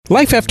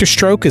Life After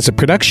Stroke is a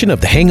production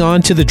of the Hang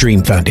On to the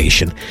Dream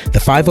Foundation, the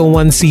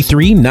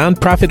 501c3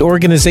 nonprofit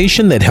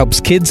organization that helps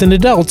kids and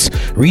adults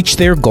reach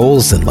their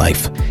goals in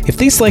life. If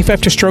these Life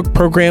After Stroke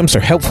programs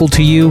are helpful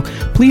to you,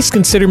 please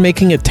consider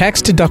making a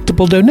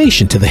tax-deductible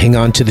donation to the Hang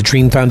On to the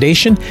Dream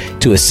Foundation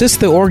to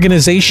assist the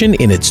organization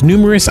in its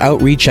numerous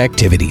outreach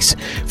activities.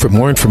 For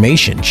more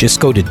information, just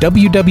go to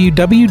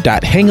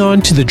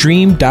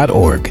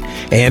www.hangontothedream.org.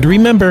 And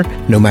remember,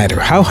 no matter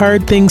how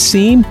hard things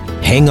seem,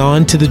 hang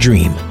on to the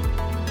dream.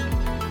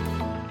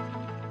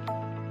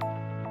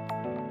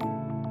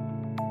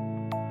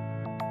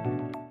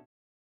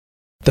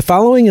 The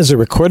following is a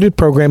recorded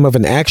program of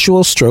an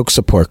actual stroke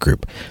support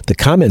group. The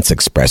comments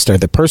expressed are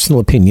the personal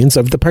opinions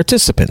of the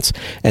participants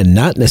and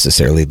not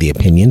necessarily the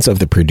opinions of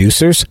the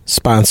producers,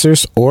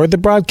 sponsors, or the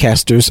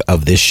broadcasters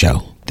of this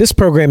show. This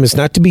program is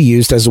not to be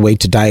used as a way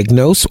to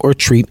diagnose or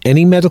treat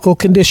any medical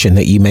condition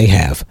that you may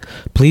have.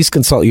 Please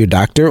consult your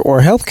doctor or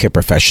healthcare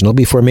professional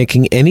before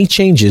making any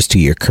changes to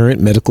your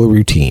current medical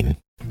routine.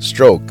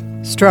 Stroke.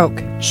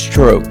 Stroke.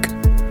 Stroke.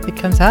 It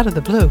comes out of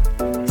the blue,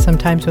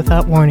 sometimes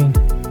without warning.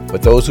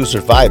 But those who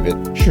survive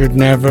it should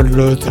never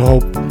lose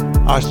hope.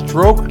 A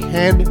stroke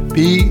can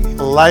be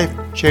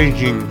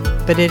life-changing.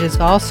 But it is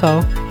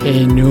also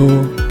a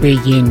new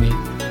beginning.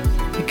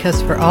 Because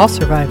for all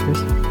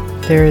survivors,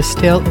 there is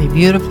still a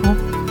beautiful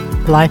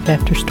life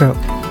after stroke.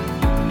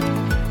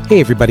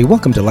 Hey everybody,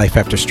 welcome to Life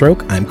After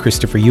Stroke. I'm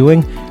Christopher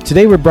Ewing.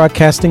 Today we're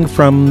broadcasting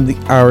from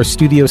our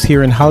studios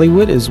here in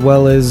Hollywood as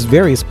well as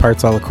various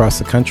parts all across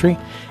the country.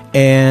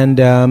 And,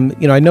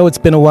 I know it's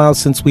been a while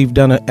since we've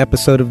done an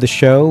episode of the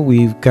show.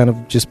 We've kind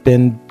of just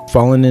been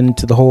falling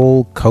into the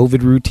whole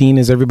COVID routine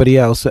as everybody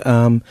else,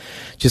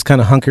 just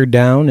kind of hunkered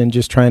down and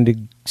just trying to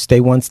stay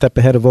one step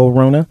ahead of old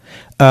Rona.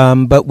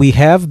 But we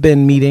have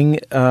been meeting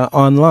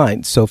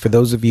online. So for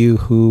those of you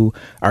who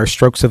are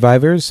stroke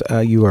survivors,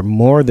 you are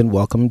more than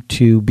welcome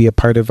to be a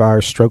part of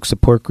our stroke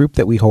support group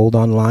that we hold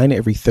online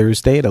every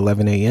Thursday at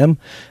 11 a.m.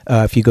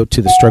 If you go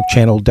to the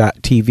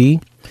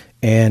strokechannel.tv.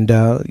 And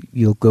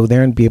you'll go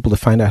there and be able to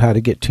find out how to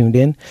get tuned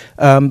in.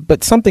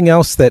 But something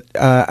else that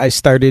I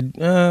started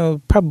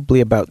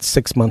probably about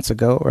 6 months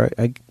ago, or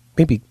I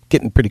maybe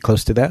getting pretty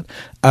close to that.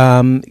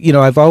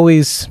 I've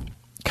always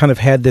kind of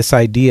had this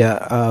idea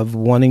of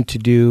wanting to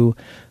do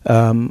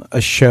a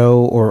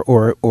show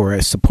or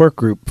a support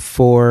group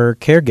for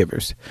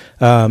caregivers.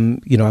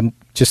 I'm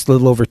just a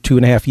little over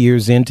 2.5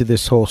 years into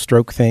this whole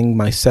stroke thing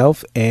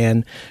myself,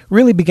 and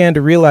really began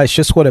to realize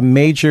just what a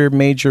major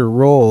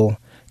role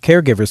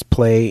caregivers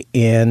play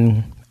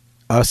in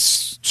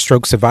us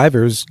stroke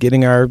survivers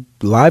getting our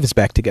lives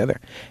back together.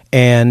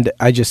 And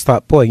I just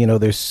thought, boy,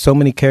 there's so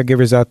many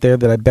caregivers out there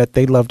that I bet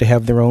they'd love to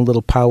have their own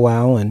little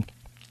powwow and,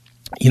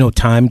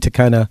 time to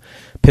kind of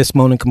piss,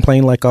 moan, and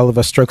complain like all of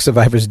us stroke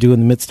survivors do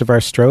in the midst of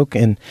our stroke.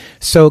 And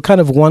so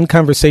kind of one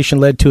conversation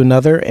led to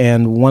another,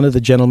 and one of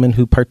the gentlemen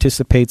who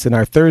participates in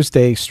our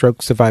Thursday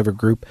stroke survivor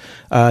group,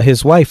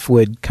 his wife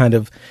would kind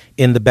of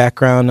in the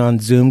background on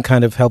Zoom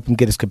kind of help him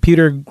get his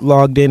computer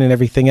logged in and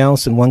everything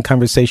else. And one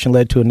conversation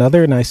led to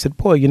another. And I said,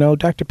 boy,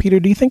 Dr. Peter,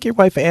 do you think your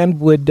wife Ann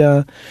would,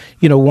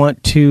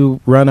 want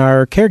to run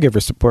our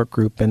caregiver support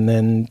group? And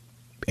then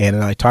Ann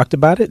and I talked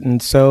about it.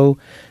 And so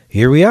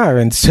here we are.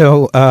 And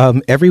so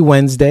every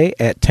Wednesday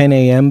at 10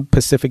 a.m.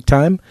 Pacific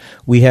time,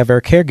 we have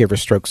our caregiver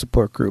stroke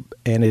support group.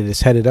 And it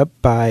is headed up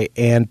by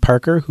Ann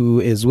Parker, who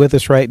is with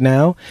us right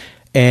now,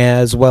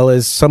 as well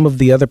as some of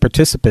the other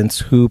participants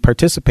who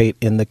participate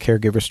in the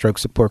caregiver stroke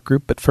support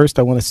group. But first,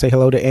 I want to say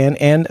hello to Ann.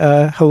 Ann,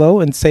 hello,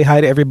 and say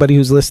hi to everybody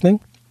who's listening.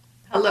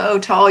 Hello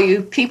to all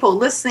you people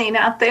listening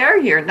out there.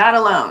 You're not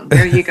alone.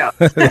 There you go.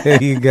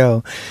 There you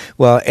go.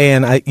 Well,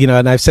 Ann,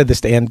 and I've said this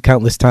to Ann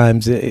countless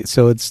times,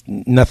 so it's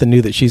nothing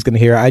new that she's going to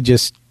hear. I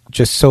just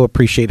so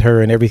appreciate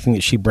her and everything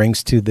that she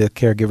brings to the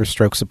caregiver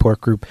stroke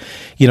support group.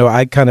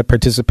 I kind of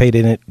participate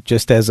in it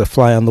just as a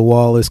fly on the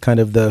wall, as kind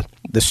of the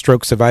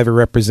stroke survivor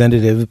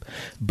representative.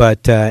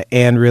 But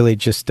Ann really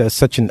just does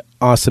such an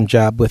awesome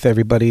job with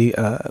everybody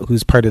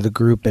who's part of the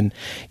group. And,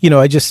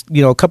 I just,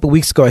 a couple of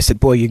weeks ago, I said,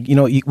 boy,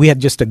 we had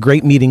just a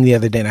great meeting the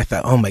other day. And I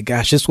thought, oh my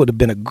gosh, this would have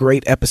been a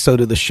great episode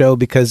of the show,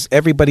 because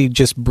everybody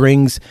just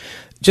brings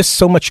just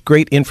so much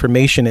great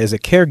information as a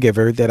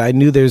caregiver that I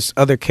knew there's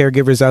other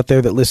caregivers out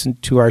there that listen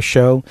to our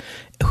show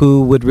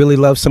who would really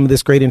love some of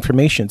this great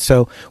information.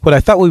 So what I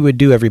thought we would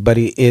do,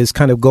 everybody, is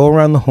kind of go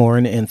around the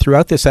horn, and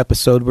throughout this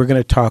episode, we're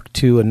going to talk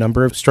to a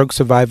number of stroke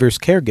survivors'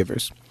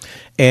 caregivers.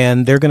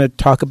 And they're going to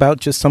talk about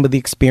just some of the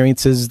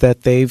experiences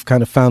that they've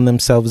kind of found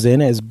themselves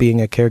in as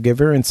being a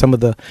caregiver, and some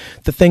of the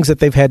things that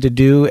they've had to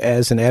do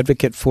as an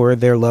advocate for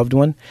their loved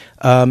one.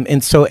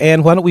 And so,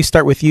 Ann, why don't we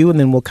start with you, and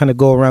then we'll kind of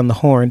go around the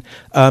horn.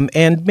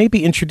 And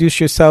maybe introduce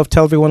yourself,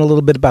 tell everyone a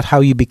little bit about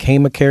how you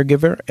became a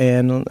caregiver,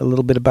 and a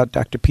little bit about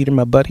Dr. Peter,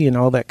 my buddy, and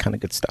all that kind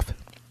of good stuff.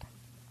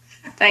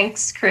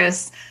 Thanks,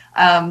 Chris.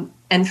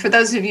 And for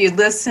those of you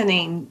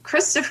listening,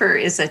 Christopher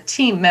is a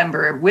team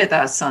member with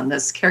us on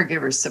this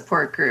caregiver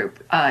support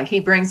group. He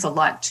brings a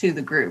lot to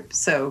the group.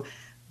 So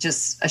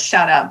just a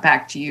shout out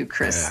back to you,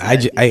 Chris.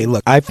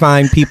 I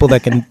find people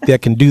that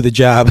can do the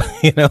job.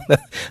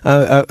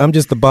 I'm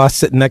just the boss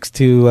sitting next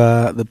to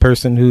the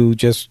person who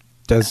just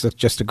does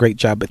just a great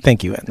job. But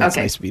thank you, Ann. That's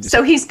nice of you to say.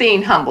 So he's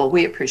being humble.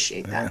 We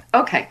appreciate that. Yeah.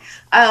 Okay.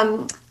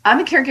 I'm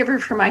a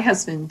caregiver for my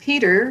husband,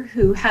 Peter,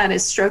 who had a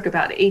stroke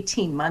about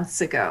 18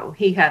 months ago.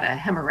 He had a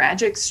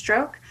hemorrhagic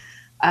stroke.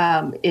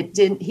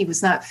 He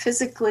was not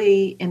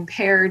physically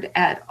impaired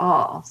at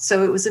all.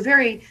 So it was a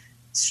very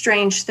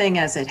strange thing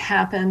as it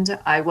happened.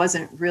 I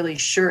wasn't really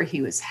sure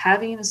he was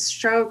having a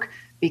stroke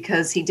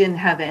because he didn't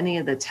have any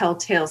of the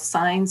telltale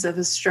signs of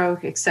a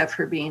stroke except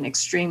for being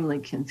extremely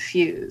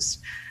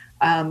confused.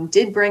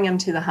 Did bring him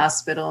to the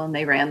hospital and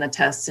they ran the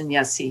tests, and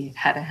yes, he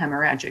had a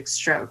hemorrhagic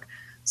stroke.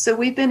 So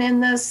we've been in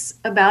this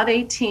about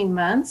 18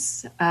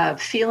 months,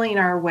 feeling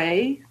our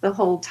way the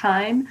whole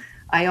time.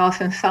 I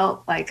often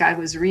felt like I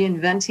was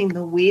reinventing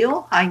the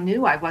wheel. I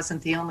knew I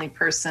wasn't the only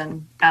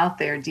person out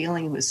there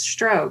dealing with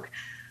stroke.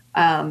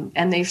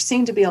 And there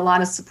seemed to be a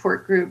lot of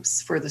support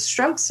groups for the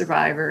stroke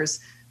survivors,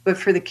 but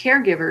for the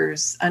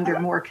caregivers under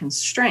more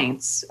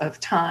constraints of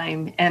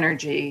time,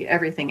 energy,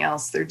 everything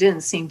else, there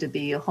didn't seem to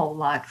be a whole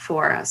lot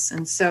for us.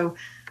 And so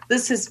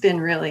this has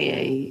been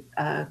really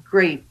a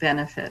great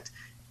benefit.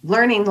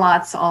 Learning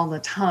lots all the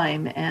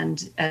time.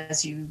 And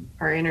as you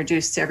are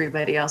introduced to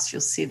everybody else,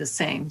 you'll see the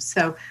same.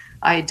 So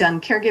I had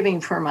done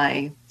caregiving for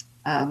my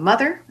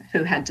mother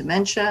who had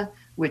dementia,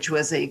 which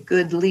was a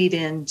good lead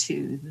in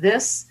to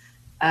this.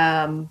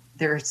 There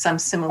are some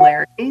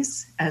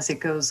similarities as it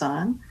goes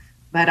on,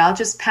 but I'll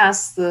just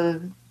pass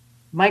the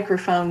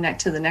microphone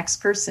to the next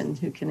person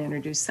who can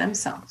introduce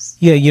themselves.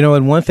 Yeah,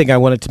 and one thing I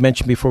wanted to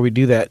mention before we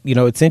do that,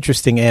 it's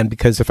interesting, Ann,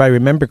 because if I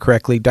remember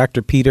correctly,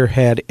 Dr. Peter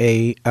had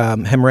a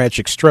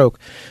hemorrhagic stroke,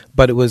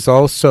 but it was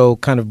also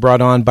kind of brought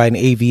on by an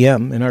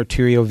AVM, an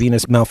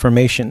arteriovenous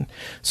malformation.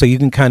 So you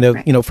can kind of,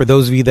 right. For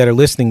those of you that are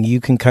listening,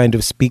 you can kind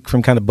of speak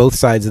from kind of both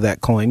sides of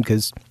that coin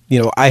because,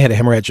 I had a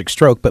hemorrhagic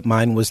stroke, but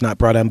mine was not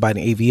brought on by an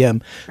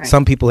AVM. Right.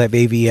 Some people have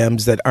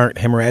AVMs that aren't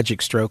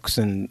hemorrhagic strokes,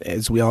 and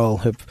as we all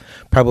have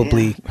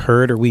probably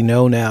heard or we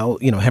know now,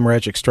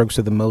 hemorrhagic strokes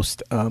are the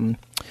most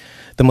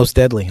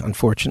deadly,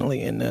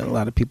 unfortunately, and a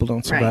lot of people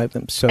don't survive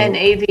them. So, and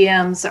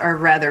AVMs are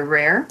rather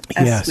rare,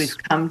 as we've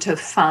come to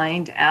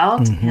find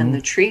out, and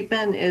the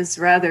treatment is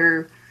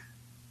rather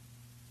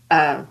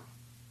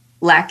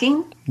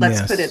lacking.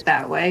 Let's put it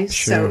that way.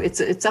 Sure.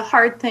 So it's a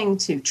hard thing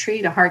to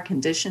treat, a hard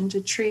condition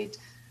to treat,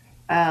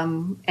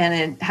 and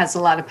it has a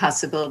lot of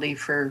possibility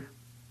for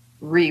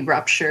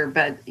re-rupture,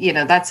 but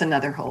that's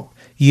another whole.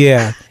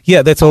 Yeah,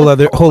 that's a whole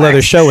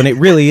other show, and it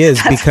really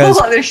is because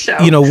a whole other show.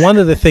 One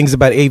of the things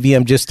about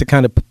AVM, just to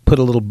kind of put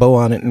a little bow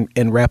on it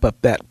and wrap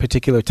up that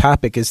particular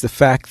topic, is the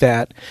fact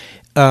that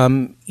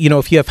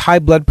if you have high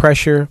blood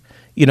pressure,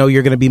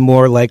 you're going to be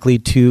more likely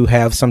to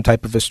have some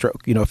type of a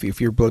stroke.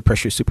 If your blood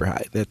pressure is super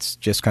high, that's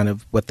just kind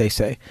of what they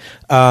say.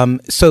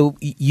 So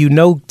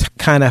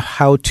kind of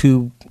how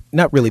to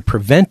not really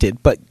prevent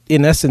it, but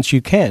in essence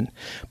you can.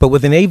 But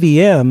with an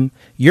AVM,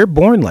 you're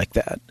born like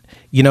that.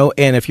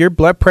 And if your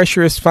blood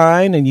pressure is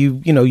fine and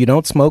you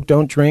don't smoke,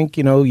 don't drink,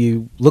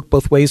 you look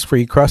both ways before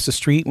you cross the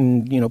street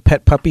and,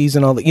 pet puppies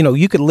and all that,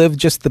 you could live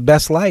just the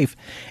best life.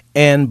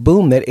 And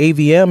boom, that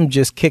AVM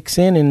just kicks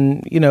in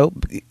and,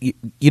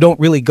 you don't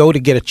really go to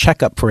get a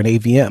checkup for an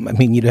AVM. I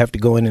mean, you'd have to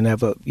go in and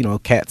have a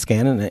CAT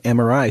scan and an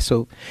MRI.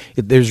 So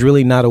there's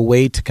really not a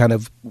way to kind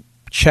of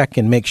check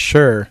and make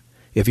sure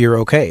if you're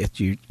okay.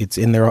 It's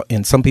in there.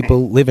 And some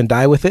people live and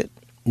die with it,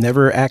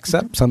 never acts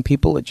up. Some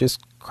people, it just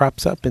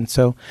crops up. And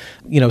so,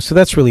 so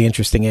that's really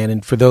interesting, Ann.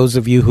 And for those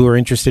of you who are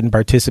interested in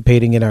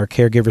participating in our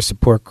caregiver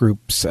support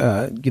groups,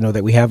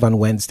 that we have on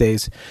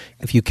Wednesdays,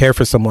 if you care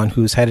for someone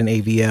who's had an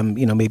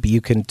AVM, maybe you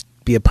can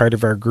be a part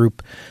of our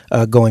group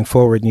going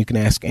forward, and you can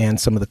ask Ann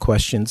some of the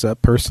questions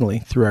personally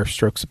through our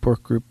stroke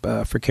support group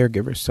for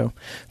caregivers. So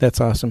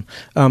that's awesome.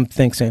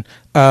 Thanks, Ann.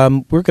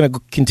 We're going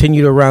to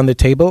continue around the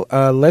table.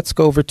 Let's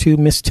go over to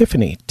Miss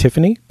Tiffany.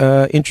 Tiffany,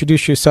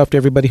 introduce yourself to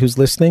everybody who's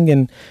listening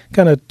and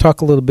kind of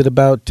talk a little bit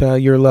about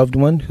your loved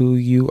one who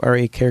you are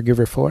a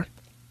caregiver for.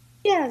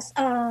 Yes.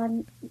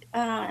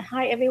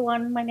 Hi,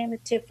 everyone. My name is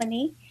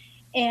Tiffany,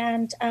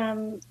 and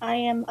I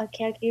am a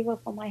caregiver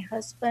for my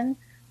husband,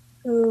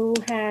 who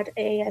had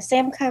a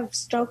same kind of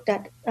stroke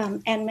that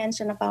Ann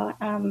mentioned about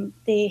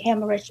the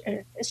hemorrhage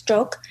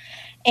stroke,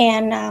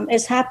 and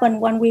it's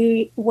happened when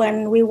we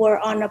were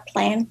on a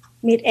plane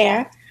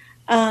mid-air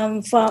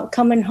for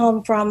coming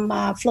home from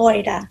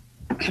Florida.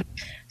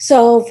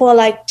 So for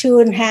like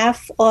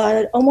 2.5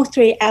 or almost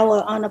 3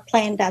 hours on a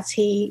plane, that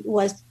he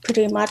was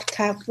pretty much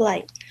kind of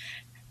like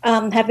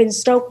having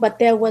stroke, but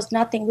there was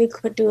nothing we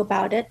could do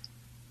about it.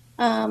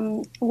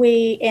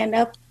 We end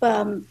up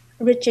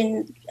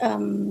reaching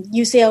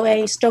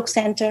UCLA Stroke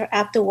Center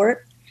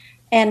afterward,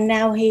 and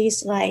now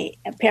he's like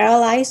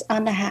paralyzed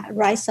on the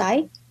right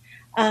side,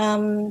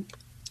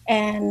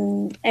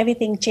 and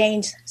everything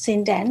changed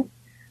since then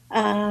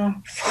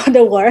for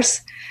the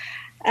worse.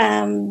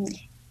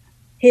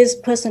 His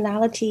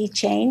personality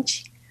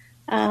changed.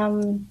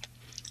 I'm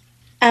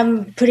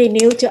pretty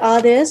new to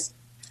all this,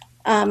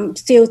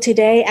 Still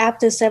today,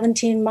 after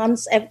 17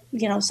 months,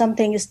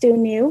 something is still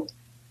new,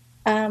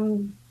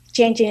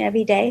 changing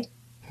every day,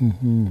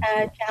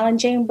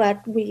 challenging,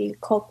 but we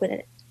cope with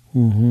it.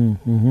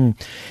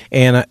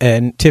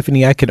 And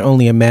Tiffany, I could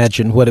only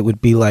imagine what it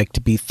would be like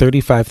to be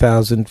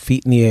 35,000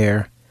 feet in the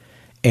air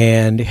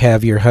and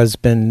have your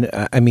husband.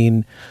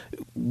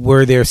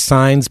 Were there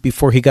signs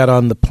before he got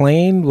on the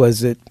plane?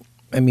 Was it?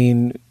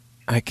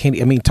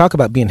 Talk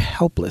about being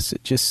helpless.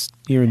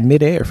 You're in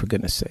midair, for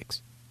goodness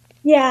sakes.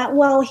 Yeah,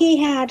 well, he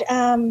had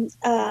a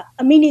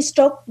mini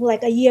stroke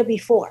like a year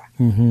before,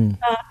 and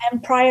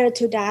prior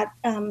to that,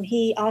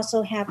 he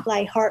also had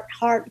like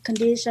heart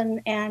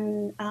condition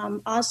and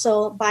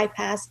also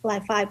bypass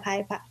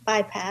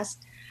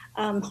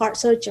heart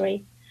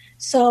surgery.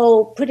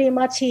 So pretty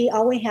much he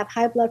always have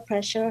high blood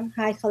pressure,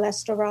 high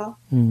cholesterol.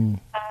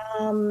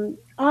 On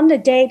the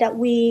day that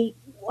we,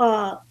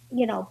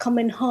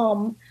 coming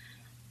home,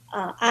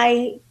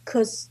 I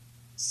could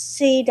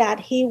see that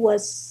he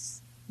was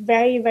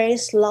very, very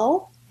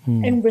slow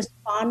in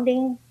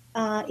responding,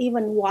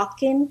 even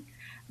walking.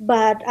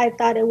 But I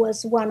thought it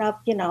was one of,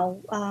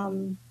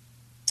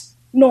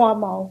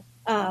 normal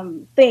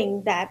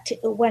thing that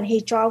when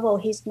he travel,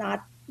 he's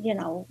not,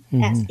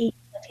 as easy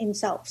as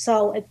himself.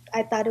 So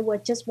I thought it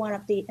was just one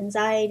of the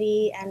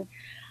anxiety and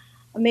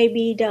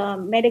maybe the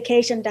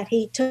medication that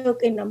he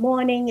took in the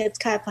morning. It's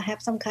kind of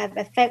have some kind of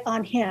effect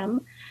on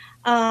him.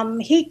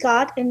 He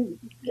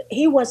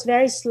was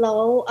very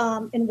slow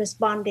in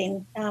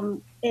responding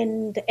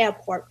in the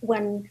airport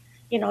when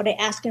they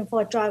asked him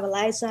for a driver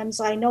license.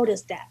 So I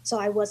noticed that. So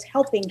I was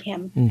helping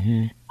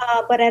him,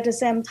 but at the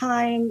same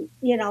time,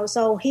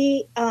 so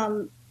he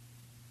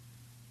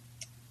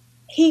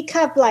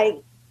kept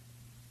like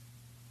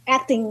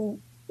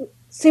acting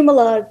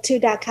similar to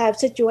that kind of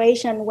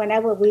situation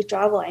whenever we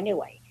travel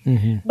anyway.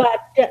 But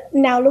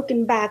now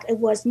looking back, it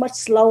was much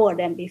slower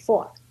than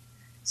before.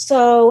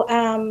 So,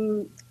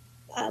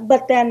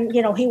 but then,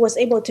 he was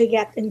able to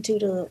get into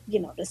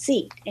the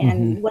seat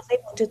and was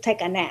able to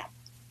take a nap.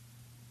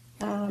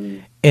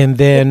 And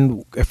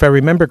then, if I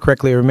remember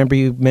correctly, I remember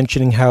you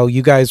mentioning how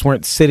you guys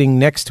weren't sitting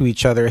next to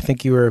each other. I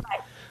think you were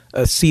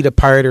a seat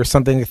apart or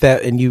something like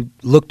that, and you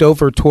looked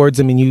over towards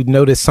him and you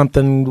noticed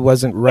something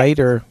wasn't right,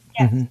 or?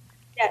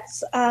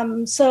 Yes.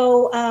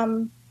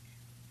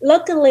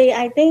 Luckily,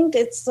 I think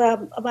it's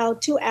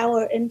about 2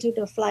 hours into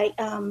the flight,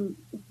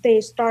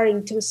 they're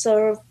starting to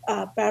serve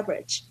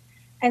beverage.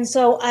 And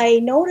so I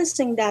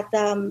noticing that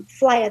the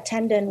flight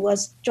attendant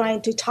was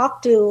trying to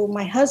talk to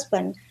my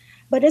husband,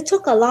 but it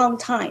took a long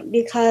time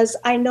because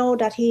I know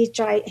that he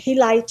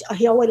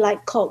always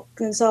liked Coke.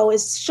 And so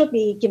it should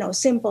be,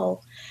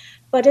 simple.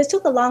 But it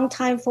took a long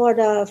time for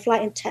the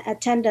flight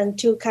attendant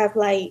to kind of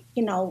like,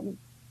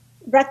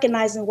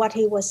 recognizing what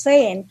he was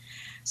saying.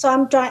 So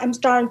I'm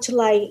starting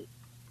to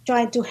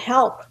trying to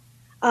help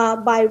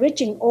by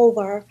reaching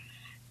over,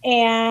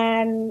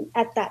 and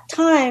at that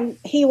time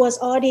he was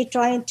already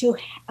trying to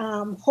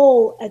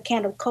hold a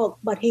can of Coke,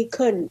 but he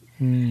couldn't.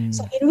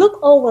 So he looked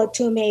over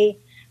to me,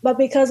 but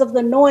because of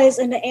the noise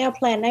in the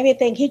airplane and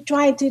everything, he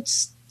tried to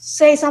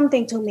say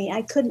something to me.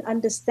 I couldn't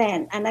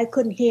understand and I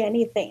couldn't hear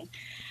anything.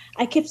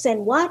 I kept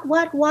saying what,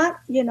 and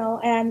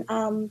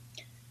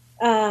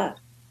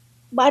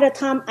by the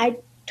time I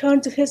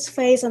turned to his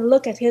face and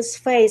look at his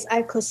face,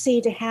 I could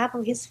see the half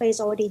of his face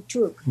already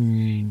droop.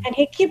 And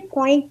he kept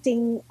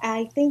pointing,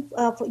 I think,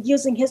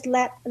 using his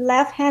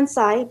left hand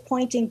side,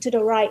 pointing to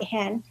the right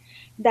hand,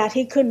 that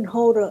he couldn't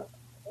hold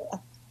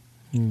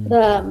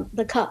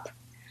the cup.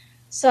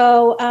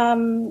 So,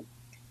 and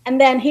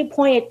then he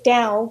pointed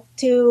down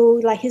to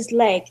like his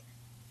leg.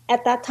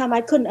 At that time, I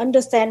couldn't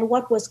understand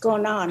what was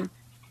going on.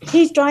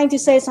 He's trying to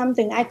say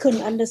something I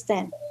couldn't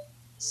understand.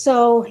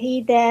 So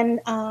he then,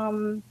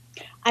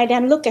 I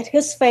then look at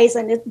his face,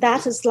 and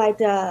that is like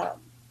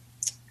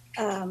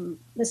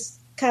this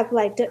kind of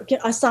like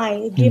a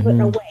sign given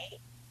away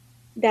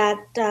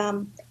that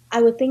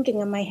I was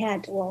thinking in my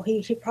head, well,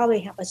 he probably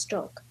have a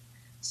stroke.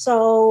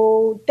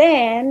 So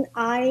then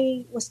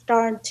I was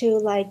starting to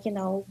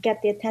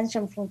get the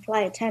attention from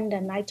flight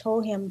attendant. I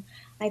told him,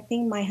 I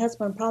think my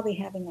husband probably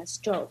having a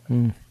stroke.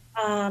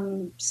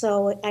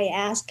 So I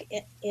asked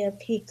if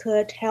he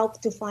could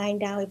help to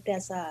find out if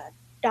there's a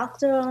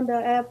doctor on the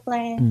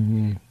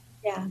airplane.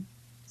 Yeah.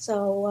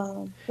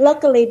 So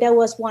luckily there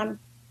was one.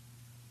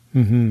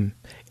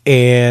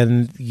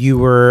 And you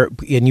were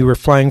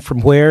flying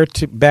from where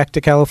back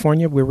to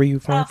California? Where were you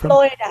flying from?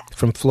 Florida.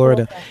 From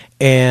Florida.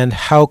 And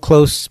how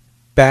close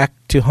back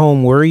to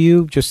home were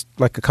you? Just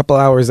like a couple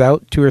hours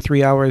out, 2 or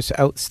 3 hours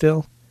out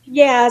still?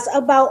 Yes,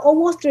 about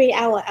almost 3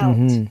 hours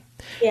out.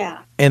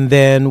 Yeah. And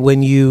then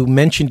when you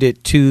mentioned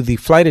it to the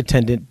flight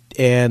attendant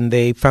and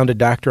they found a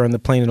doctor on the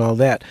plane and all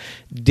that,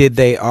 did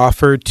they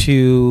offer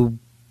to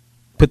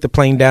put the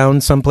plane down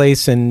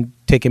someplace and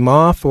take him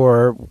off,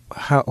 or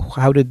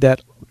how did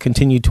that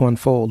continue to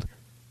unfold?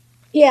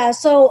 Yeah,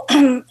 so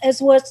it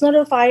was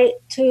notified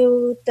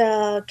to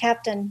the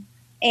captain,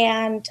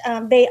 and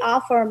they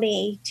offer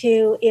me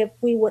to, if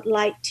we would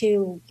like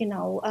to,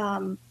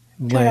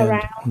 turn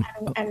around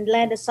and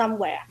landed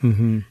somewhere.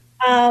 Mm-hmm.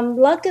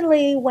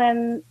 Luckily,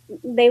 when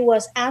they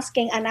was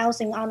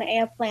announcing on the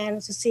airplane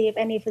to see if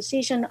any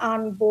physician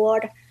on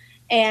board,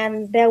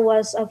 and there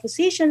was a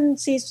physician,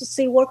 she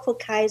worked for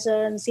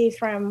Kaiser, and she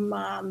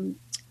from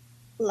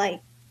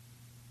like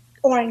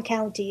Orange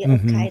County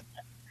of Kaiser.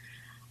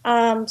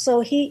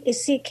 So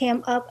she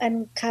came up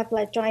and kind of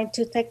like trying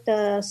to take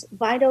the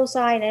vital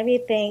sign and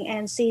everything,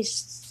 and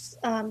she's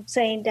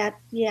saying that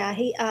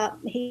he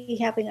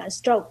having a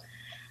stroke.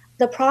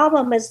 The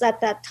problem is at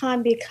that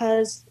time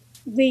because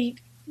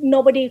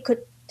nobody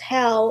could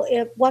tell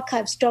what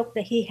kind of stroke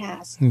that he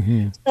has.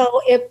 Mm-hmm.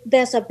 So if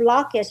there's a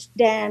blockage,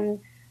 then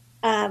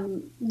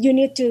you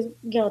need to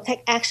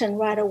take action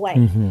right away.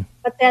 Mm-hmm.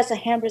 But there's a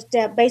hemorrhage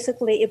there.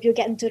 Basically, if you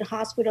get into the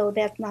hospital,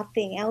 there's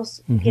nothing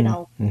else.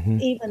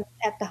 Even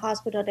at the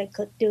hospital they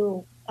could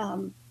do.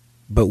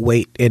 But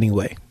wait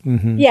anyway.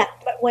 Mm-hmm. Yeah,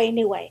 but wait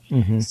anyway.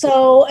 Mm-hmm.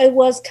 So it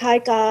was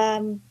like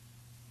a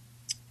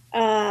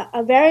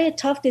very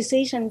tough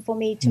decision for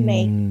me to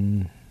make.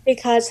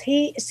 Because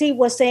she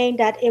was saying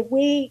that if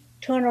we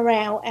turn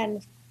around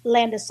and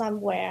land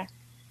somewhere,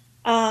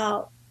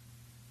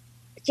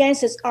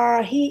 chances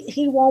are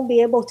he won't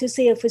be able to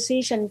see a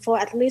physician for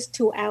at least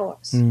 2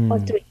 hours or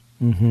 3.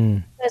 Mm-hmm.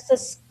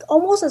 It's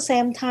almost the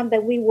same time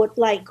that we would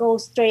like go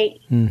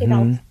straight,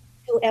 to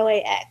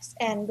LAX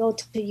and go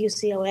to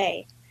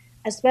UCLA.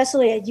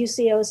 Especially at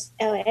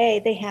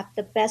UCLA, they have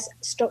the best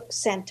stroke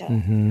center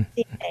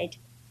these days.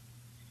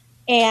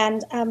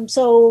 And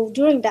so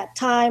during that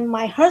time,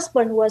 my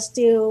husband was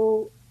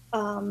still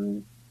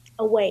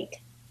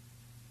awake.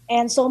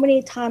 And so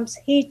many times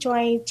he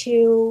tried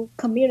to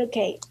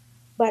communicate,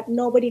 but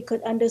nobody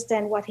could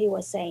understand what he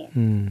was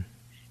saying.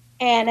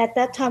 And at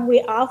that time,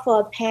 we offered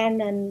a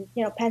pen and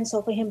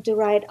pencil for him to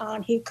write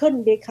on. He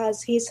couldn't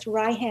because he's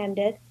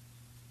right-handed,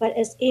 but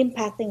it's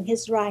impacting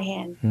his right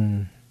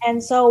hand.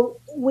 And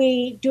so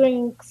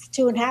during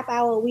 2.5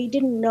 hours, we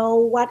didn't know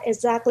what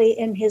exactly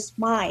in his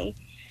mind.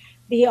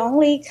 The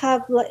only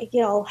kind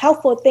of,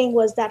 helpful thing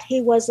was that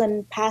he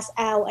wasn't passed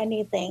out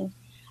anything.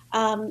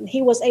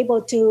 He was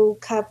able to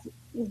kind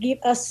of give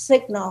us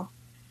signal.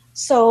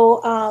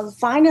 So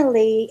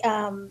finally,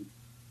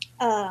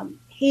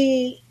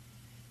 he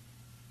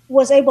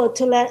was able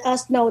to let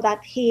us know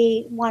that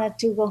he wanted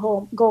to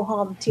go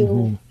home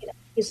to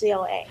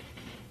UCLA.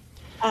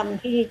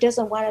 He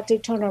doesn't want to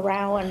turn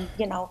around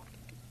and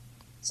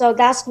So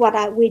that's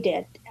what we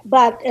did.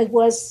 But it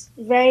was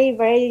very,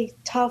 very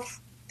tough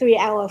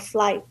 3-hour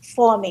flight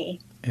for me.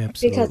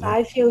 Absolutely. Because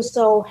I feel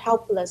so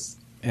helpless.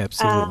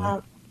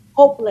 Absolutely.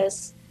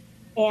 Hopeless.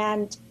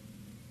 And,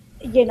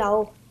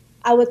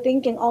 I was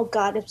thinking, oh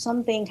God, if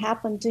something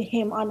happened to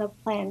him on a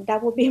plane,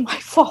 that would be my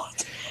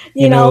fault.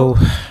 You know,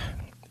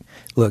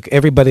 look,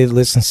 everybody that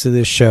listens to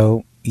this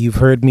show, you've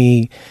heard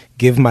me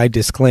give my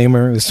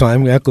disclaimer, so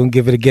I'm not going to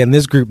give it again.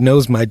 This group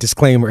knows my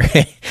disclaimer.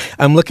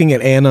 I'm looking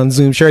at Ann on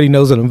Zoom. She already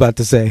knows what I'm about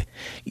to say.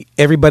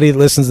 Everybody that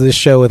listens to this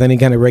show with any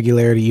kind of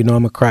regularity,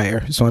 I'm a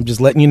crier. So I'm just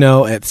letting you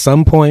know at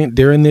some point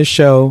during this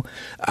show,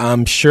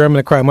 I'm sure I'm going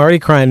to cry. I'm already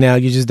crying now.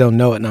 You just don't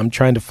know it, and I'm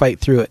trying to fight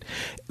through it.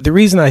 The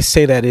reason I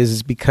say that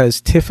is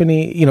because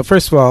Tiffany,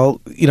 first of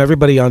all,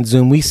 everybody on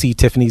Zoom, we see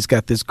Tiffany's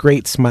got this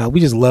great smile. We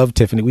just love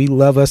Tiffany. We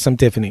love us some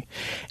Tiffany.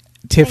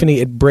 Tiffany,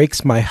 it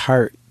breaks my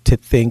heart to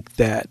think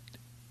that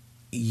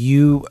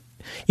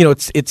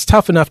it's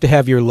tough enough to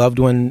have your loved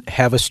one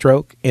have a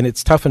stroke, and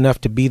it's tough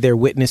enough to be there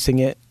witnessing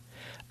it.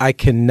 I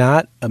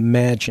cannot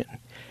imagine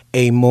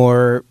a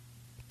more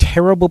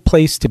terrible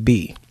place to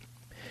be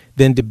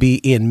than to be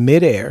in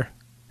midair,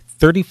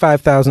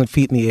 35,000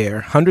 feet in the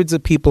air, hundreds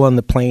of people on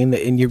the plane,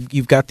 and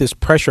you've got this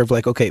pressure of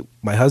like, okay,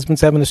 my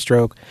husband's having a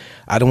stroke.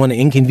 I don't want to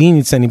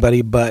inconvenience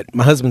anybody, but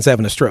my husband's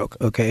having a stroke,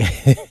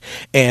 okay?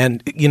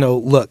 And,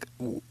 look,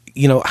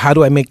 how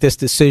do I make this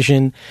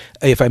decision?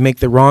 If I make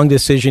the wrong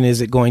decision,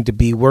 is it going to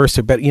be worse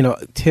or better?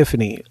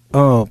 Tiffany,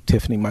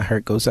 my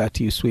heart goes out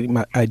to you, sweetie.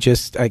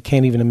 I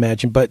can't even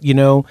imagine. But,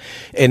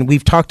 and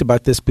we've talked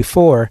about this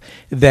before,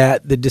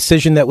 that the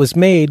decision that was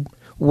made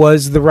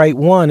was the right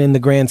one in the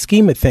grand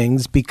scheme of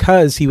things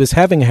because he was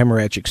having a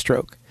hemorrhagic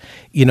stroke.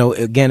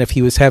 Again, if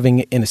he was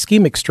having an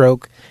ischemic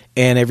stroke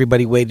and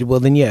everybody waited, well,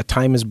 then, yeah,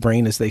 time is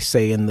brain, as they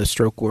say in the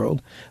stroke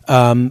world.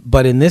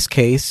 But in this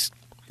case,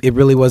 it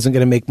really wasn't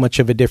going to make much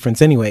of a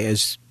difference anyway,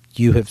 as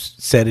you have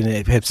said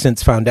and have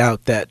since found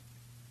out that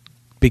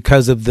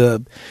because of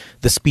the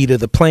speed of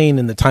the plane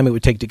and the time it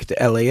would take to get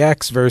to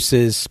LAX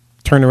versus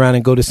turn around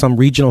and go to some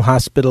regional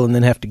hospital and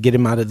then have to get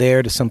him out of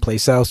there to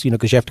someplace else,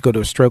 because you have to go to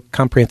a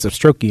comprehensive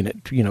stroke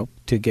unit,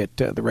 to get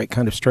the right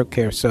kind of stroke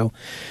care. So,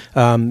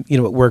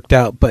 it worked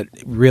out. But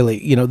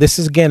really, this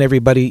is, again,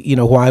 everybody,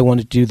 why I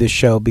wanted to do this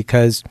show,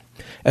 because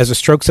as a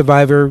stroke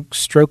survivor,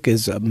 stroke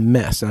is a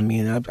mess. I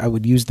mean, I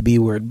would use the B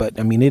word, but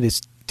I mean, it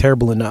is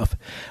terrible enough.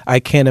 I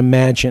can't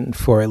imagine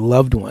for a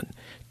loved one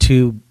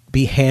to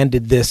be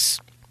handed this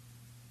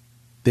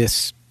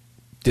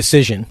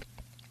decision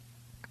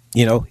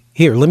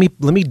here, let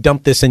me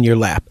dump this in your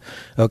lap.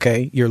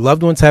 Okay. Your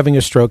loved one's having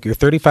a stroke. You're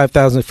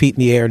 35,000 feet in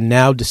the air.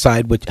 Now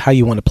decide how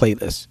you want to play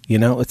this.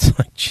 It's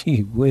like,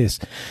 gee whiz.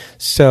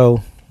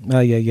 So, Were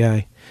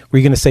you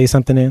going to say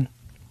something, Ann?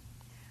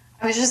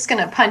 I was just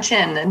going to punch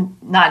in, and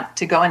not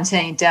to go into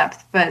any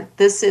depth, but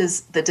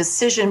the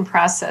decision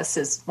process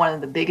is one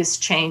of the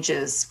biggest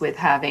changes with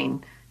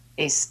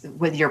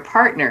with your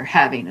partner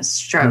having a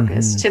stroke. Mm-hmm.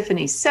 As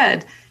Tiffany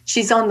said,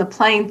 she's on the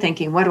plane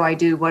thinking, what do I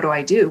do? What do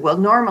I do? Well,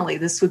 normally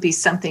this would be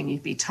something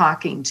you'd be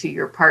talking to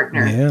your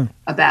partner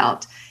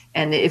about.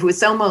 And it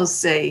was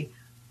almost a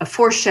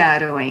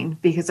foreshadowing,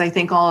 because I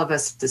think all of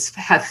us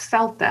have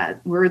felt that.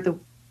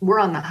 We're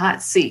on the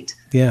hot seat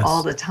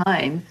all the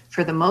time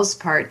for the most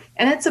part.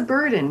 And it's a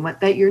burden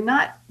that you're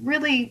not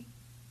really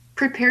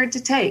prepared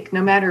to take,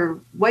 no matter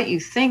what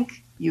you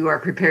think you are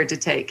prepared to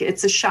take.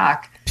 It's a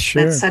shock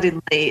that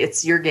suddenly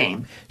it's your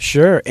game.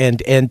 Sure.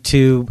 And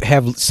to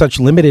have such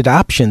limited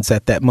options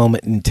at that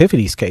moment in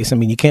Tiffany's case. I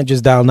mean, you can't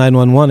just dial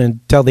 911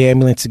 and tell the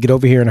ambulance to get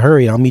over here in a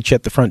hurry. I'll meet you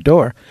at the front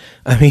door.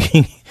 I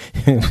mean,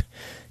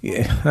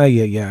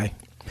 yeah.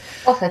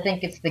 Plus, I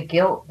think it's the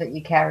guilt that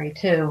you carry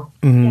too,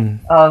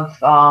 mm-hmm. of,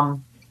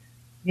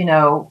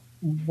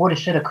 woulda,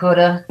 shoulda,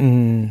 coulda.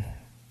 Mm-hmm.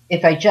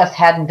 If I just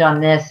hadn't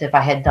done this, if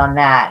I had done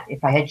that,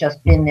 if I had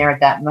just been there at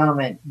that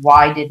moment,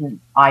 why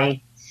didn't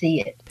I see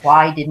it?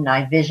 Why didn't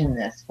I vision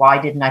this?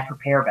 Why didn't I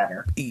prepare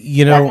better?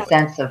 That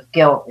sense of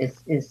guilt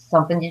is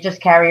something you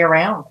just carry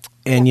around.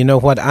 And you know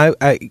what?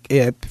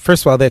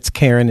 First of all, that's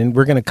Karen, and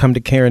we're going to come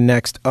to Karen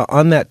next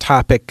on that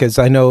topic, because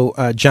I know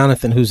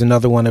Jonathan, who's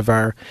another one of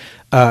our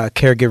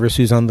caregivers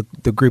who's on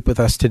the group with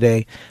us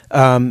today.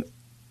 As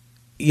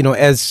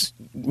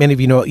many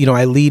of you know,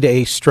 I lead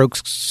a stroke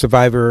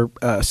survivor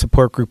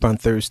support group on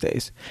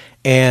Thursdays.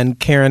 And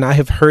Karen, I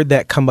have heard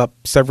that come up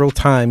several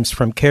times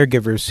from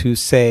caregivers who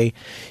say,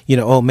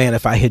 oh man,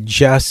 if I had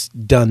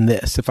just done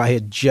this, if I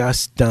had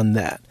just done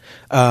that.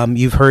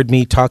 You've heard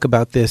me talk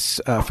about this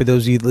for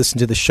those of you who listen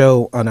to the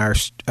show on our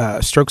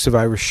stroke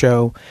survivor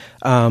show,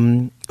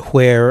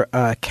 where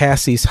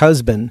Cassie's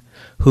husband,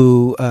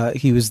 who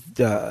he was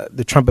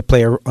the trumpet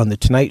player on the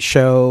Tonight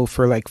Show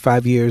for like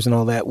 5 years and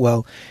all that.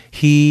 Well,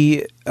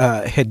 he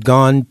had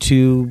gone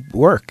to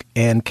work,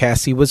 and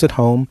Cassie was at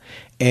home,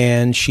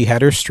 and she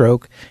had her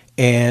stroke,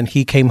 and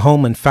he came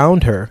home and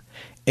found her.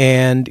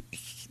 And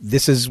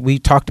we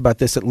talked about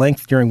this at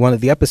length during one of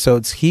the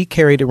episodes. He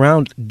carried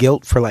around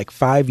guilt for like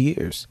 5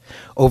 years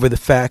over the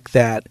fact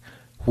that,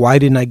 why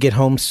didn't I get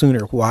home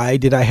sooner? Why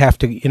did I have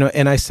to,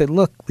 and I said,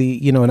 look,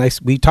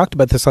 we talked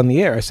about this on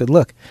the air. I said,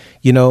 look,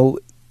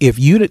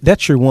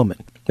 that's your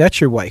woman, that's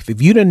your wife. If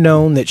you'd have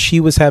known that she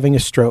was having a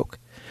stroke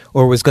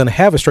or was going to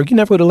have a stroke, you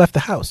never would have left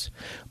the house.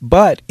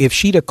 But if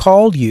she'd have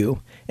called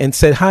you and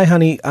said, hi,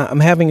 honey, I'm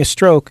having a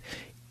stroke,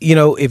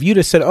 if you'd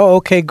have said, oh,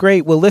 okay,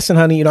 great. Well, listen,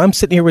 honey, I'm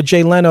sitting here with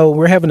Jay Leno.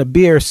 We're having a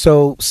beer.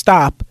 So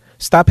stop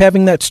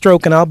having that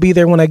stroke, and I'll be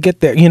there when I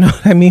get there. You know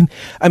what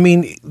I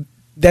mean?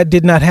 That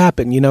did not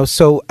happen,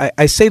 So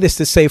I say this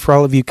to say, for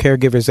all of you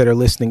caregivers that are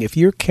listening, if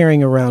you're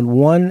carrying around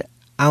 1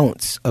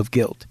 ounce of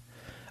guilt,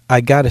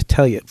 I got to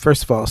tell you,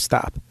 first of all,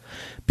 stop,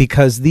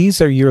 because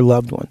these are your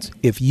loved ones.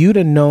 If you'd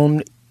have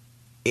known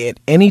at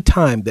any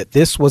time that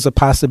this was a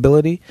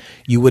possibility,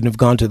 you wouldn't have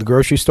gone to the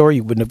grocery store,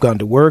 you wouldn't have gone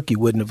to work, you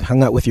wouldn't have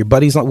hung out with your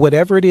buddies,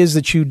 whatever it is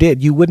that you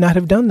did, you would not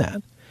have done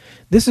that.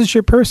 This is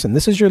your person.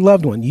 This is your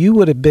loved one. You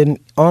would have been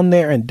on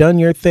there and done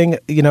your thing,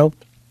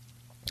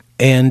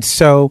 And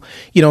so,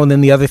 and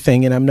then the other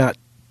thing, and I'm not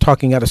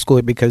talking out of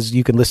school because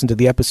you can listen to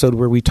the episode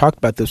where we talked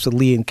about this with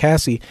Lee and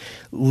Cassie.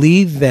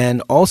 Lee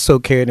then also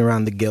carried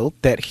around the guilt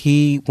that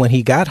when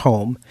he got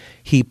home,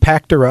 he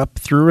packed her up,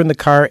 threw her in the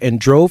car,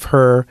 and drove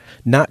her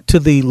not to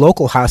the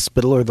local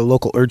hospital or the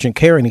local urgent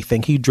care or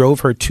anything. He drove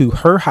her to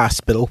her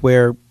hospital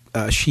where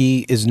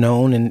she is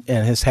known and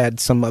has had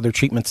some other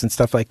treatments and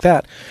stuff like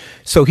that.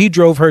 So he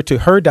drove her to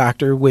her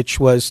doctor, which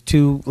was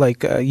to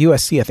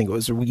USC, I think it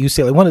was, or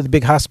UCLA, one of the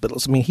big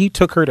hospitals. I mean, he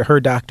took her to her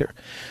doctor.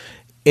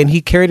 And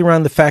he carried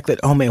around the fact that,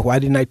 oh man, why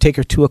didn't I take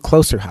her to a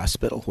closer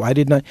hospital? Why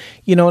didn't I,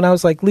 and I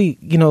was like, Lee,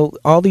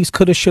 all these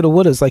coulda, shoulda,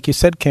 wouldas, like you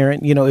said,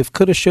 Karen, if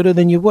coulda, shoulda,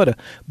 then you woulda.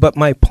 But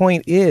my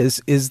point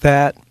is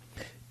that,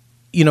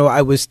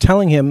 I was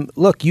telling him,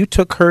 look, you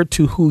took her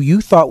to who you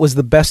thought was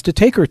the best to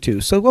take her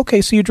to. So,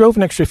 okay, so you drove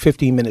an extra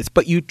 15 minutes,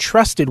 but you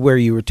trusted where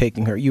you were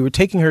taking her. You were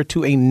taking her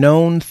to a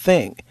known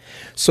thing.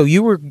 So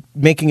you were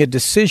making a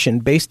decision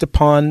based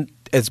upon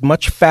as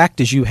much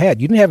fact as you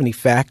had. You didn't have any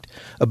fact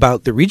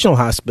about the regional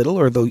hospital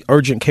or the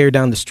urgent care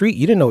down the street.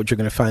 You didn't know what you're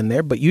going to find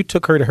there, but you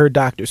took her to her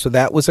doctor. So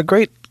that was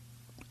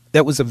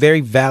a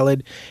very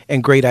valid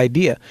and great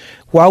idea.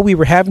 While we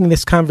were having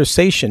this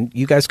conversation,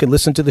 you guys can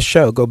listen to the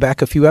show, go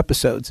back a few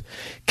episodes.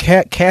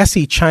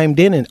 Cassie chimed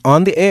in and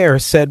on the air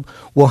said,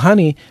 well,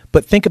 honey,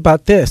 but think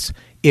about this.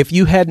 If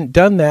you hadn't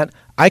done that,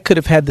 I could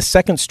have had the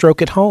second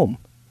stroke at home.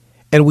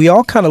 And we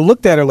all kind of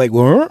looked at her like,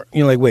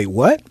 wait,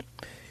 what?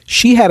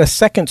 She had a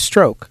second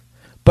stroke,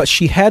 but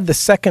she had the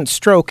second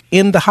stroke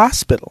in the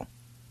hospital.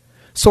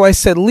 So I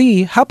said,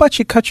 Lee, how about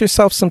you cut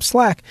yourself some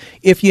slack?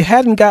 If you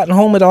hadn't gotten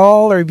home at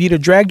all, or if you'd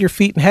have dragged your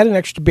feet and had an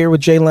extra beer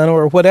with Jay Leno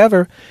or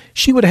whatever,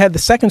 she would have had the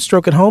second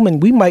stroke at home,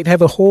 and we might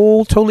have a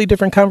whole totally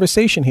different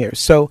conversation here.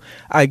 So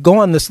I go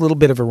on this little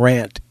bit of a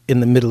rant in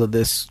the middle of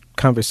this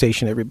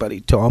conversation, everybody,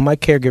 to all my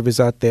caregivers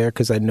out there,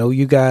 because I know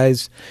you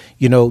guys,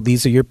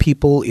 these are your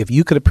people. If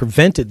you could have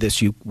prevented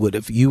this, you would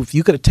have. If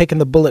you could have taken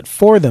the bullet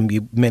for them,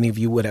 many of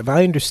you would have.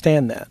 I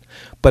understand that.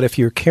 But if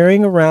you're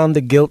carrying around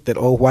the guilt that,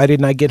 why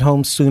didn't I get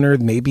home sooner?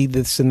 Maybe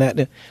this and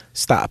that.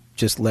 Stop.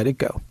 Just let it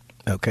go.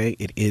 Okay?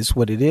 It is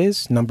what it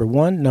is, number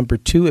one. Number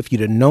two, if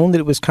you'd have known that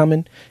it was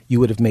coming, you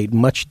would have made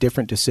much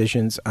different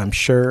decisions, I'm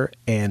sure.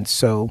 And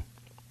so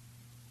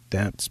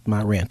that's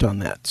my rant on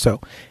that.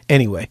 So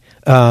anyway,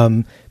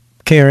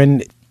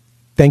 Karen,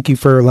 thank you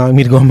for allowing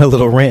me to go on my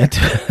little rant.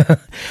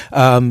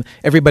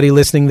 Everybody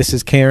listening, this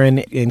is Karen,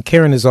 and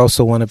Karen is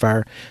also one of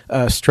our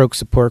stroke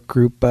support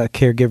group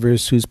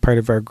caregivers who's part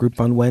of our group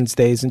on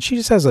Wednesdays, and she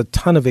just has a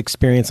ton of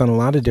experience on a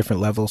lot of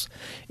different levels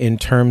in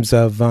terms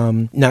of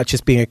not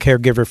just being a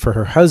caregiver for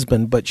her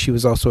husband, but she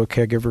was also a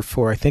caregiver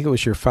for, I think it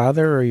was your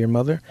father or your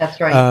mother?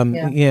 That's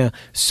right, yeah.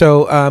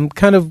 So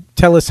kind of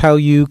tell us how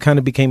you kind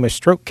of became a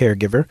stroke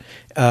caregiver,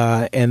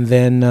 and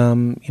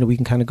then we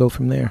can kind of go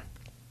from there.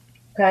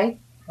 Okay.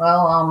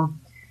 Well,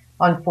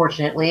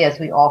 unfortunately, as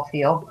we all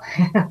feel,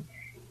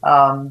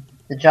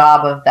 the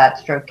job of that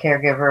stroke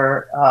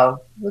caregiver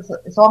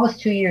it's almost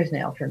 2 years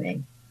now for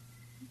me.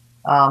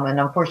 And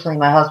unfortunately,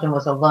 my husband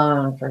was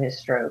alone for his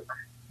stroke.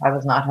 I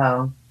was not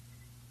home.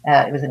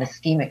 It was an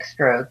ischemic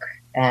stroke,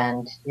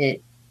 and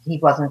he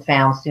wasn't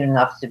found soon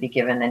enough to be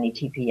given any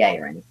TPA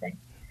or anything.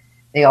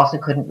 They also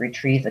couldn't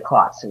retrieve the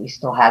clot, so he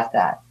still has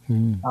that.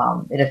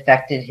 It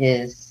affected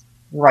his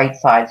right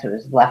side, so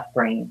his left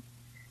brain.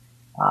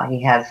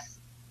 He has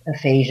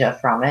aphasia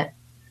from it.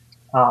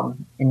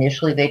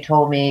 Initially, they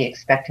told me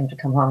expect him to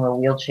come home in a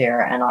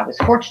wheelchair, and I was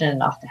fortunate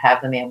enough to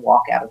have the man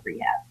walk out of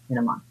rehab in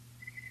a month.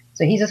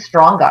 So he's a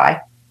strong guy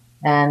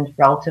and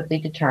relatively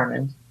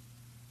determined.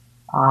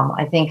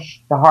 I think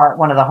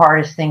one of the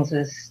hardest things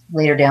was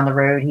later down the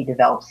road, he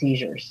developed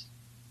seizures.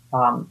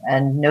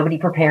 And nobody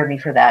prepared me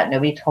for that.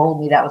 Nobody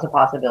told me that was a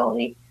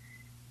possibility.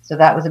 So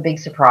that was a big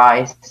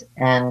surprise.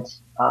 And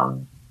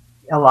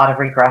a lot of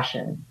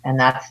regression, and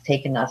that's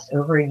taken us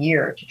over a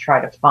year to try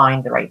to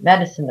find the right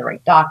medicine, the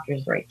right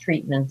doctors, the right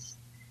treatments.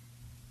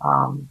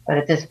 But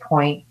at this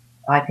point,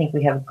 I think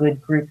we have a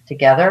good group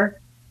together,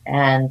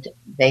 and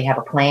they have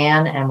a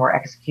plan, and we're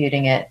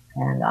executing it,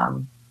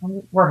 and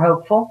we're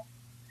hopeful.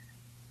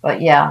 But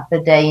yeah,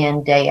 the day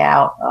in, day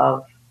out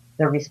of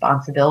the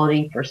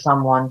responsibility for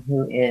someone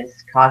who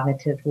is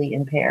cognitively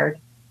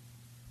impaired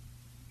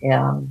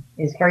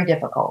is very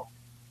difficult.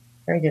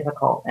 Very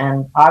difficult.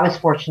 And I was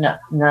fortunate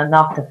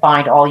enough to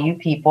find all you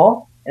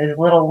people. It was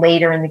a little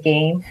later in the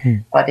game,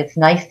 but it's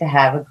nice to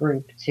have a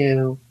group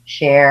to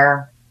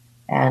share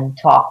and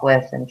talk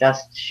with and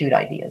just shoot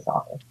ideas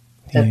off of.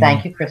 So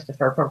thank you,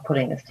 Christopher, for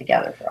putting this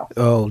together for us.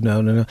 Oh,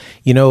 no.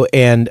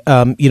 And,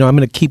 I'm going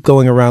to keep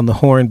going around the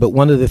horn, but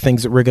one of the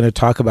things that we're going to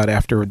talk about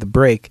after the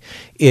break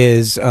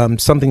is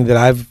something that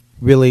I've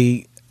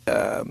really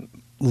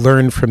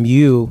learned from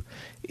you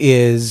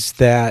is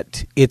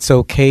that it's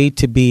okay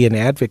to be an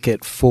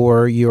advocate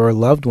for your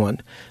loved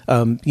one.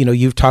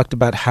 You've talked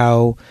about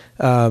how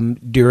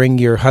during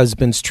your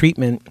husband's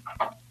treatment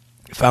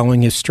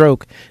following his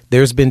stroke,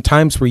 there's been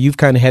times where you've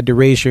kind of had to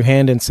raise your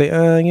hand and say,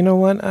 you know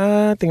what,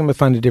 I think I'm gonna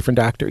find a different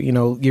doctor.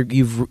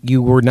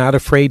 You were not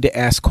afraid to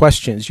ask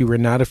questions. You were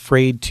not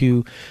afraid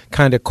to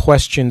kind of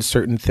question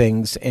certain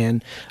things.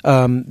 And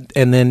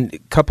then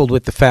coupled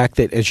with the fact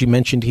that, as you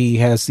mentioned, he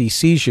has these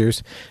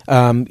seizures,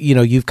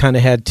 you've kind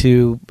of had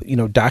to,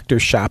 doctor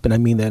shop. And I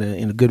mean that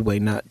in a good way,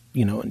 not,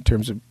 in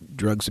terms of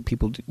drugs that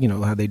people,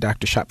 how they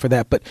doctor shop for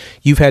that. But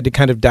you've had to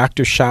kind of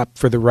doctor shop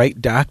for the right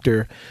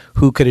doctor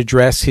who could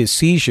address his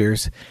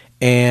seizures.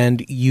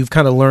 And you've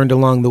kind of learned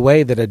along the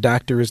way that a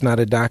doctor is not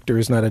a doctor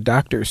is not a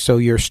doctor. So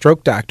your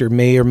stroke doctor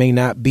may or may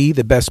not be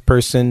the best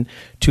person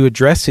to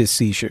address his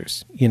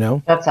seizures,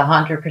 That's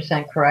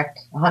 100% correct.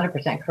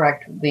 100%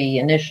 correct. The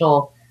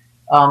initial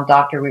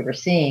doctor we were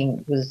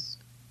seeing was,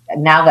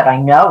 now that I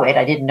know it,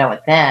 I didn't know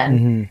it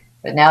then,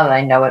 but now that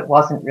I know it,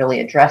 wasn't really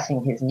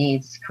addressing his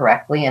needs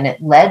correctly. And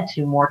it led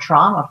to more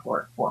trauma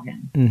for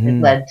him.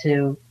 It led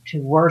to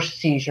worse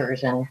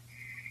seizures.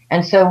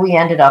 And so we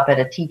ended up at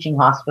a teaching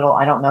hospital.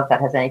 I don't know if that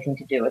has anything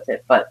to do with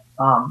it, but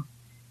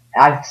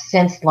I've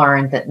since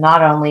learned that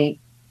not only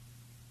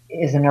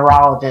is a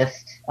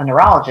neurologist,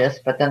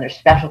 but then there's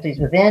specialties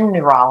within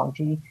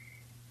neurology.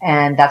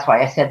 And that's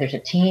why I said there's a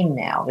team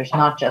now. There's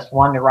not just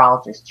one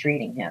neurologist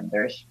treating him.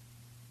 There's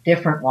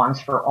different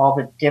ones for all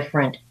the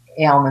different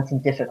ailments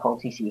and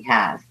difficulties he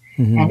has.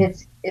 And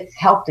it's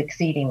helped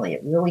exceedingly.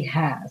 It really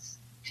has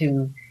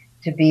to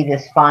be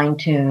this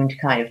fine-tuned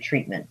kind of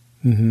treatment.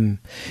 It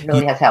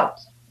really has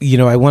helped.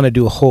 I want to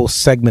do a whole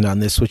segment on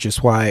this, which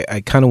is why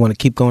I kind of want to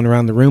keep going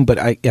around the room, but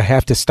I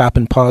have to stop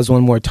and pause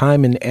one more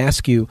time and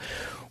ask you,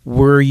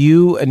 were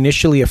you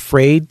initially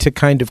afraid to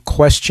kind of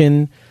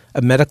question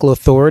a medical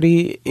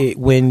authority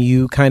when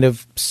you kind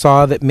of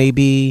saw that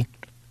maybe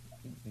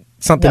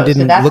something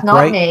didn't look right? That's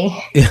not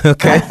me.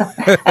 Okay.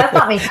 That's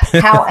not me.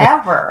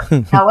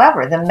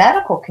 However, the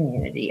medical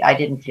community I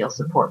didn't feel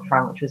support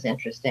from, which was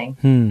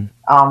interesting.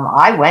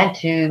 I went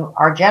to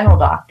our general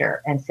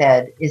doctor and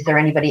said, "Is there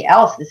anybody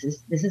else?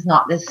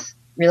 This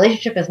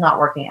relationship is not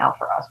working out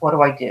for us. What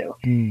do I do?"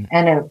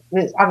 And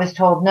I was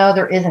told, "No,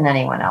 there isn't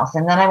anyone else."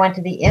 And then I went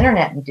to the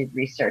internet and did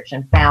research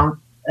and found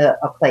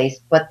a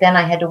place, but then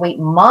I had to wait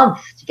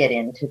months to get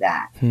into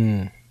that.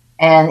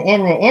 And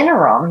in the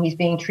interim, he's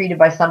being treated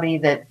by somebody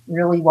that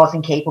really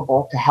wasn't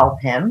capable to help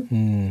him.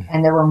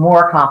 And there were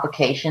more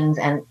complications,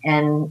 and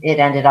it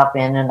ended up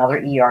in another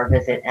ER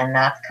visit. And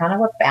that's kind of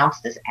what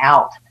bounced us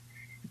out,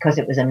 because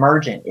it was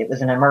emergent. It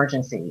was an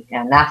emergency.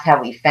 And that's how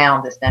we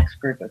found this next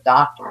group of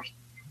doctors.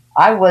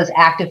 I was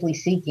actively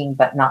seeking,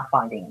 but not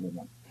finding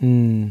anyone.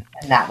 And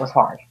that was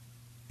hard.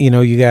 You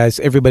know, you guys,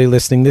 everybody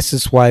listening, this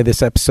is why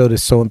this episode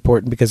is so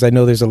important, because I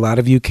know there's a lot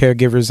of you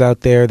caregivers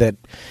out there that,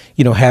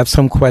 you know, have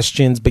some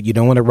questions, but you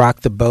don't want to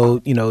rock the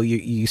boat. You know,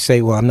 you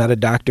say, well, I'm not a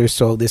doctor,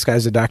 so this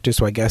guy's a doctor,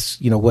 so I guess,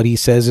 you know, what he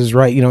says is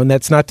right. You know, and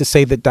that's not to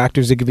say that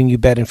doctors are giving you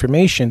bad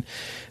information,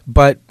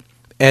 but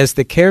as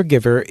the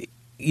caregiver,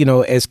 you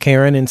know, as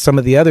Karen and some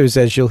of the others,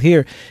 as you'll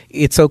hear,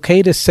 it's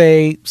okay to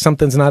say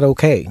something's not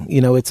okay. You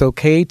know, it's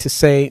okay to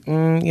say,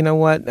 you know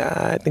what,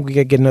 I think we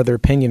got to get another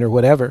opinion or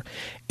whatever.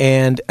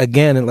 And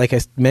again, and like I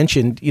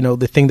mentioned, you know,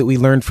 the thing that we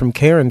learned from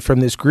Karen from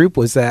this group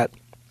was that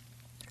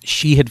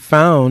she had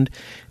found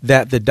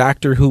that the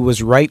doctor who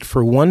was right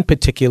for one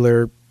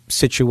particular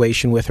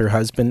situation with her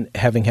husband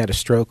having had a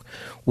stroke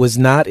was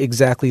not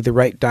exactly the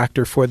right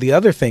doctor for the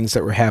other things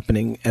that were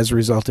happening as a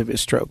result of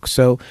his stroke.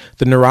 So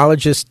the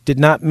neurologist did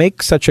not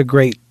make such a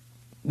great,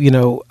 you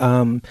know,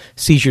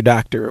 seizure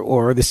doctor,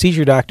 or the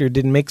seizure doctor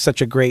didn't make such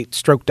a great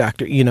stroke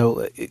doctor. You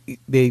know,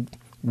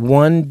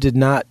 one did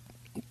not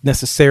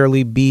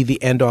necessarily be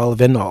the end all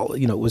of end all.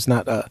 You know, it was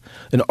not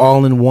an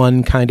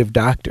all-in-one kind of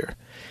doctor.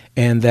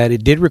 And that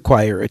it did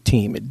require a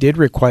team. It did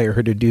require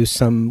her to do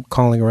some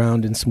calling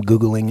around and some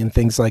Googling and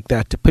things like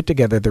that to put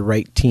together the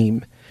right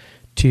team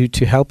to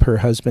help her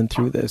husband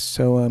through this.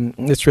 So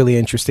it's really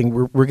interesting.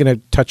 We're going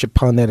to touch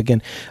upon that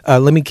again.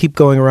 Let me keep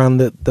going around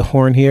the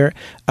horn here.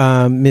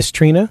 Miss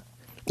Trina,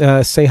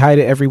 say hi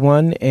to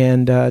everyone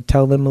and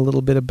tell them a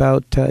little bit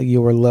about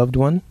your loved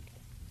one.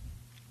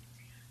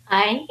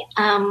 Hi,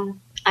 I'm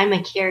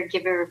a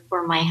caregiver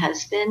for my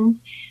husband,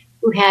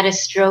 who had a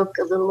stroke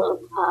a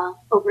little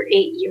over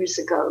 8 years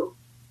ago.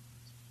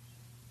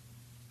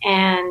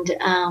 And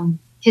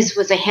his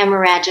was a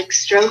hemorrhagic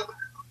stroke,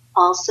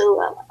 also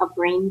a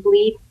brain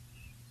bleed.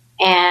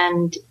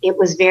 And it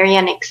was very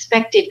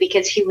unexpected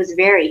because he was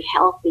very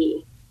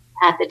healthy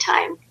at the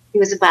time. He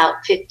was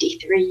about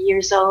 53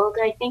 years old,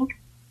 I think.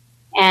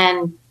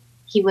 And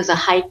he was a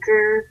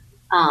hiker.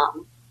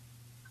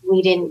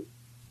 We didn't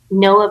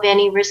know of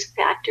any risk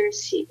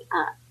factors.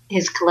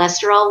 His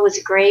cholesterol was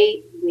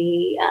great.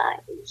 He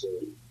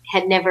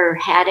had never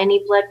had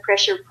any blood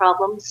pressure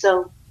problems,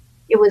 so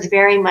it was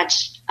very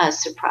much a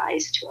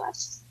surprise to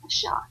us, a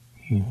shock,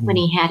 when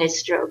he had his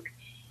stroke.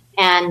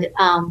 And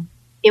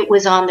it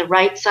was on the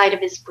right side of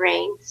his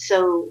brain,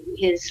 so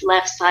his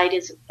left side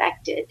is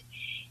affected.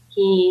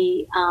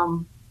 He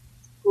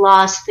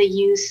lost the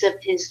use of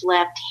his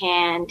left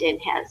hand and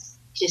has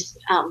just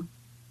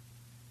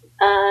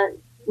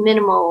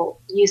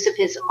minimal use of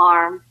his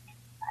arm.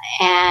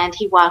 And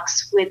he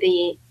walks with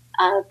a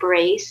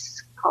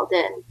brace called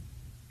an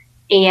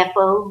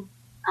AFO,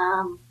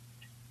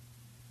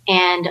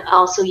 and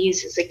also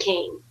uses a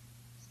cane.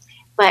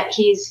 But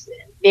he's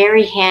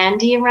very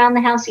handy around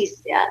the house.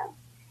 He's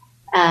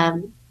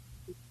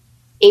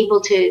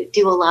able to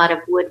do a lot of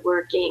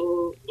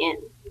woodworking and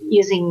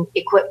using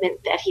equipment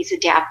that he's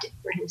adapted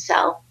for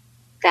himself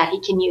that he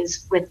can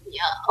use with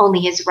only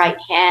his right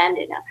hand,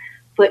 and a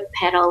foot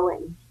pedal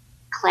and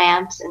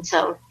clamps. And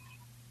so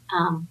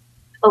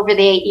over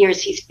the 8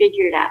 years, he's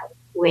figured out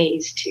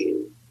ways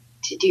to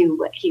do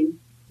what he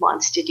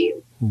wants to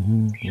do.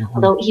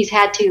 Although he's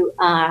had to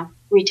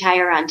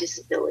retire on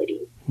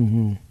disability.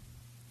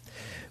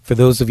 For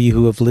those of you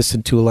who have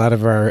listened to a lot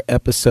of our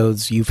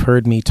episodes, you've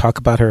heard me talk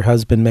about her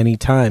husband many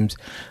times.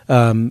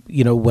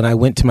 You know, when I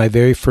went to my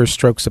very first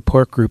stroke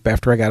support group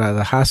after I got out of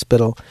the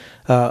hospital,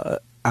 I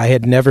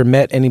had never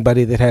met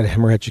anybody that had a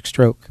hemorrhagic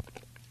stroke.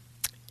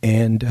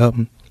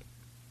 And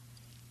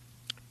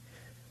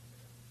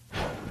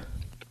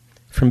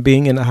from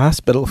being in the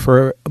hospital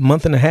for a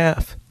month and a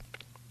half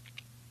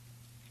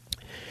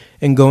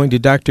and going to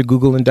Dr.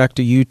 Google and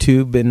Dr.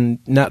 YouTube and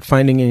not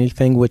finding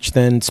anything, which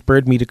then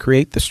spurred me to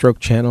create the Stroke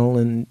Channel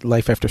and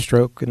Life After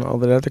Stroke and all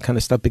that other kind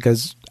of stuff,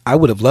 because I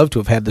would have loved to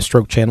have had the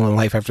Stroke Channel and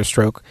Life After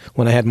Stroke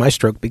when I had my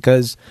stroke,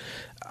 because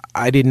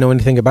I didn't know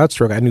anything about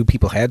stroke. I knew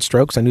people had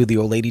strokes. I knew the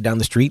old lady down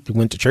the street who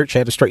went to church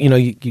had a stroke. You know,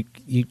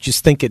 you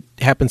just think it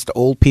happens to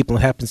old people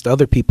and happens to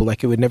other people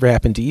like it would never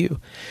happen to you.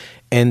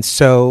 And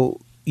so,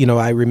 you know,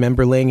 I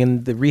remember laying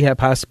in the rehab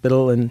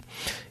hospital and,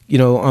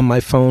 on my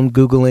phone,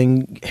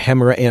 Googling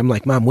hemorrhagic. I'm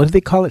like, Mom, what do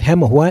they call it?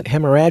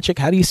 Hemorrhagic?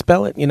 How do you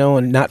spell it?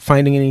 And not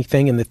finding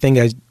anything. And the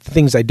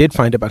things I did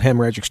find about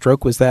hemorrhagic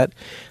stroke was that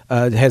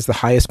it has the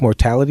highest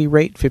mortality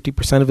rate.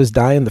 50% of us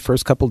die in the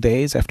first couple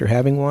days after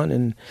having one,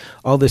 and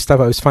all this stuff.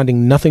 I was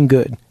finding nothing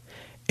good.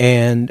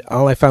 And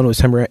all I found was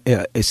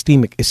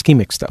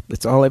ischemic stuff.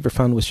 That's all I ever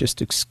found was just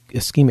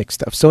ischemic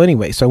stuff. So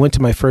anyway, I went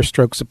to my first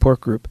stroke support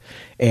group,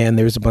 and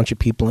there was a bunch of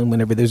people. And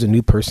whenever there's a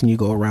new person, you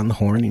go around the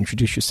horn and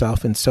introduce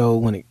yourself. And so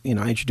when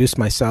I introduced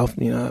myself,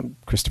 I'm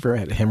Christopher. I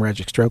had a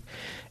hemorrhagic stroke,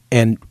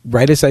 and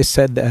right as I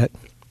said that,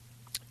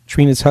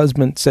 Trina's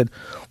husband said,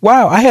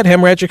 "Wow, I had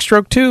hemorrhagic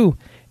stroke too."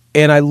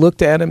 And I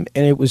looked at him,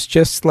 and it was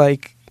just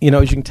like, as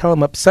you can tell,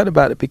 I'm upset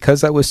about it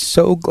because I was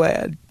so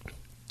glad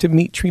to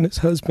meet Trina's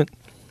husband.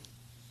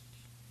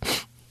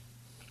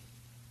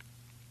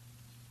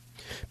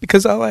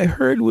 Because all I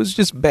heard was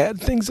just bad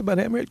things about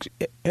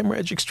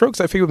hemorrhagic strokes.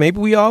 I figured maybe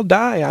we all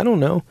die. I don't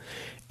know.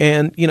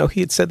 And,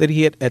 he had said that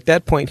at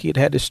that point, he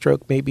had a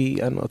stroke maybe,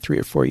 3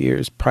 or 4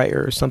 years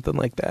prior or something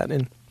like that.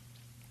 And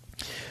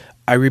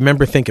I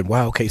remember thinking,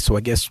 wow, okay, so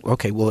I guess,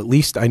 well, at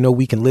least I know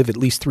we can live at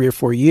least 3 or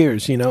 4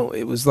 years.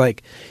 It was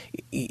like,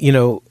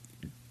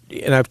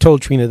 and I've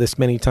told Trina this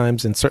many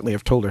times, and certainly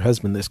I've told her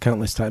husband this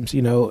countless times,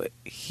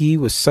 he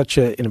was such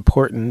an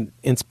important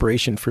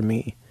inspiration for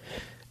me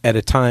at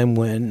a time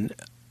when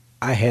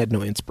I had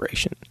no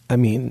inspiration. I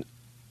mean,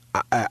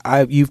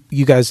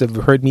 you guys have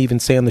heard me even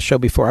say on the show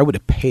before, I would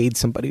have paid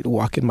somebody to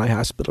walk in my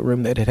hospital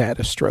room that had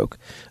a stroke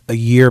a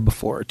year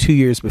before, or 2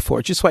 years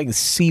before, just so I can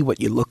see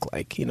what you look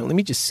like. Let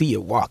me just see you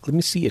walk. Let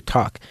me see you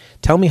talk.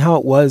 Tell me how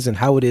it was and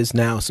how it is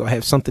now, so I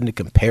have something to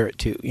compare it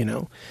to,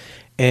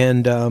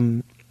 And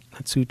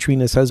that's who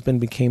Trina's husband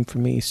became for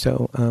me.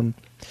 So,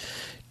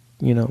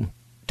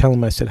 tell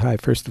him I said hi,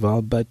 first of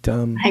all. But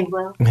I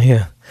will.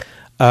 Yeah.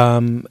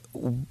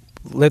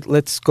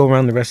 Let's go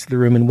around the rest of the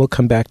room, and we'll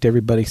come back to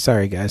everybody.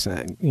 Sorry, guys.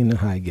 You know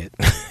how I get.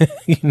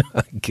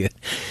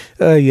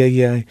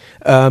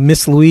 Yeah.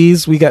 Miss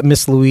Louise, we got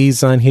Miss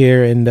Louise on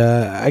here, and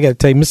I got to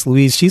tell you, Miss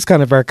Louise, she's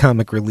kind of our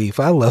comic relief.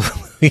 I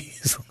love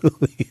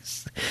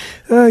Louise.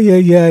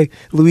 Yeah.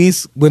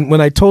 Louise,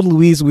 when I told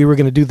Louise we were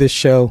going to do this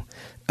show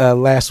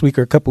last week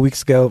or a couple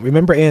weeks ago,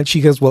 remember, Aunt,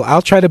 she goes, well,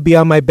 I'll try to be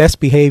on my best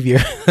behavior.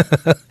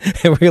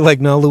 And we're like,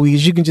 no,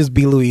 Louise, you can just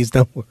be Louise.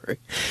 Don't worry.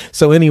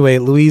 So anyway,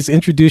 Louise,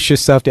 introduce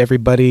yourself to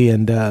everybody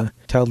and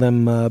tell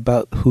them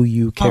about who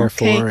you care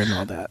for and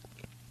all that.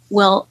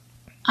 Well,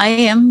 I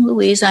am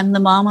Louise. I'm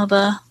the mom of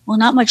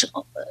not much.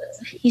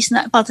 He's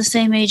not about the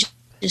same age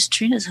as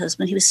Trina's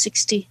husband. He was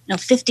 53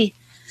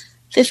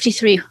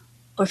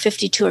 or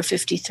 52 or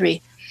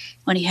 53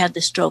 when he had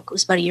the stroke. It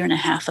was about a year and a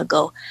half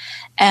ago.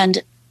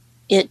 And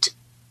it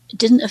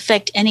didn't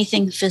affect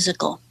anything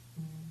physical,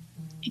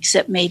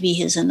 except maybe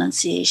his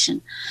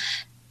enunciation.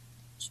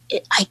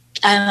 I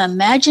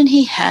imagine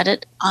he had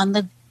it on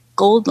the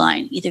Gold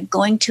Line, either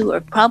going to or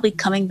probably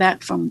coming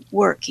back from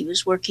work. He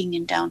was working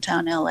in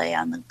downtown LA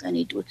and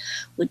he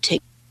would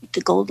take the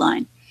Gold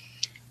Line.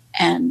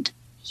 And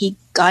he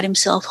got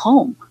himself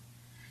home.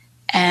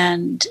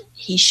 And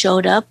he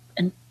showed up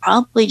and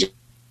probably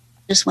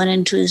just went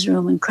into his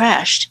room and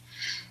crashed.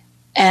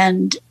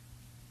 And,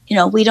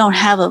 we don't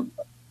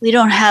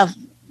have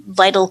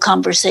vital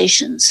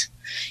conversations,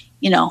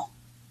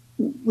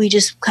 we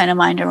just kind of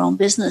mind our own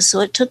business. So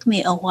it took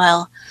me a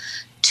while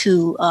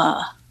to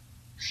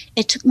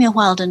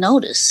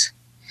notice.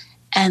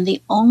 And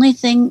the only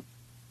thing,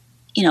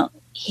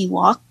 he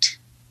walked,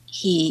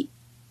 he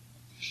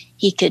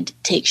could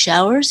take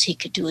showers, he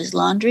could do his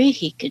laundry,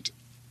 he could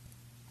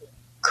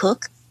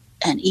cook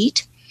and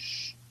eat,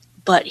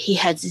 but he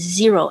had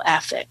zero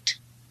affect.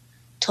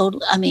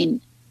 Total, I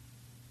mean,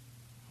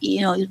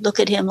 you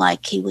look at him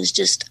like he was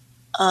just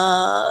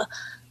no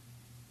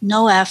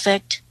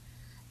affect.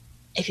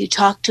 If you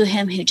talk to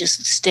him, he'd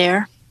just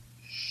stare.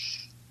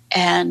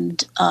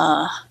 And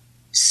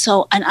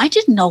so I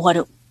didn't know what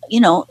it,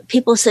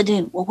 people said to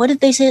him, well, what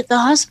did they say at the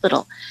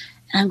hospital?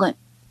 And I'm going,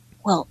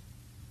 well,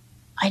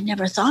 I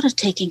never thought of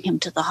taking him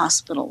to the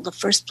hospital. The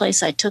first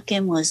place I took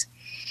him was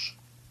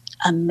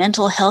a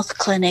mental health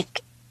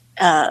clinic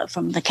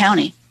from the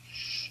county,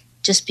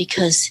 just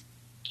because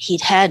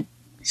he'd had.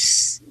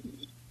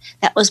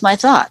 That was my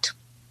thought.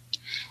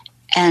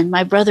 And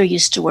my brother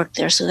used to work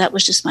there, so that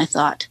was just my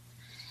thought.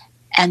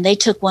 And they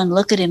took one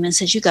look at him and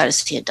said, you got to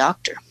see a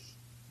doctor.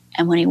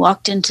 And when he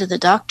walked into the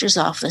doctor's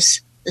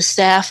office, the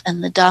staff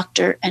and the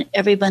doctor and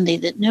everybody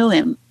that knew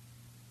him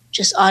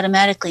just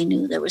automatically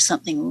knew there was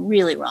something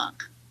really wrong.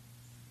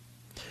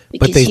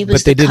 But they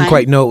didn't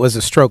quite know it was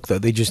a stroke, though.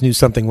 They just knew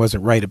something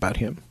wasn't right about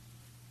him.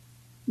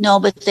 No,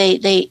 but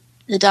the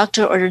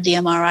doctor ordered the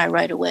MRI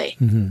right away.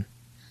 Mm-hmm.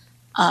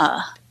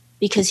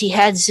 Because he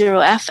had zero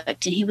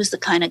affect, and he was the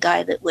kind of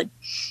guy that would,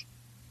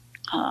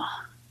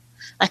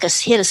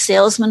 he had a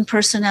salesman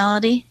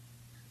personality,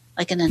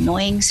 like an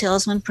annoying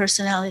salesman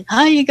personality.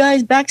 Hi, you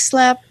guys,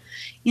 backslap,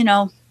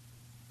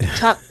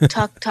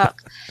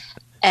 talk,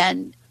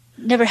 and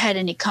never had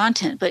any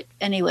content. But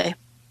anyway,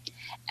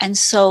 and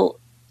so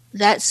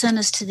that sent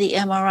us to the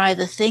MRI.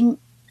 The thing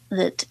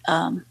that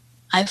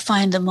I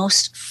find the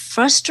most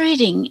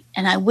frustrating,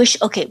 and I wish,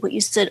 what you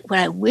said, what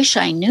I wish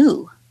I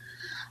knew,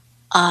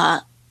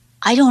 I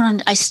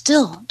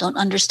still don't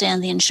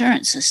understand the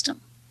insurance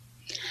system.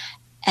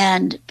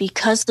 And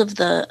because of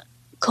the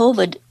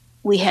COVID,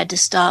 we had to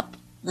stop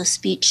the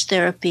speech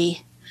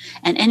therapy,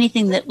 and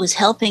anything that was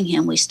helping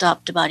him, we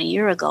stopped about a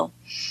year ago,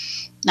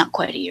 not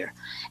quite a year.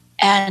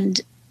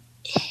 And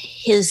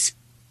his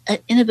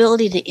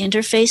inability to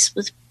interface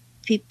with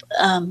people,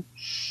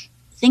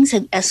 things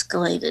had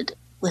escalated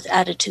with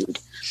attitude.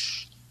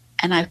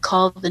 And I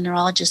called the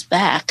neurologist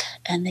back,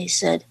 and they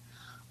said,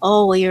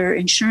 oh, well, your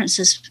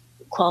insurance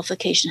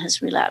qualification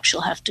has relapsed.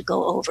 You'll have to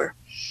go over.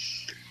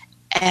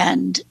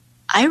 And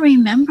I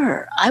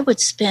remember I would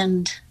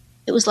spend,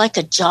 it was like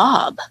a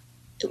job.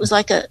 It was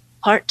like a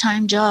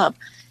part-time job,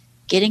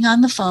 getting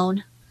on the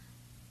phone,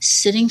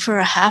 sitting for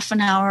a half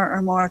an hour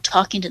or more,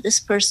 talking to this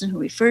person who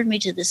referred me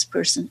to this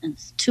person, and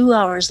 2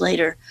 hours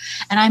later,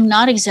 and I'm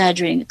not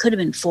exaggerating, it could have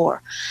been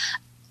 4.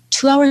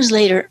 2 hours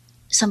later,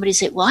 somebody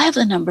said, well, I have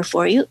the number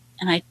for you.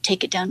 And I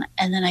take it down,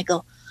 and then I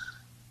go,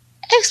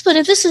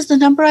 expletive, this is the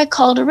number I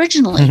called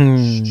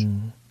originally.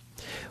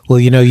 Well,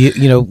 you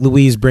know,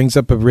 Louise brings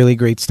up a really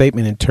great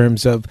statement in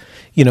terms of,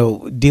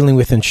 dealing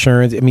with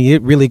insurance. I mean,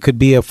 it really could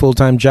be a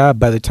full-time job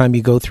by the time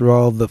you go through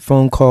all the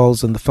phone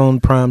calls and the phone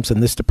prompts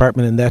and this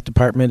department and that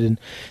department. And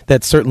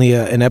that's certainly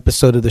an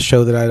episode of the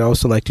show that I'd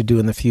also like to do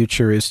in the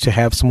future, is to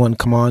have someone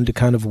come on to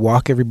kind of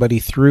walk everybody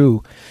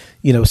through,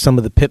 some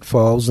of the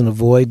pitfalls and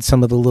avoid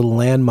some of the little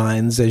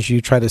landmines as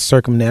you try to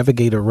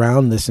circumnavigate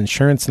around this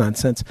insurance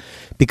nonsense.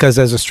 Because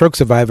as a stroke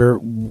survivor,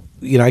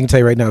 I can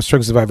tell you right now, a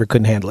stroke survivor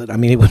couldn't handle it. I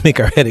mean, it would make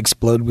our head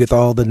explode with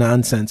all the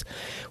nonsense,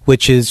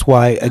 which is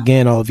why,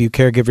 again, all of you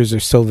caregivers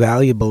are so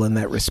valuable in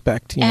that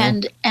respect.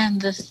 And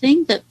the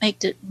thing that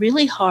made it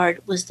really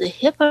hard was the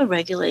HIPAA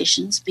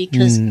regulations,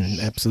 because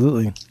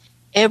absolutely.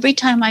 Every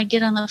time I'd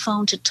get on the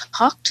phone to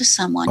talk to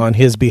someone on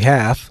his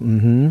behalf,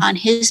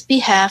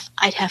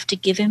 I'd have to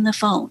give him the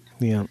phone.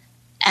 Yeah.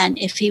 And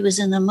if he was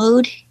in the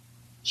mood,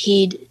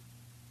 he'd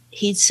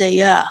say,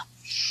 yeah.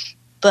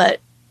 But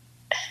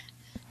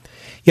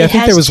yeah, I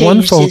think there was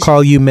one phone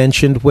call you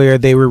mentioned where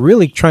they were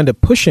really trying to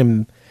push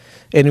him,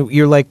 and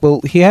you're like, well,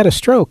 he had a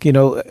stroke. It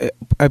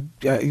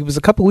was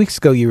a couple of weeks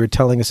ago you were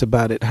telling us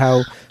about it,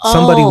 how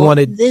somebody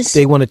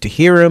they wanted to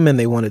hear him and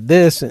they wanted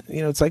this. And,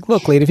 it's like,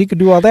 look, lady, if he could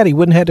do all that, he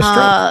wouldn't have had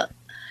a stroke.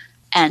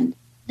 And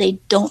they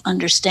don't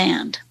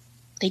understand.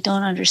 They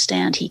don't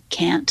understand he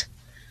can't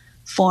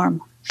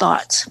form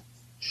thoughts.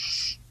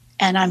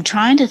 And I'm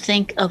trying to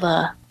think of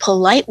a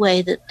polite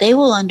way that they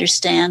will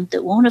understand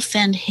that won't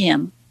offend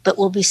him, but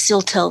will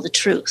still tell the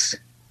truth,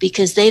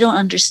 because they don't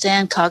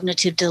understand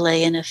cognitive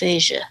delay and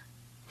aphasia.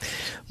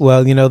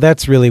 Well,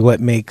 that's really what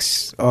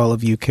makes all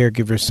of you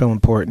caregivers so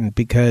important,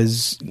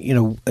 because,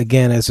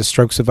 again, as a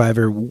stroke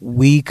survivor,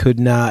 we could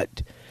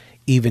not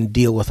even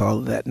deal with all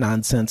of that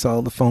nonsense,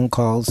 all the phone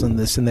calls and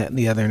this and that and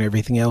the other and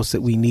everything else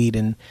that we need.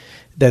 And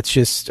that's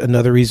just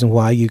another reason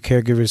why you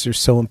caregivers are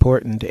so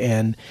important.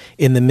 And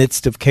in the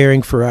midst of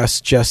caring for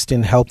us, just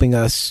in helping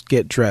us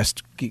get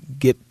dressed,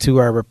 get to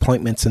our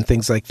appointments and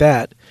things like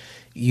that,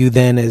 you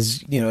then,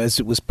 as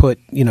it was put,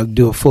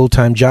 do a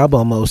full-time job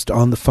almost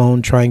on the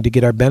phone trying to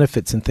get our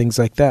benefits and things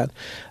like that.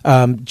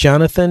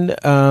 Jonathan,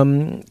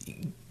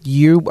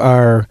 you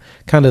are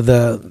kind of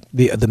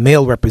the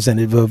male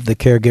representative of the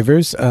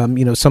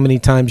caregivers. So many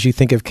times you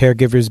think of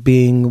caregivers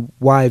being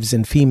wives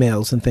and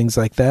females and things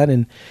like that,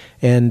 and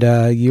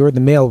you're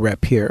the male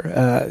rep here.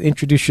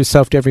 Introduce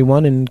yourself to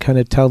everyone and kind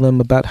of tell them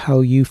about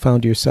how you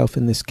found yourself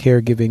in this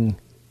caregiving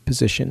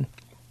position.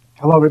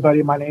 Hello,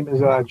 everybody. My name is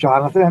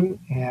Jonathan,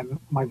 and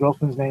my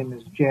girlfriend's name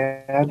is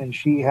Jan, and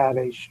she had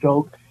a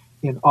stroke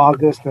in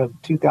August of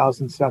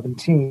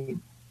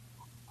 2017.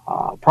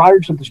 Prior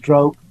to the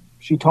stroke,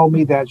 she told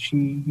me that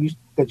she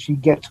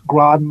gets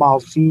grand mal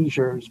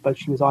seizures, but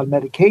she was on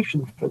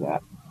medication for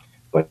that.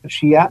 But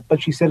she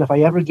said, if I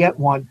ever get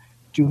one,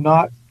 do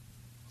not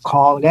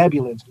call an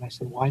ambulance. And I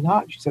said, why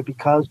not? She said,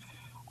 because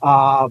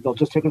they'll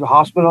just take her to the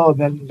hospital, and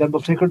then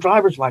they'll take her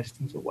driver's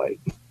license away.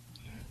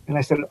 And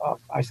I said,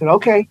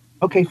 okay,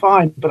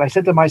 fine. But I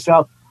said to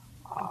myself,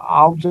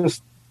 I'll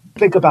just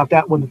think about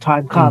that when the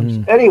time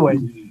comes. Anyway,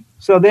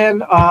 so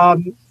then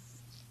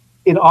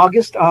in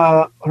August,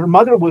 her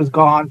mother was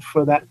gone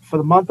for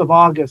the month of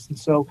August. And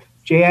so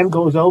Jan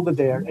goes over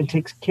there and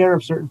takes care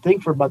of certain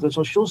things for her mother.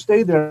 So she'll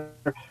stay there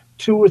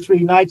 2 or 3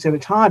 nights at a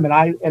time. And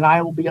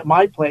I will be at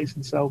my place.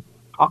 And so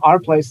our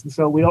place. And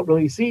so we don't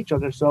really see each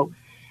other. So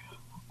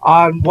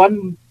on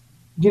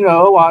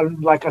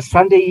on like a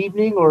Sunday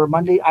evening or a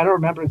Monday, I don't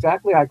remember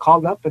exactly, I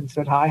called up and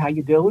said, hi, how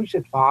you doing? She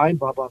said, fine,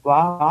 blah, blah,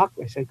 blah.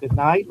 I said, good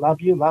night,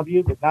 love you,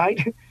 good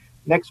night.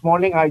 Next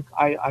morning, I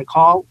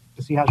call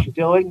to see how she's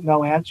doing.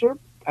 No answer.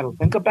 I don't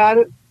think about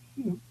it.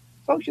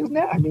 So she's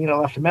I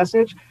left a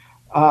message.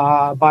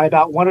 By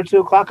about 1 or 2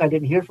 o'clock, I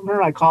didn't hear from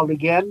her. I called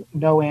again,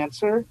 no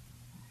answer.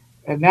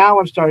 And now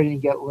I'm starting to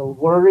get a little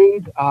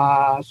worried.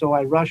 So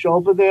I rush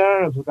over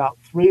there. It was about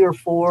 3 or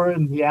 4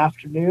 in the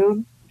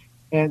afternoon.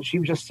 And she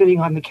was just sitting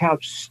on the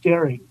couch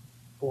staring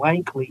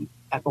blankly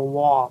at the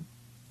wall.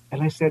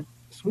 And I said,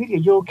 "Sweetie, are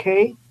you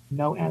okay?"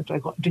 No answer. I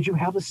go, "Did you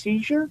have a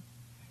seizure?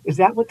 Is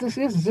that what this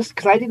is? Is this,"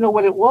 because I didn't know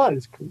what it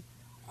was.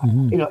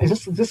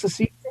 Is this a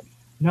seizure?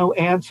 No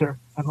answer.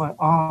 I'm going,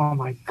 "Oh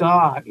my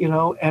God,"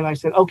 and I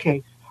said,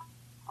 "Okay."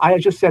 I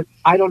just said,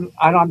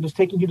 I'm just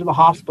taking you to the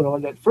hospital.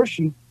 And at first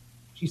she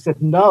said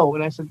no.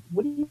 And I said,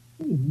 "What do you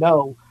mean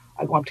no?"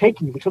 I go, "I'm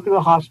taking you." We took her to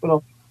the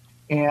hospital.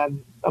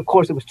 And of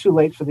course it was too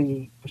late for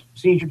the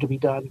procedure to be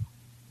done.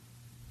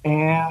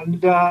 And,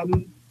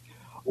 then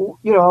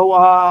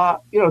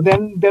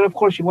of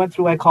course she went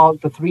through, I call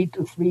it the three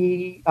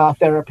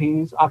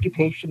therapies: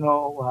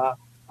 occupational,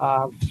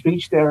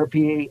 speech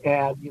therapy,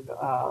 and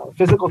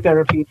physical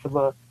therapy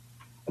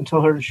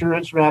until her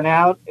insurance ran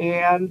out.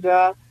 And,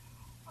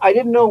 I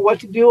didn't know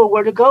what to do or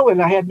where to go,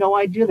 and I had no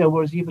idea there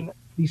was even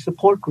these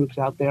support groups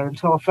out there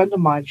until a friend of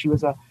mine,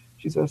 she's a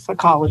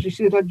psychologist.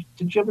 She said,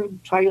 "Did you ever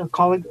try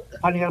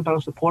finding out about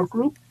a support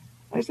group?"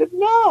 I said,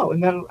 "No."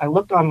 And then I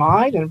looked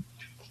online,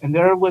 and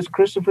there was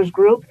Christopher's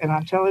group, and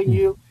I'm telling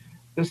you,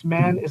 this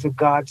man is a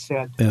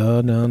godsend.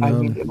 No. I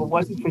mean, if it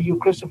wasn't for you,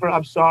 Christopher,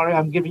 I'm sorry.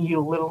 I'm giving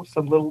you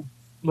some little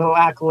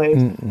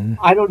accolades. Mm-mm.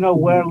 I don't know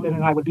where Lynn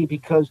and I would be,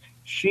 because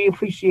she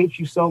appreciates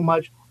you so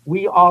much.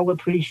 We all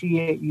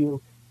appreciate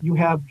you. You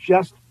have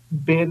just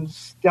been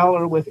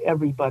stellar with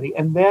everybody.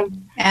 And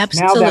then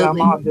Absolutely. Now that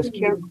I'm on this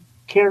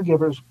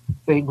caregivers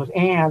thing with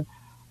Anne,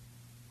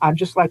 I'm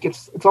just like,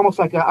 it's almost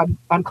like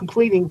I'm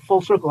completing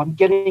full circle. I'm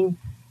getting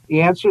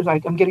the answers.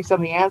 I'm getting some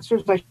of the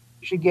answers I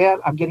should get.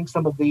 I'm getting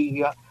some of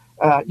the,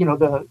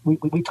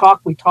 we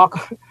talk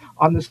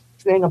on this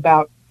thing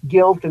about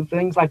guilt and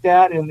things like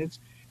that. And it's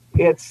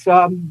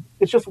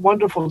just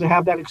wonderful to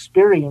have that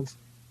experience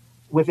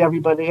with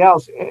everybody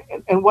else.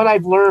 And what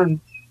I've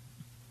learned,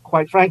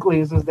 quite frankly,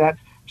 is that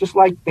just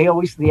like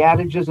the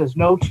adage is, there's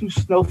no two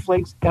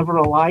snowflakes ever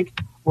alike.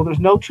 Well, there's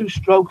no two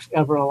strokes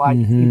ever alike.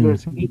 Mm-hmm. Either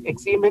it's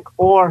ischemic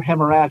or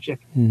hemorrhagic.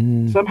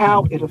 Mm-hmm.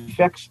 Somehow it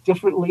affects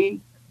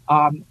differently.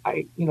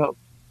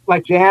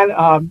 Like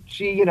Jan,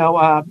 she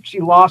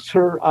lost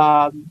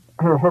her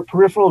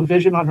peripheral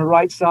vision on her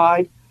right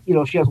side.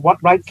 She has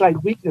right side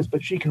weakness,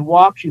 but she can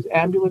walk. She's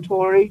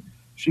ambulatory.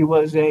 She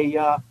was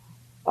a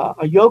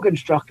yoga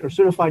instructor,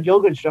 certified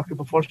yoga instructor,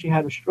 before she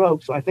had a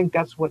stroke. So I think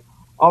that's what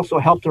also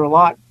helped her a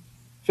lot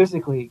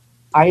physically.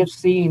 I have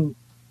seen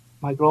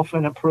my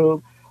girlfriend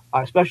improve,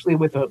 especially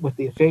with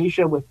the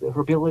aphasia, with her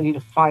ability to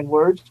find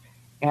words,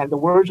 and the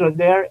words are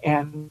there.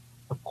 And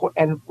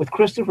with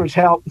Christopher's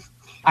help,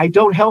 I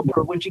don't help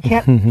her when she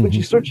can't. When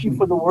she's searching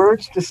for the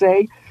words to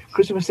say,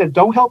 Christopher said,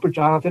 "Don't help her,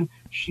 Jonathan.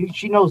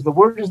 She knows the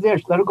word is there.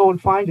 Let her go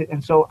and find it."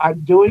 And so I'm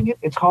doing it.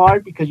 It's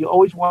hard because you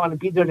always want to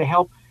be there to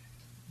help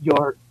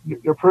your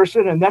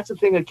person, and that's the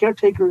thing. A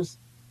caretaker's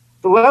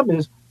dilemma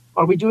is: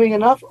 are we doing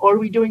enough, or are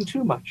we doing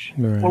too much?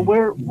 Right. Or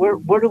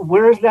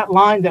where is that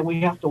line that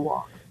we have to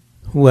walk?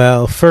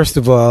 Well, first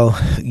of all,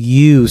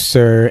 you,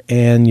 sir,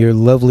 and your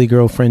lovely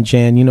girlfriend,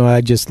 Jan, I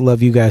just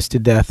love you guys to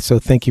death. So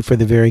thank you for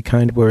the very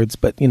kind words.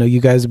 But, you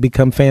guys have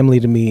become family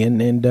to me.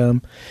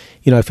 And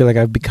I feel like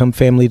I've become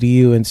family to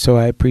you. And so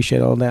I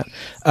appreciate all that.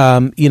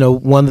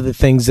 One of the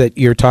things that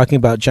you're talking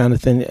about,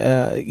 Jonathan,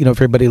 for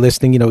everybody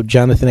listening,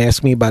 Jonathan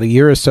asked me about a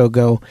year or so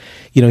ago,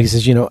 he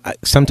says,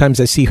 sometimes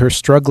I see her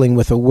struggling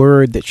with a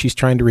word that she's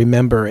trying to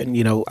remember. And,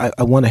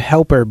 I want to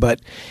help her, but,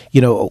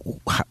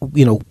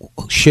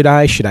 should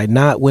I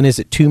not? When is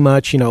it too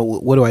much?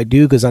 What do I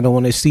do? Because I don't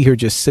want to see her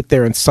just sit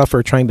there and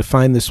suffer trying to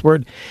find this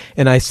word.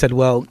 And I said,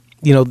 well,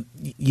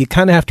 you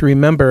kind of have to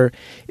remember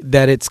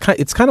that it's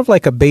kind of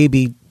like a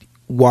baby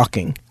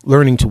walking,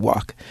 learning to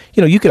walk.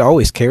 You could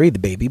always carry the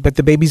baby, but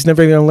the baby's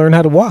never going to learn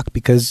how to walk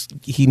because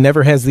he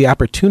never has the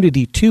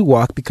opportunity to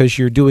walk because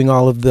you're doing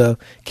all of the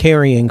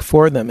carrying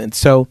for them. And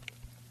so,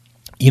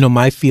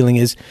 my feeling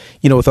is,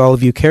 with all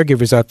of you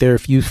caregivers out there,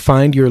 if you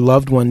find your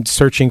loved one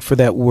searching for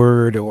that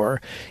word or,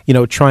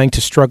 trying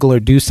to struggle or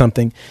do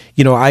something,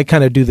 I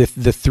kind of do the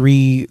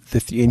three,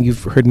 and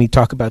you've heard me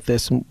talk about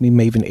this, and we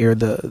may even air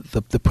the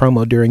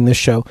promo during this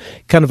show,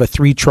 kind of a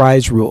 3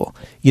 tries rule.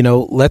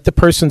 Let the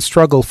person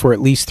struggle for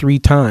at least 3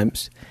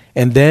 times.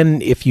 And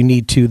then if you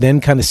need to, then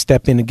kind of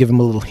step in and give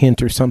them a little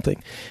hint or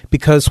something.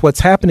 Because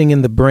what's happening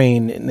in the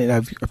brain, and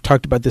I've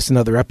talked about this in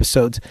other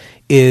episodes,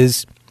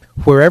 is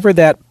wherever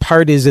that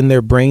part is in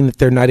their brain that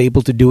they're not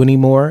able to do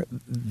anymore,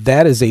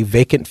 that is a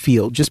vacant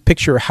field. Just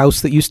picture a house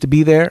that used to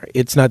be there.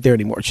 It's not there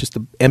anymore. It's just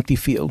an empty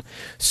field.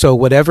 So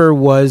whatever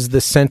was the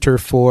center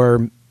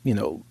for,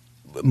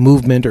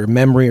 movement or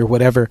memory or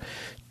whatever,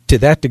 to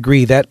that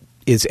degree, that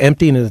is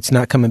empty and it's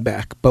not coming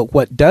back. But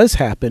what does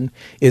happen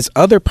is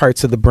other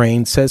parts of the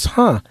brain says,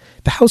 the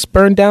house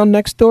burned down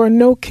next door.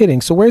 No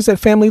kidding. So where's that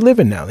family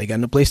living now? They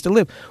got no place to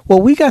live.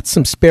 Well, we got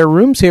some spare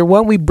rooms here. Why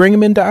don't we bring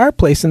them into our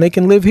place and they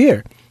can live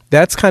here?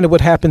 That's kind of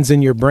what happens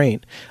in your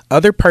brain.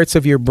 Other parts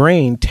of your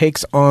brain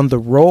takes on the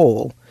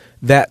role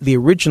that the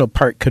original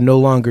part can no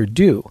longer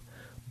do.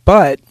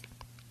 But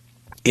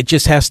it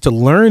just has to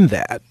learn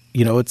that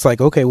You know, it's like,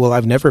 okay, well,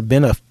 I've never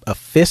been a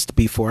fist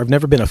before. I've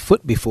never been a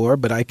foot before,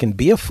 but I can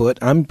be a foot.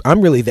 I'm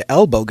really the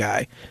elbow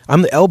guy.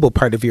 I'm the elbow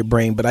part of your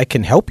brain, but I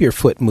can help your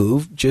foot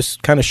move.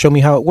 Just kind of show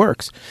me how it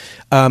works.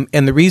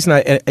 And the reason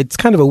it's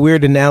kind of a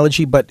weird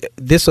analogy, but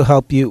this will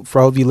help you,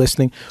 for all of you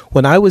listening.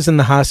 When I was in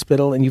the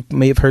hospital, and you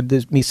may have heard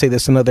me say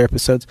this in other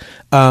episodes,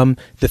 the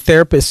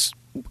therapist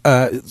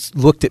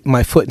looked at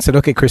my foot and said,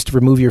 okay, Christopher,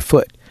 move your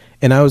foot.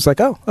 And I was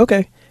like, oh,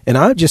 okay. And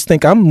I just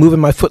think I'm moving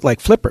my foot like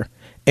Flipper.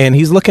 And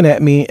he's looking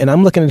at me, and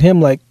I'm looking at him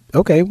like,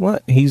 okay,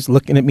 what? He's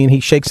looking at me, and he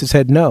shakes his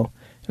head no.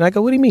 And I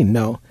go, what do you mean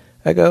no?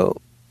 I go,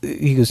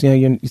 he goes, yeah,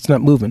 it's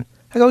not moving.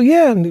 I go,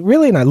 yeah,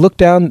 really? And I look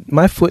down,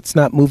 my foot's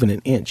not moving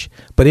an inch.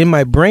 But in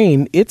my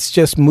brain, it's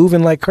just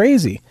moving like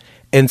crazy.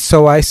 And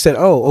so I said,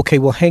 oh, okay,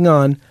 well, hang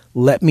on,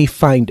 let me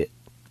find it.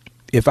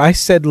 If I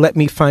said let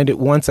me find it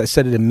once, I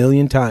said it a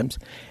million times.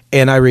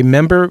 And I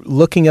remember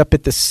looking up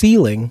at the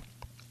ceiling.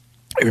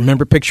 I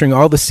remember picturing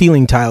all the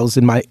ceiling tiles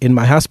in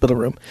my hospital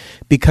room,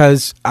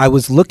 because I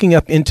was looking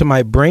up into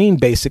my brain,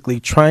 basically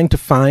trying to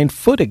find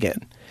foot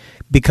again,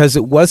 because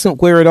it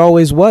wasn't where it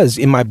always was.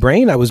 In my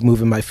brain, I was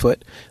moving my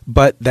foot,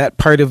 but that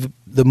part of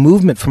the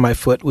movement for my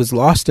foot was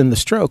lost in the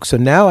stroke. So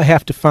now I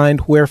have to find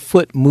where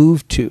foot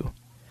moved to.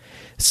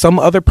 Some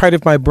other part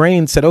of my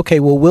brain said, okay,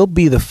 well, we'll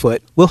be the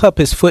foot. We'll help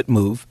his foot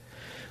move.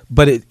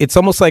 But it's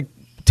almost like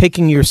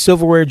taking your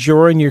silverware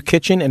drawer in your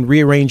kitchen and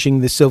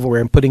rearranging the silverware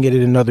and putting it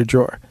in another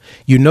drawer.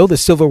 You know the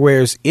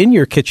silverware's in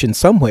your kitchen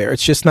somewhere.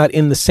 It's just not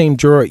in the same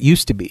drawer it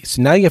used to be.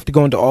 So now you have to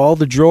go into all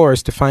the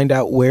drawers to find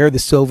out where the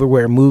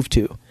silverware moved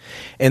to.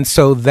 And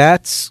so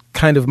that's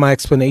kind of my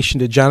explanation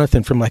to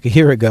Jonathan from like a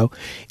year ago,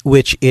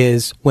 which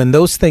is when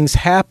those things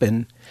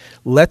happen,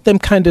 let them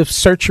kind of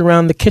search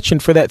around the kitchen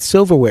for that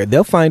silverware.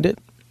 They'll find it.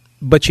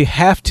 But you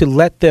have to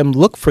let them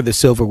look for the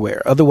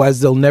silverware.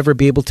 Otherwise, they'll never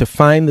be able to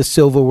find the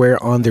silverware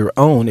on their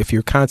own if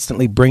you're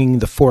constantly bringing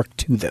the fork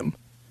to them.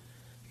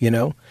 You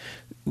know?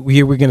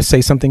 You were going to say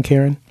something,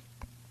 Karen?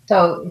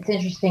 So it's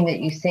interesting that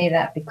you say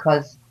that,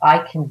 because I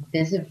can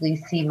visibly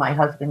see my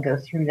husband go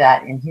through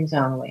that in his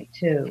own way,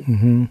 too.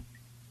 Mm-hmm.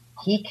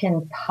 He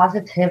can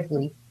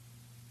positively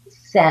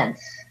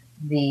sense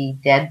the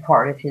dead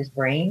part of his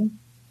brain,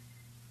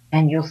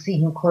 and you'll see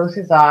him close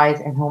his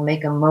eyes and he'll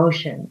make a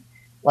motion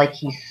like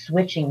he's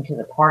switching to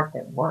the part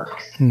that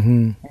works,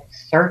 mm-hmm. and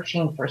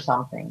searching for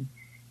something.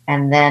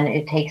 And then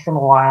it takes him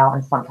a while,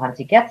 and sometimes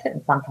he gets it,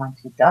 and sometimes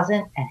he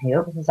doesn't. And he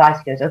opens his eyes,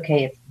 he goes,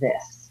 okay, it's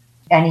this.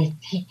 And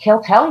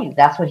he'll tell you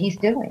that's what he's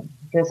doing.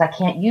 He goes, I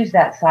can't use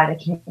that side. I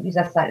can't use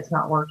that side. It's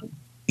not working.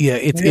 Yeah,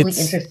 it's really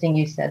interesting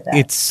you said that.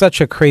 It's such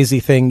a crazy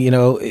thing, you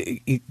know,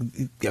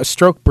 a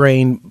stroke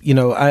brain. You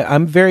know,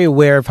 I'm very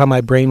aware of how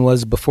my brain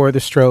was before the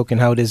stroke and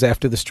how it is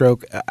after the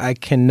stroke. I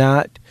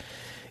cannot...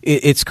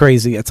 It's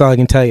crazy. That's all I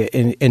can tell you.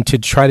 And to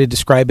try to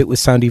describe it would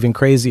sound even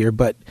crazier.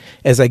 But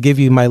as I give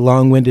you my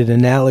long-winded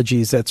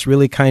analogies, that's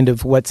really kind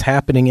of what's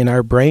happening in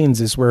our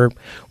brains, is we're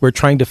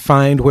trying to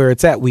find where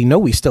it's at. We know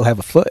we still have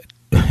a foot.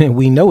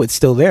 We know it's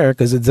still there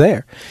because it's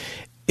there.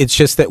 It's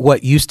just that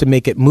what used to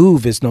make it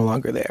move is no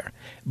longer there.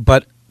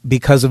 But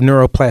because of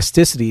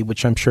neuroplasticity,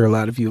 which I'm sure a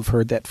lot of you have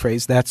heard that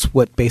phrase, that's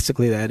what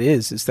basically that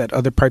is that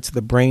other parts of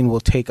the brain will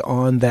take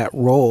on that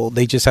role.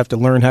 They just have to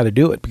learn how to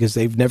do it because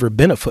they've never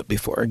been a foot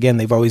before. Again,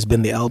 they've always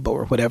been the elbow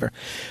or whatever.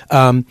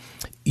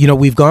 You know,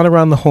 we've gone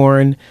around the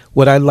horn.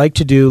 What I'd like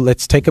to do,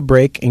 let's take a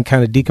break and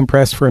kind of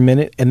decompress for a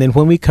minute. And then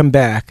when we come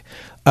back,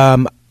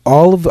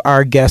 all of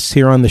our guests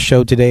here on the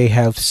show today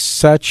have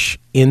such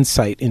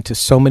insight into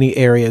so many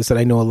areas that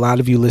I know a lot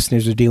of you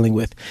listeners are dealing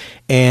with.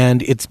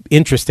 And it's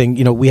interesting,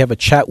 you know, we have a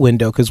chat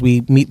window because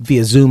we meet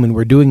via Zoom and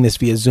we're doing this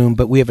via Zoom,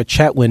 but we have a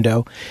chat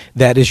window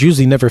that is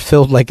usually never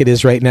filled like it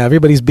is right now.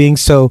 Everybody's being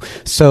so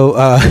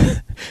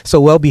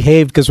well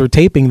behaved because we're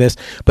taping this,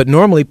 but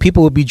normally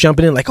people would be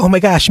jumping in like, oh my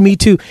gosh, me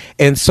too.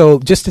 And so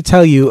just to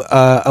tell you,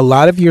 a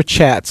lot of your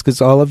chats,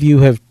 because all of you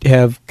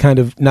have kind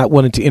of not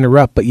wanted to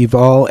interrupt, but you've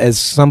all, as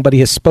somebody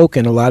has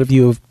spoken, a lot of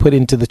you have put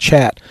into the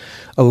chat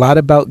a lot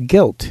about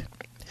guilt.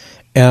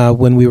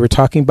 When we were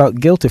talking about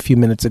guilt a few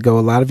minutes ago,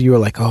 a lot of you are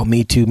like, oh,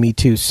 me too, me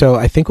too. So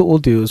I think what we'll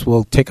do is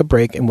we'll take a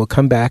break and we'll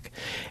come back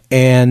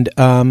and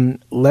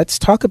let's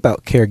talk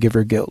about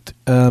caregiver guilt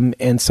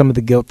and some of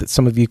the guilt that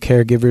some of you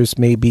caregivers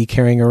may be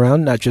carrying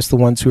around, not just the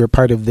ones who are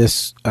part of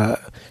this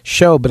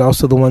show, but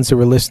also the ones who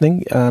are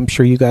listening. I'm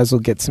sure you guys will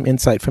get some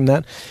insight from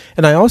that.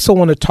 And I also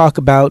want to talk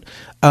about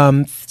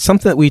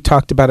something that we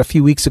talked about a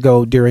few weeks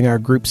ago during our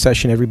group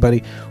session,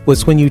 everybody,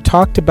 was when you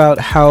talked about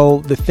how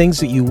the things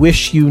that you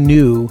wish you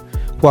knew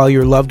while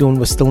your loved one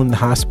was still in the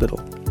hospital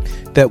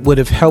that would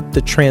have helped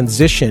the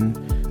transition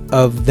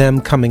of them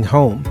coming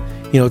home.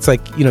 You know, it's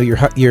like, you know,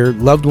 your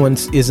loved one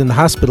is in the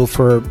hospital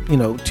for, you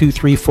know, 2,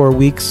 3, 4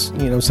 weeks,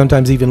 you know,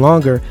 sometimes even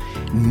longer.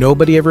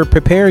 Nobody ever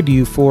prepared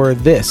you for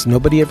this.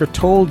 Nobody ever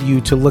told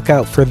you to look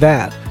out for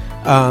that.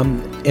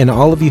 And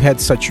all of you had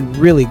such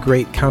really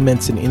great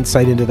comments and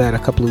insight into that a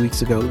couple of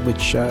weeks ago,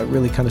 which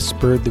really kind of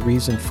spurred the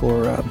reason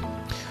for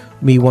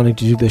me wanting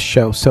to do this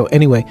show. So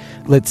anyway,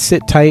 let's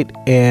sit tight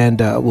and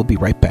we'll be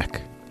right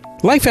back.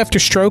 Life After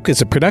Stroke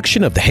is a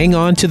production of the Hang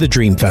On to the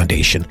Dream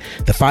Foundation,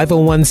 the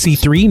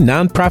 501c3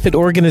 nonprofit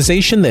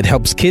organization that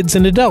helps kids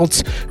and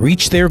adults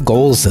reach their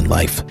goals in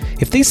life.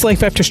 If these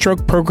Life After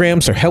Stroke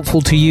programs are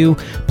helpful to you,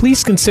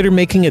 please consider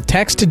making a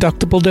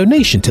tax-deductible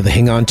donation to the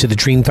Hang On to the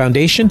Dream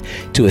Foundation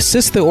to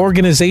assist the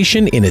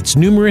organization in its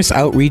numerous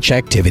outreach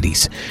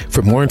activities.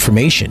 For more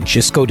information,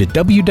 just go to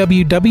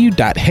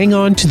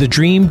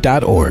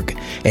www.hangontothedream.org.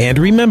 And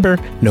remember,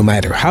 no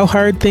matter how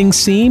hard things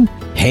seem,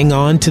 hang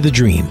on to the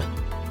dream.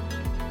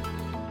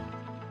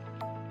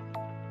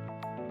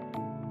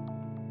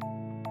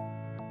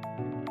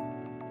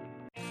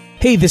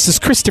 Hey, this is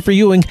Christopher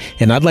Ewing,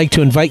 and I'd like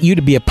to invite you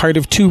to be a part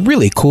of two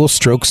really cool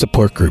stroke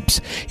support groups.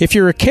 If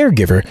you're a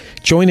caregiver,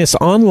 join us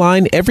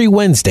online every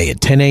Wednesday at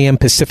 10 a.m.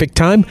 Pacific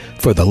Time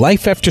for the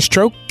Life After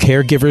Stroke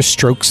Caregivers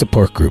Stroke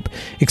Support Group.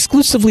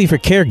 Exclusively for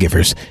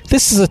caregivers,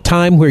 this is a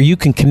time where you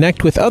can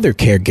connect with other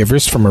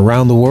caregivers from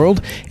around the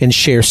world and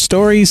share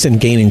stories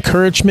and gain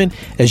encouragement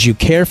as you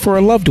care for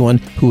a loved one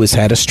who has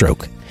had a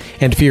stroke.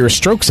 And if you're a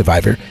stroke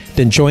survivor,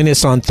 then join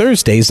us on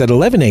Thursdays at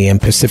 11 a.m.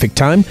 Pacific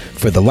Time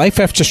for the Life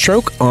After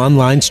Stroke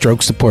Online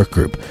Stroke Support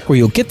Group, where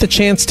you'll get the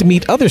chance to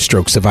meet other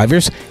stroke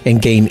survivors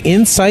and gain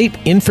insight,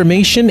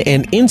 information,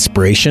 and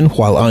inspiration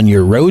while on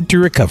your road to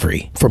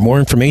recovery. For more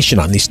information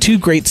on these two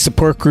great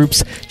support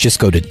groups, just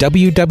go to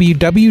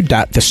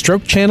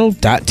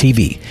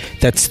www.thestrokechannel.tv.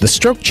 That's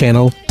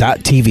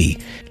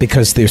thestrokechannel.tv,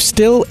 because there's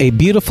still a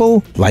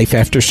beautiful life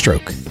after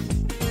stroke.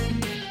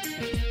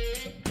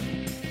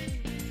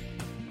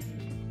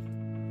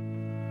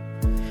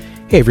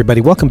 Hey everybody,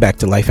 welcome back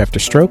to Life After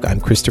Stroke.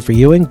 I'm Christopher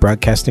Ewing,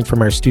 broadcasting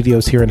from our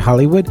studios here in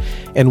Hollywood.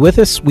 And with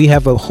us, we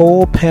have a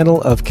whole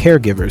panel of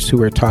caregivers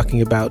who are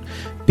talking about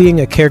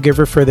being a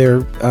caregiver for their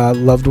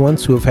loved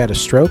ones who have had a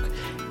stroke.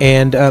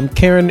 And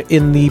Karen,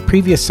 in the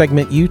previous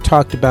segment, you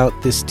talked about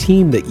this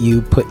team that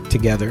you put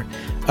together.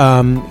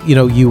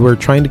 You were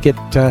trying to get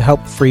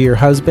help for your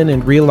husband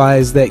and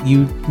realized that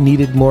you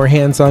needed more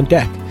hands on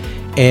deck.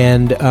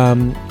 And,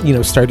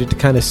 started to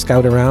kind of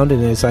scout around.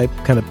 And as I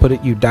kind of put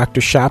it, you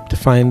doctor shop to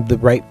find the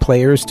right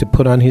players to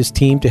put on his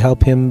team to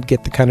help him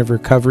get the kind of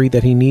recovery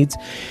that he needs.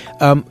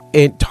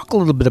 And talk a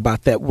little bit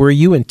about that. Were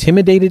you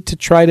intimidated to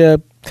try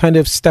to kind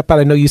of step out?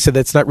 I know you said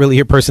that's not really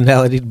your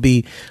personality to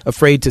be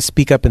afraid to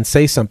speak up and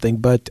say something,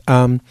 but,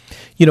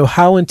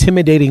 how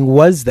intimidating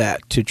was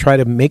that to try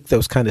to make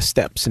those kind of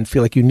steps and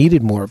feel like you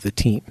needed more of the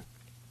team?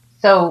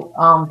 So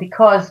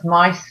because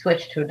my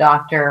switch to a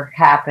doctor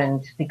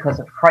happened because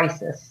of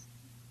crisis,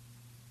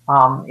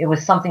 it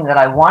was something that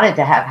I wanted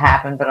to have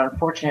happen, but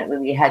unfortunately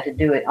we had to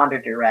do it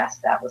under duress.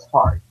 That was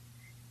hard.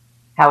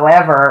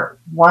 However,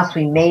 once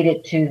we made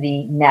it to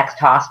the next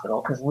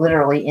hospital, because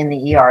literally in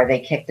the ER, they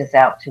kicked us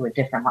out to a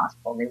different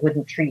hospital. They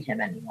wouldn't treat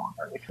him any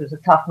longer, which was a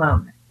tough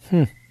moment.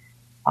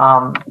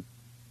 And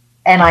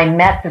I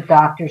met the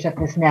doctors at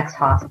this next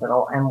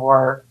hospital and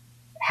were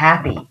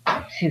happy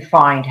to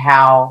find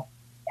how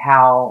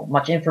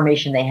much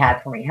information they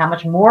had for me, how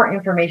much more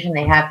information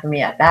they had for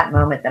me at that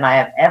moment than I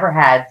have ever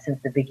had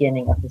since the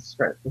beginning of the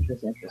stroke, which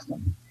was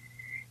interesting.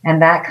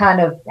 And that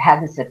kind of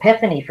had this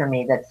epiphany for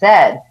me that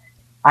said,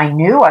 I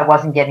knew I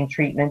wasn't getting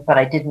treatment, but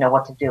I didn't know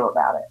what to do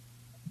about it.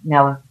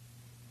 Now,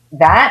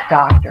 that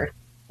doctor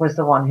was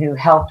the one who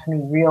helped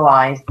me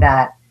realize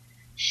that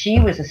she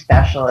was a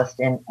specialist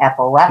in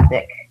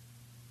epileptic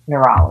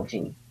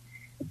neurology,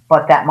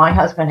 but that my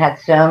husband had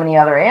so many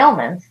other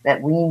ailments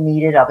that we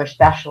needed other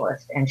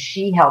specialists, and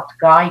she helped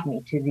guide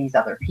me to these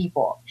other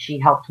people. She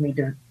helped me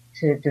to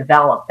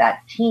develop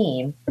that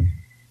team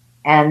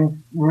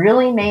and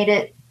really made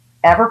it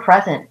ever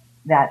present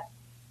that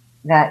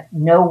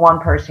no one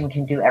person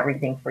can do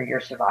everything for your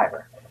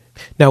survivor.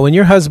 Now, when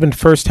your husband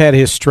first had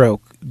his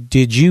stroke,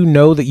 did you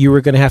know that you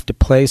were going to have to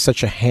play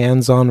such a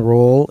hands-on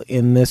role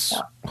in this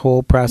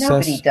whole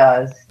process? Nobody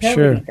does.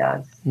 Sure. Nobody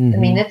does. Mm-hmm. I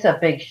mean, it's a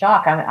big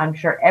shock. I'm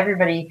sure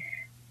everybody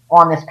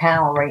on this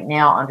panel right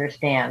now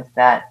understands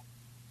that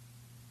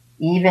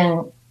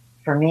even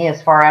for me,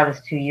 as far out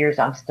as 2 years,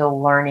 I'm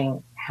still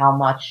learning how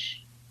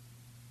much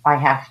I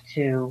have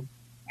to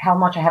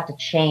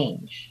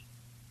change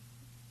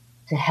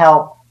to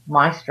help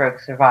my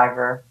stroke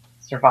survivor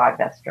survive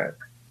that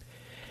stroke.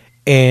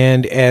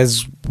 And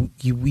as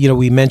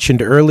we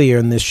mentioned earlier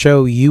in this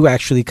show, you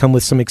actually come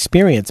with some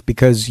experience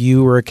because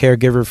you were a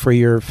caregiver for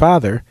your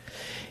father.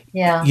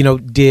 Yeah.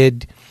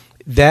 Did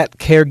that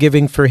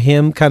caregiving for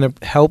him kind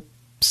of help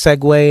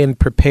segue and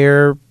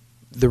prepare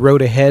the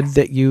road ahead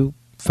that you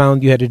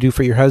found you had to do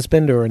for your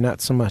husband, or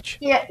not so much?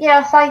 Yeah,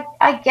 yes, I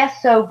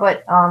guess so.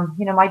 But,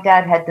 my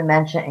dad had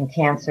dementia and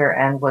cancer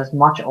and was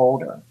much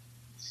older.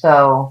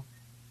 So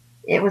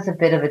it was a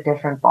bit of a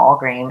different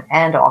ballgame.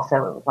 And also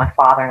it was my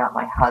father, not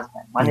my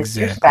husband. When It's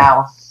your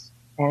spouse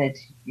and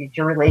it's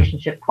your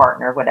relationship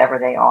partner, whatever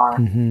they are,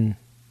 mm-hmm.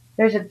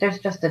 there's a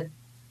different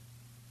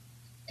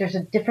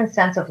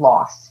sense of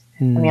loss.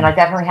 Mm. I mean, I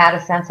definitely had a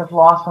sense of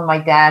loss when my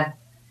dad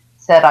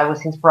said I was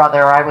his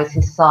brother, I was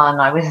his son,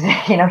 I was,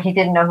 he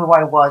didn't know who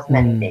I was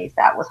many days.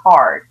 That was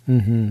hard.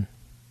 Mm-hmm.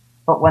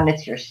 But when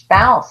it's your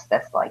spouse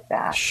that's like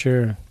that,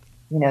 sure,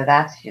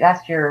 that's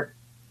your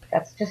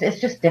it's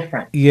just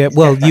different. Yeah, it's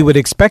well, different. You would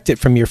expect it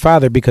from your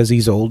father because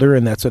he's older,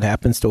 and that's what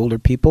happens to older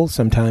people.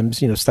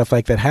 Sometimes, stuff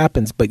like that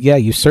happens. But yeah,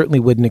 you certainly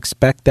wouldn't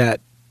expect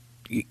that.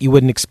 You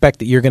wouldn't expect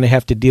that you're going to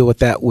have to deal with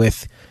that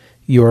with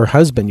your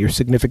husband, your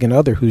significant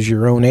other, who's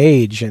your own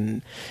age,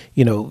 and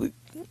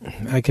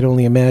I could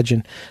only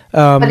imagine.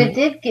 But it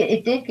did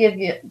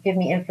give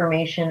me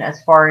information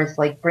as far as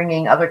like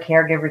bringing other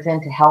caregivers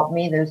in to help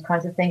me, those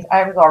kinds of things.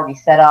 I was already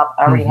set up.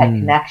 I already had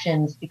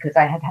connections because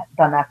I had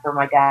done that for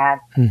my dad.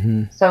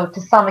 Mm-hmm. So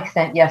to some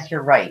extent, yes,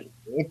 you're right.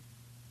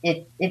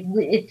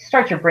 It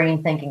starts your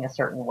brain thinking a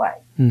certain way.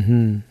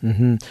 Mm-hmm.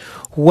 Mm-hmm.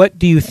 What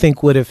do you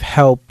think would have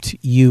helped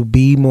you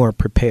be more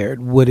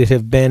prepared? Would it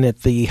have been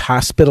at the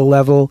hospital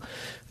level,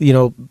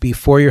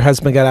 before your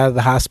husband got out of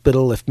the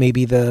hospital, if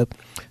maybe the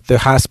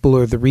hospital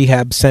or the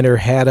rehab center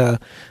had a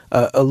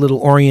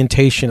little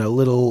orientation,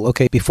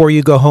 okay, before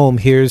you go home,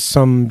 here's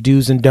some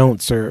do's and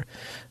don'ts, or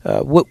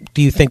what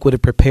do you think would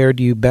have prepared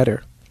you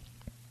better?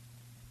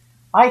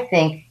 I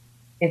think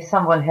if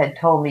someone had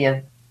told me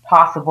of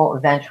possible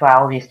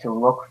eventualities to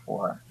look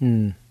for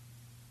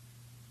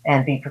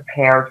and be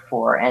prepared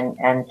for,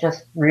 and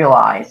just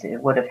realize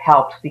it would have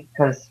helped,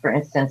 because, for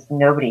instance,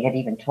 nobody had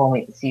even told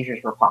me the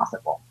seizures were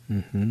possible.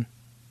 Mm-hmm.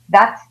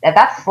 That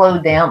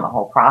slowed down the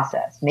whole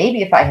process.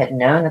 Maybe if I had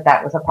known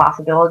that was a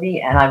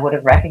possibility and I would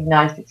have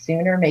recognized it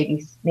sooner,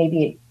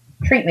 maybe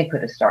treatment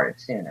could have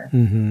started sooner.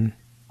 Mm-hmm.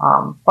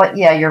 But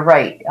yeah, you're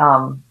right.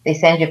 They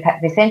send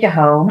you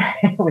home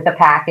with a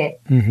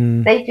packet.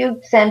 Mm-hmm. They do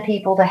send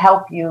people to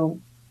help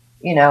you,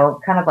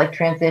 kind of like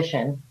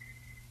transition.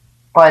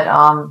 But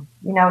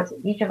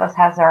each of us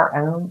has our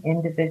own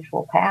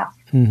individual path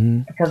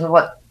because of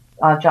what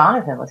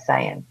Jonathan was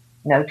saying.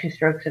 No two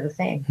strokes are the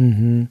same.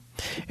 Mm-hmm.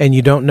 And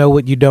you don't know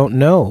what you don't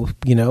know,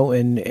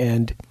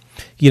 and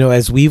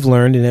as we've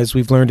learned, and as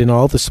we've learned in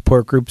all the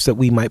support groups that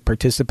we might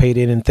participate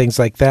in and things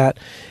like that,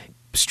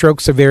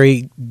 strokes are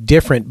very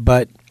different,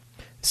 but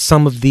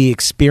some of the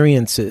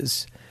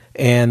experiences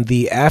and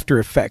the after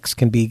effects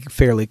can be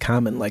fairly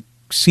common. Like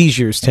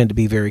seizures tend to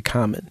be very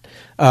common.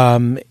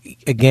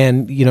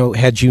 Again,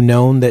 had you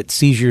known that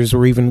seizures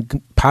were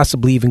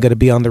possibly even going to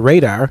be on the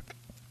radar,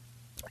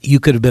 you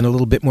could have been a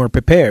little bit more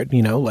prepared,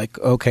 like,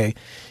 okay,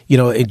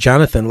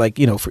 Jonathan, like,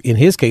 in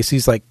his case,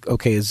 he's like,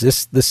 okay, is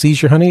this the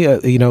seizure, honey?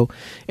 And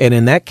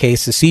in that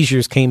case, the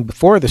seizures came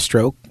before the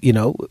stroke,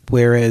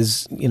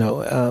 whereas,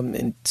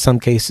 in some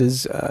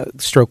cases,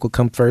 stroke will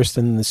come first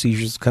and the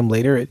seizures come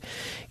later.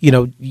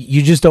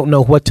 You just don't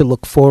know what to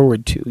look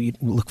forward to. You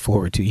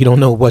don't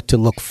know what to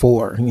look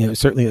for.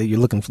 Certainly you're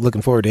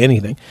looking forward to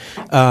anything.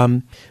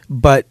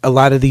 But a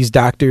lot of these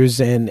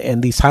doctors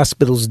and these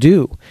hospitals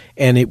do.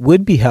 And it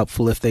would be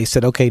helpful if they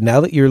said, okay,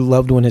 now that your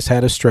loved one has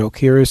had a stroke,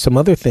 here are some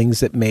other things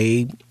that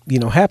may,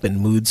 happen.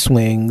 Mood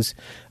swings,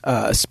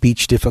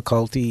 speech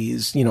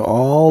difficulties,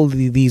 all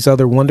these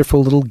other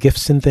wonderful little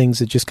gifts and things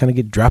that just kind of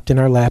get dropped in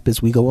our lap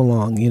as we go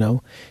along.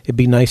 It'd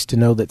be nice to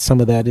know that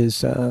some of that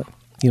is, a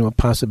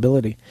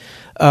possibility.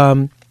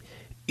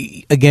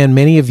 Again,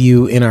 many of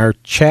you in our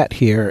chat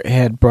here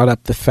had brought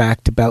up the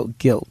fact about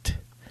guilt.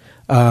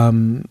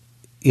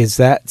 Is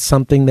that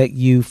something that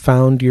you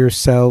found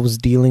yourselves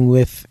dealing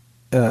with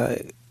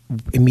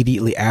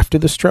immediately after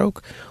the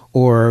stroke,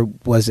 or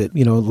was it,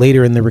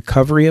 later in the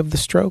recovery of the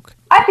stroke?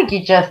 I think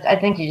you just,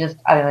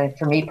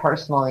 for me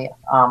personally,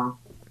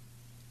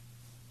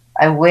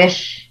 I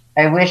wish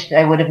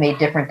I would have made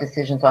different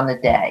decisions on the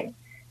day.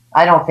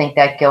 I don't think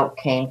that guilt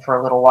came for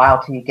a little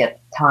while till you get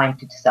time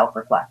to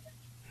self-reflect.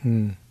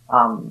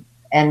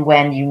 And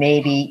when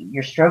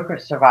your stroke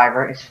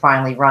survivor is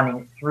finally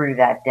running through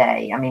that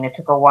day. I mean, it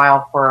took a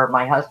while for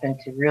my husband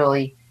to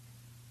really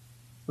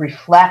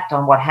reflect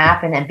on what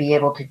happened and be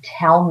able to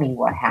tell me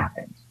what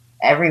happened.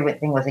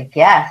 Everything was a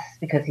guess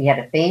because he had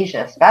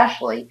aphasia,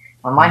 especially.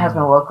 When my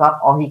husband woke up,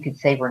 all he could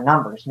say were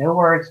numbers. No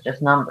words,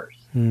 just numbers.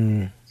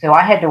 So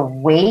I had to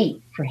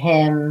wait for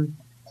him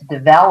to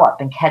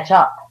develop and catch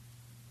up.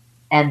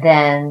 And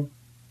then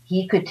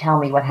he could tell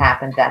me what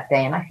happened that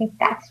day. And I think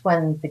that's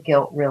when the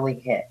guilt really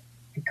hit,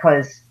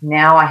 because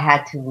now I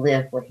had to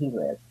live what he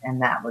lived.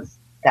 And that was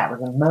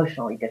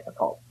emotionally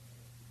difficult.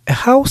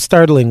 How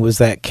startling was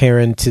that,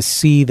 Karen, to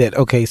see that,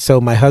 okay,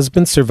 so my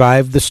husband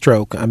survived the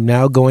stroke. I'm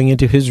now going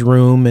into his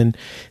room and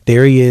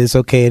there he is,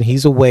 okay, and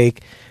he's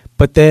awake.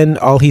 But then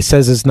all he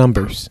says is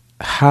numbers.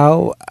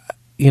 How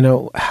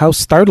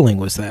startling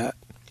was that?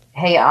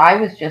 Hey, I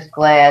was just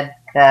glad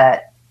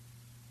that,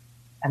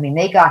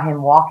 they got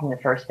him walking the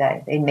first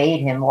day. They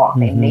made him walk.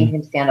 They made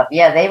him stand up.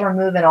 Yeah, they were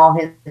moving all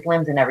his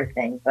limbs and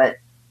everything, but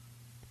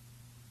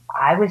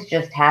I was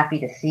just happy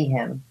to see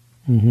him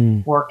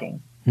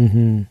working.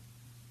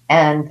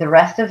 And the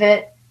rest of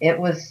it, it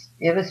was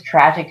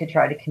tragic to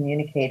try to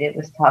communicate. It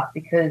was tough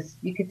because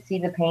you could see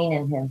the pain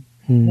in him.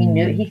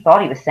 He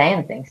thought he was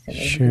saying things to me.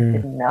 Sure. He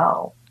didn't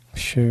know.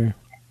 Sure.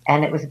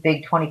 And it was a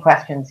big 20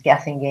 questions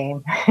guessing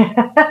game.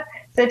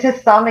 So to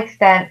some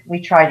extent,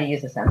 we tried to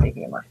use a sense of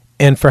humor.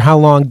 And for how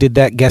long did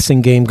that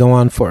guessing game go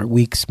on for?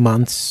 Weeks,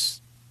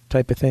 months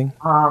type of thing?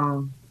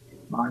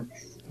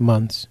 Months.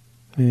 Months.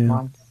 Yeah.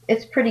 Months.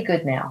 it's pretty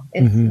good now.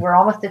 We're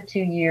almost at 2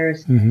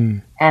 years,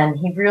 and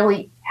he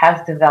really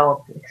has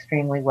developed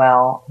extremely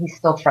well. He's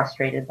still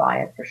frustrated by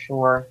it for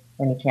sure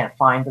when he can't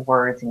find the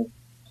words, and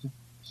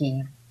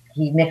he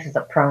mixes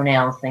up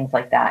pronouns, things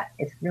like that.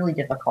 It's really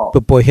difficult.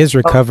 But boy, his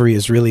recovery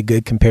is really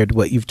good compared to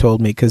what you've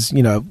told me, because he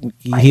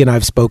and I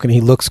have spoken.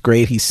 He looks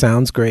great. He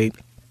sounds great.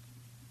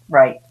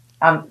 Right.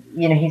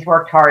 He's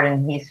worked hard,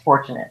 and he's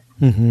fortunate.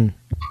 And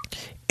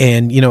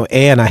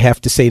Ann, I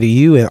have to say to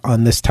you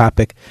on this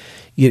topic,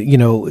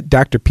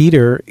 Dr.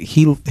 Peter,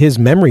 his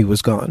memory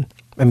was gone.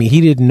 I mean,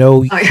 he didn't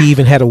know he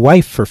even had a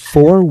wife for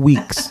 4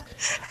 weeks.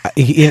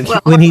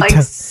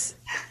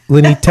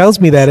 When he tells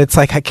me that, it's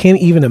like I can't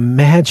even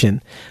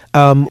imagine.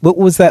 What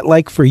was that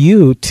like for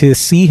you to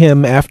see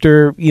him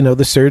after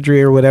the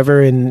surgery or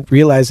whatever, and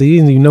realize that he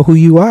didn't even know who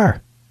you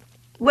are?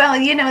 Well,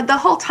 the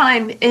whole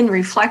time in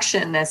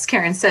reflection, as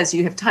Karen says,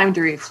 you have time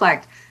to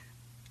reflect.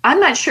 I'm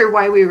not sure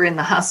why we were in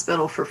the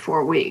hospital for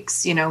 4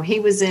 weeks. He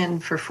was in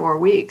for 4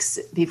 weeks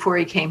before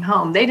he came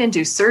home. They didn't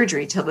do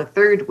surgery till the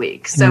 3rd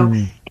week. So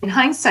in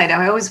hindsight,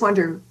 I always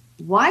wonder,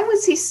 why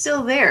was he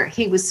still there?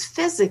 He was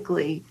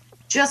physically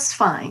just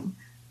fine.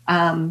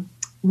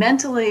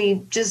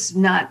 Mentally just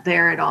not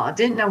there at all.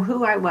 Didn't know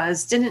who I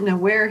was, didn't know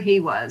where he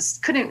was,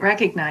 couldn't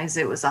recognize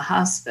it was a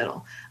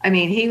hospital. I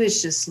mean, he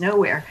was just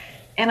nowhere.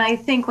 And I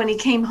think when he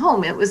came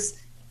home,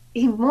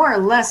 he more or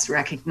less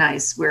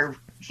recognized where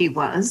he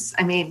was.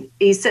 I mean,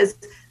 he says,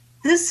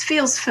 this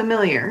feels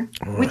familiar,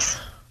 which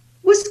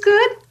was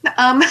good.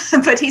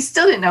 But he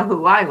still didn't know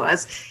who I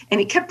was. And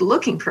he kept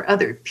looking for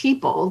other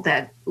people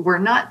that were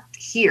not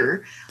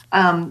here.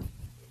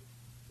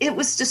 It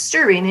was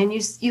disturbing. And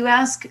you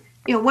ask,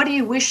 what do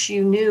you wish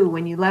you knew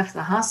when you left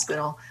the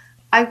hospital?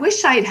 I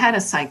wish I had had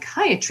a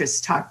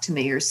psychiatrist talk to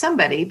me or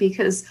somebody,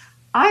 because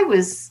I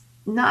was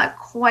not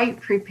quite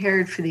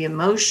prepared for the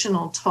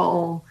emotional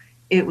toll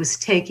it was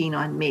taking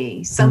on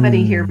me.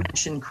 Somebody here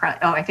mentioned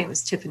I think it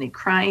was Tiffany,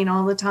 crying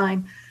all the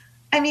time.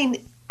 I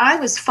mean, I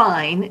was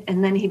fine.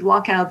 And then he'd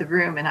walk out of the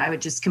room and I would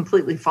just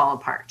completely fall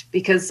apart,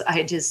 because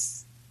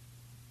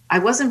I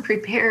wasn't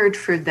prepared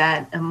for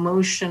that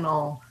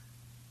emotional.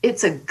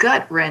 It's a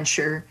gut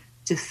wrencher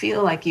to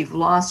feel like you've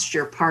lost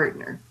your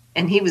partner.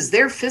 And he was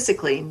there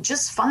physically,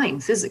 just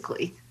fine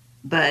physically.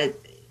 But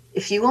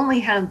if you only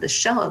have the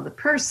shell of the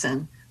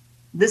person,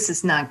 this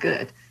is not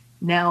good.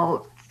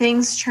 Now,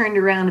 things turned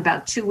around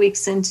about 2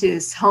 weeks into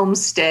his home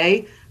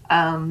stay.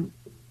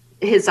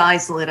 His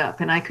eyes lit up,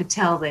 and I could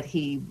tell that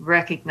he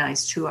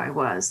recognized who I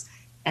was.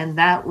 And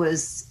that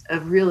was a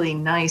really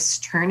nice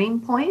turning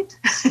point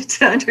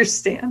to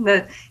understand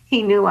that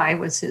he knew I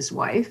was his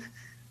wife,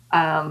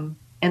 and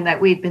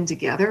that we'd been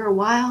together a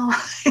while.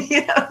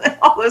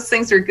 All those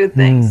things are good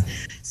things.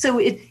 So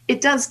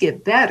it does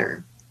get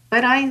better.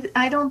 But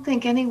I don't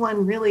think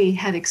anyone really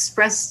had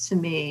expressed to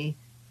me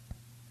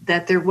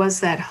that there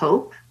was that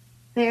hope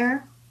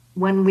there.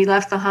 When we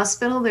left the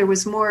hospital, there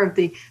was more of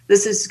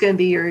this is going to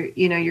be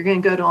you're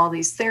going to go to all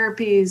these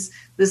therapies.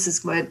 This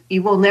is what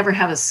you will never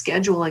have a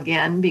schedule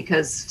again,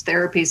 because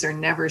therapies are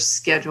never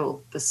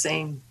scheduled the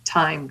same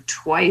time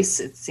twice,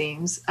 it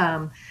seems.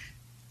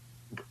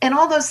 And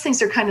all those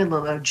things are kind of the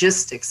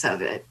logistics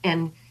of it.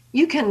 And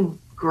you can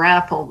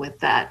grapple with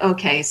that.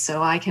 Okay,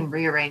 so I can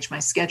rearrange my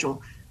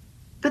schedule.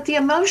 But the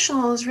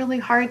emotional is really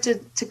hard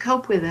to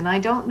cope with. And I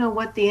don't know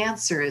what the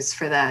answer is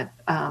for that.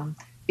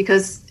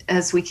 Because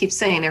as we keep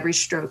saying, every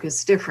stroke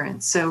is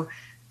different. So,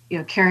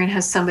 Karen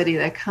has somebody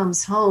that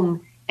comes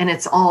home and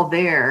it's all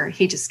there.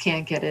 He just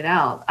can't get it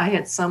out. I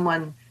had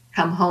someone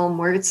come home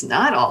where it's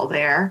not all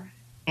there,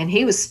 and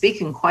he was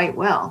speaking quite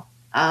well.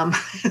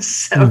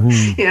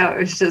 It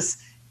was just,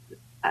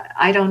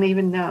 I don't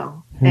even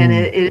know. And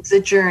it is a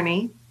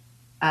journey.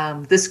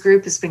 This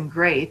group has been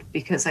great,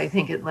 because I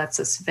think it lets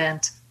us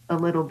vent a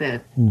little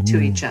bit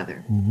to each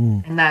other.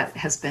 And that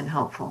has been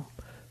helpful.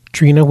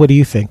 Trina, what do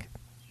you think?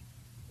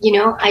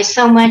 I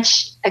so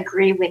much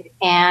agree with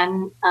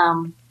Ann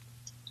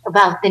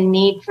about the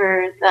need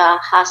for the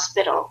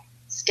hospital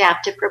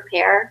staff to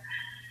prepare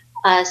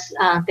us,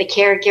 the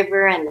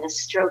caregiver and the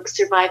stroke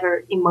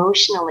survivor,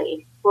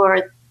 emotionally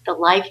for the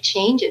life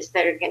changes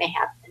that are going to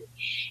happen.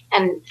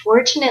 And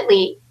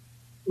fortunately,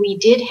 we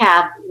did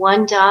have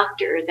one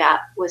doctor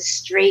that was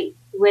straight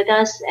with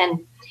us,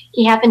 and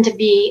he happened to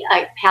be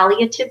a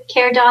palliative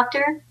care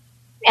doctor.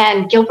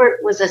 And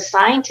Gilbert was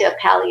assigned to a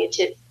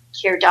palliative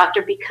care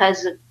doctor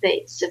because of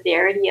the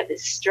severity of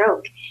his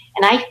stroke.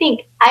 And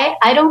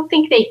I don't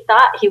think they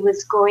thought he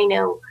was going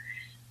to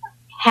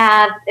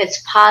have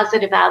as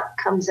positive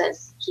outcomes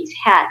as he's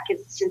had,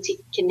 because since he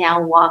can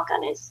now walk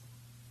on his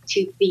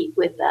 2 feet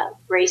with a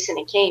brace and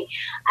a cane,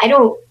 I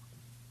don't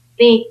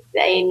think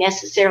they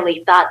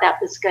necessarily thought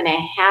that was going to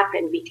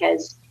happen,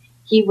 because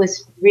we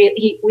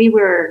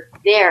were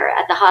there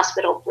at the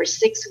hospital for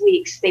 6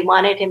 weeks. They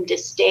wanted him to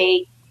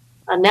stay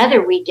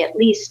another week at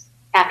least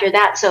after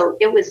that. So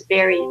it was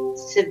very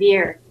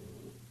severe.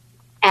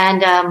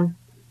 And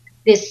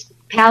this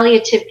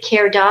palliative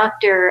care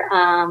doctor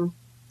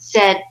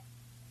said,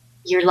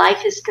 your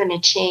life is going to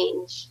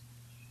change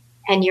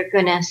and you're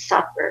going to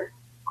suffer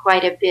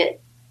quite a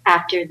bit.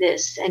 after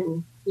this,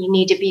 and you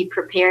need to be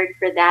prepared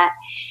for that.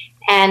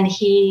 And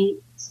he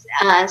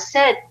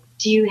said,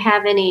 do you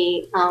have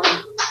any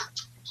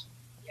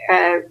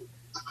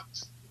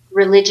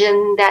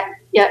religion,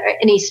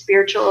 any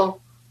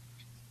spiritual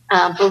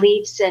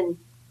beliefs? And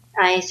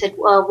I said,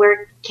 well,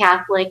 we're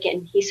Catholic.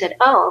 And he said,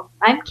 oh,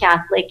 I'm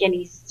Catholic. And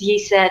he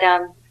said,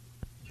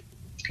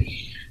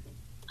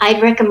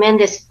 I'd recommend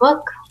this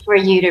book for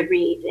you to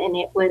read. And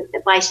it was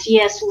by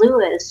C.S.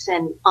 Lewis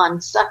and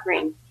on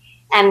suffering.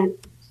 And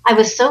I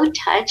was so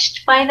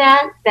touched by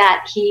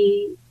that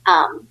he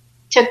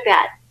took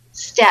that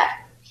step,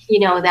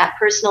 that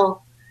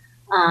personal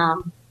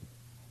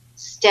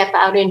step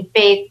out in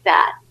faith.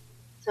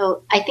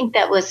 So I think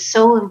that was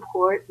so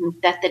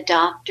important that the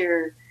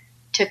doctor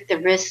took the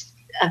risk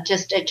of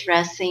just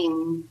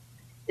addressing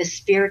the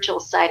spiritual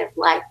side of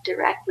life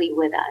directly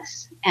with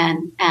us.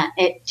 And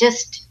it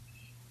just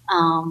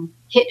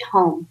hit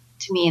home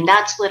to me. And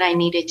that's what I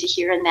needed to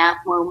hear in that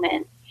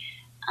moment.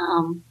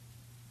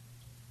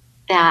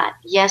 That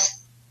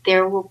yes,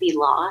 there will be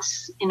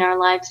loss in our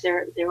lives.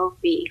 There will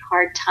be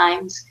hard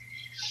times,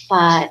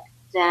 but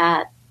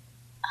that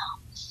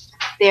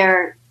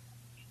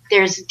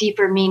there's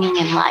deeper meaning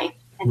in life,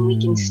 and we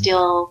can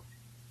still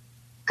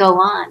go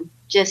on,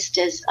 just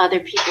as other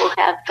people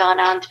have gone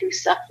on through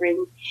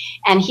suffering.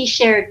 And he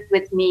shared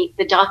with me,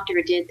 the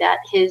doctor did, that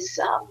his,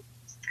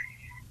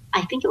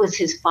 I think it was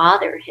his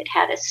father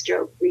had a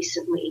stroke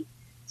recently.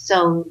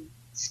 So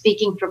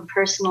speaking from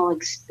personal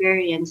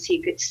experience,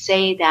 he could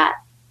say that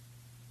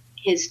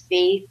his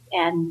faith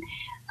and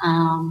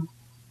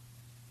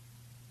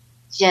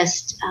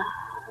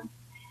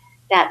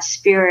that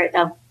spirit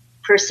of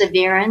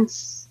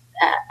perseverance,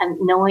 and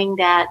knowing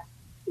that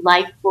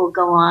life will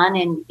go on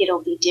and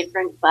it'll be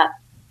different, but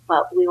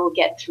we will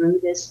get through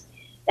this.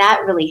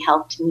 That really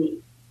helped me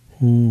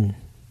to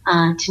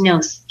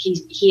know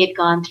he had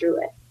gone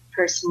through it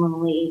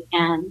personally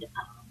and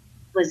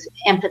was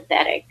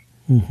empathetic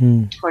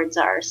towards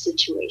our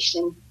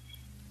situation.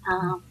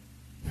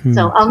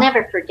 So I'll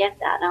never forget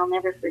that. I'll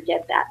never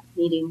forget that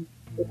meeting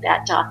with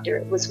that doctor.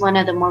 It was one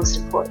of the most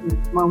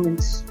important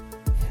moments.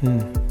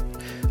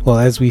 Well,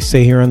 as we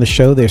say here on the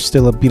show, there's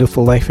still a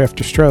beautiful life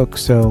after stroke.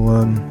 So,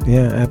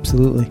 yeah,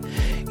 absolutely.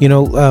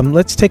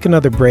 Let's take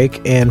another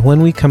break. And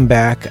when we come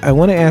back, I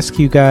want to ask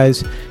you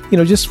guys,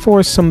 just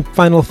for some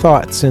final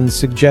thoughts and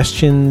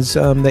suggestions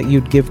that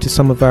you'd give to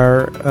some of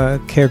our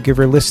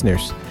caregiver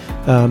listeners.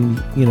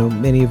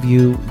 Many of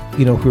you,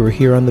 who are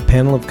here on the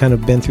panel have kind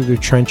of been through the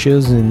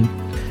trenches, and,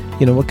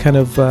 what kind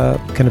of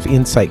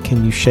insight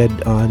can you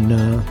shed on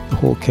the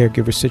whole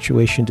caregiver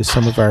situation to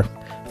some of our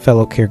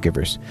fellow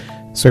caregivers?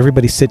 So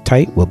everybody sit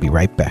tight. We'll be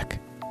right back.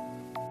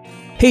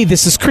 Hey,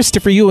 this is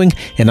Christopher Ewing,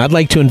 and I'd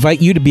like to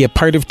invite you to be a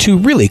part of 2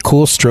 really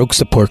cool stroke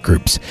support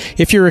groups.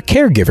 If you're a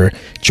caregiver,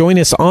 join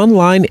us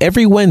online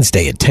every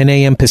Wednesday at 10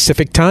 a.m.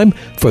 Pacific Time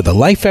for the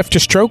Life After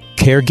Stroke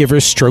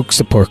Caregivers Stroke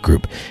Support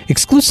Group.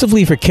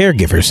 Exclusively for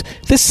caregivers,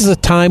 this is a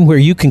time where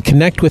you can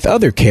connect with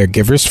other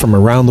caregivers from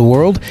around the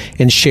world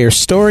and share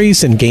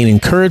stories and gain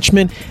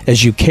encouragement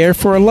as you care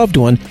for a loved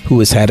one who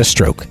has had a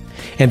stroke.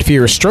 And if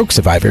you're a stroke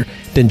survivor,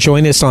 then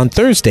join us on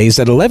Thursdays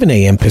at 11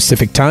 a.m.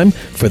 Pacific Time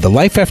for the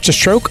Life After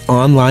Stroke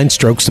Online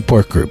Stroke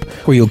Support Group,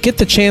 where you'll get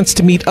the chance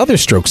to meet other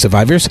stroke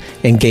survivors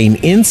and gain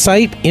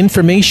insight,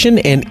 information,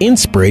 and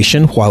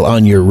inspiration while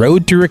on your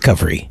road to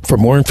recovery. For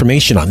more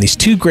information on these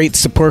 2 great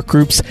support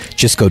groups,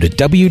 just go to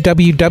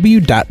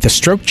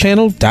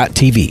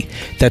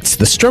www.thestrokechannel.tv. That's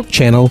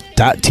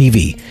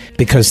thestrokechannel.tv,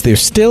 because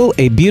there's still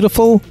a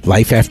beautiful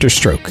life after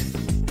stroke.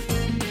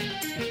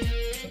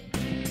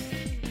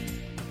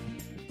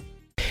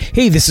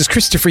 Hey, this is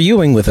Christopher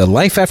Ewing with a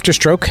Life After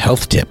Stroke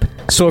health tip.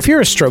 So if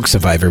you're a stroke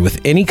survivor with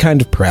any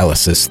kind of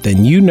paralysis,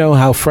 then you know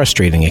how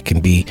frustrating it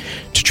can be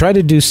to try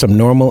to do some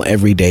normal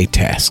everyday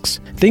tasks.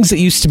 Things that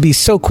used to be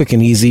so quick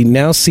and easy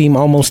now seem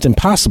almost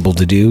impossible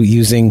to do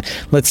using,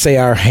 let's say,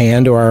 our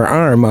hand or our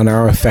arm on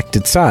our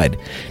affected side.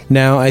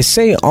 Now, I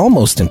say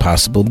almost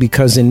impossible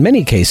because in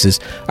many cases,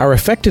 our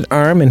affected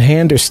arm and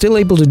hand are still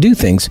able to do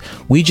things.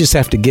 We just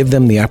have to give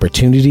them the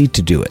opportunity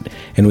to do it.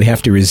 And we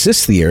have to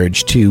resist the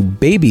urge to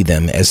baby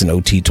them, as an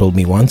OT told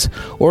me once,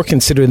 or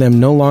consider them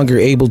no longer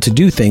able to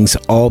do things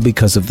all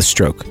because of the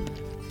stroke.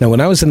 Now,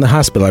 when I was in the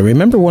hospital, I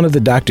remember one of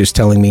the doctors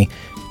telling me,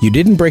 "You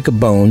didn't break a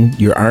bone,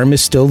 your arm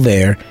is still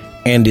there,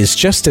 and is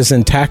just as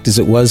intact as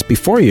it was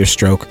before your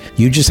stroke.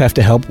 You just have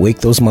to help wake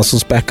those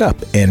muscles back up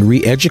and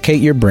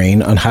re-educate your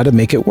brain on how to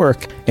make it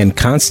work, and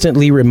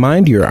constantly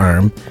remind your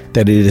arm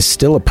that it is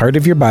still a part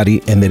of your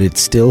body and that it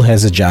still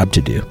has a job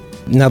to do."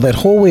 Now, that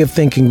whole way of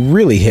thinking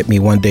really hit me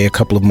one day a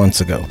couple of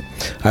months ago.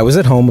 I was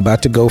at home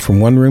about to go from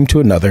one room to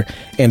another,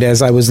 and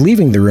as I was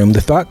leaving the room,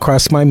 the thought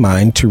crossed my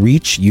mind to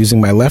reach,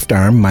 using my left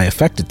arm, my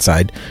affected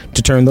side,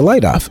 to turn the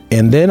light off.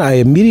 And then I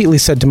immediately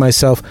said to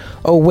myself,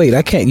 oh wait,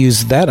 I can't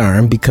use that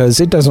arm because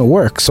it doesn't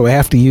work, so I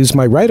have to use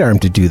my right arm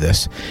to do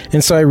this.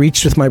 And so I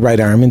reached with my right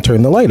arm and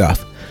turned the light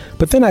off.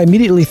 But then I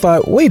immediately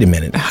thought, wait a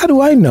minute, how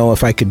do I know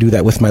if I could do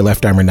that with my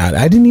left arm or not?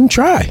 I didn't even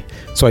try.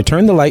 So I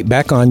turned the light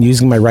back on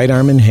using my right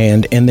arm and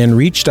hand, and then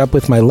reached up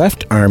with my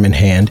left arm and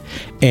hand,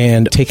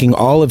 and taking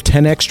all of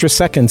 10 extra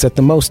seconds at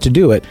the most to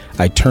do it,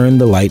 I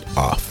turned the light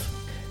off.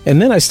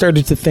 And then I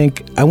started to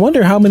think, I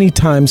wonder how many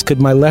times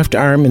could my left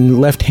arm and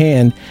left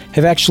hand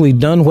have actually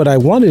done what I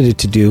wanted it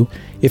to do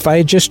if I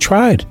had just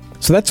tried.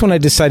 So that's when I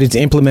decided to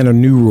implement a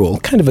new rule,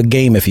 kind of a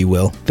game, if you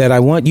will, that I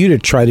want you to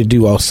try to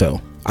do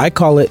also. I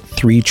call it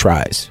 3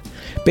 tries.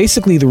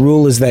 Basically, the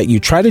rule is that you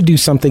try to do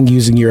something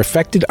using your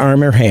affected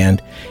arm or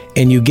hand,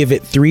 and you give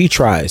it 3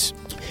 tries.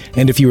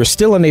 And if you are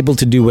still unable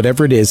to do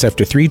whatever it is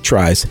after 3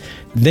 tries,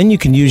 then you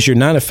can use your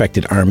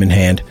non-affected arm and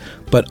hand,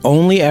 but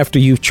only after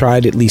you've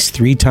tried at least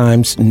 3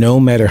 times, no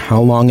matter how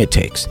long it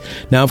takes.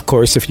 Now, of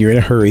course, if you're in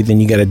a hurry, then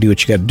you got to do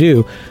what you got to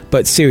do.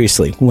 But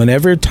seriously,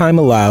 whenever time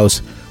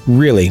allows,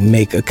 really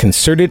make a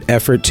concerted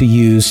effort to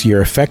use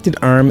your affected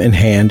arm and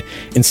hand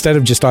instead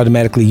of just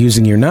automatically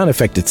using your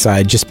non-affected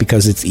side just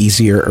because it's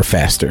easier or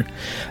faster.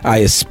 I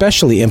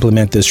especially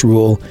implement this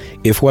rule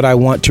if what I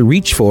want to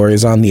reach for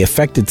is on the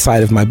affected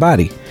side of my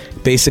body.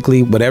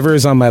 Basically, whatever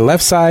is on my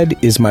left side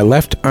is my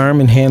left arm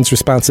and hand's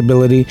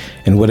responsibility,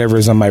 and whatever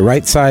is on my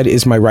right side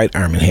is my right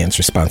arm and hand's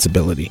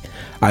responsibility.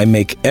 I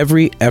make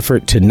every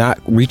effort to not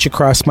reach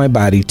across my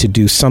body to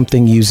do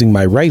something using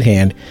my right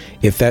hand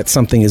if that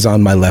something is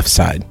on my left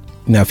side.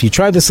 Now, if you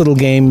try this little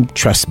game,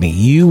 trust me,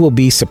 you will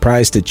be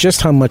surprised at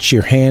just how much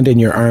your hand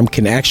and your arm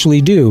can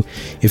actually do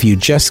if you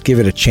just give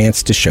it a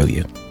chance to show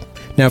you.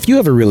 Now, if you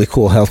have a really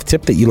cool health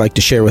tip that you'd like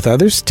to share with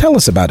others, tell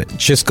us about it.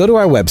 Just go to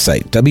our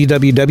website,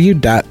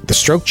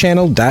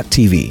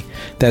 www.thestrokechannel.tv.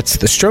 That's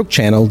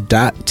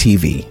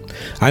thestrokechannel.tv.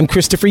 I'm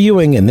Christopher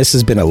Ewing, and this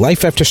has been a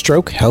Life After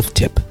Stroke health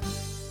tip.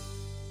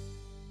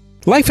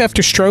 Life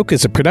After Stroke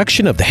is a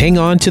production of the Hang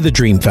On to the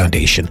Dream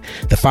Foundation,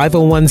 the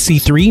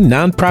 501c3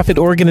 nonprofit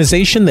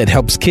organization that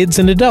helps kids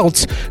and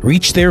adults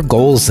reach their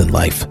goals in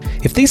life.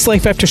 If these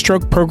Life After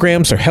Stroke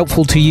programs are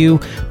helpful to you,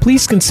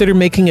 please consider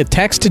making a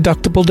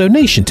tax-deductible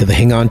donation to the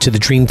Hang On to the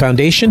Dream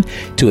Foundation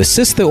to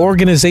assist the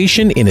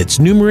organization in its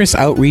numerous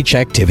outreach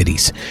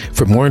activities.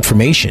 For more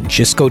information,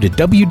 just go to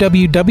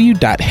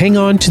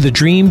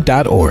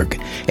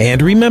www.hangontothedream.org.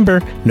 And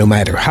remember, no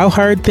matter how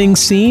hard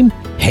things seem,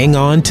 hang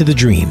on to the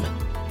dream.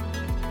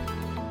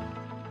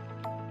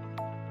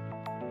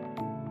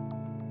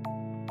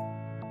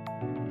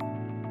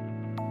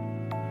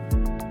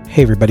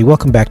 Hey everybody,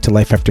 welcome back to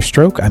Life After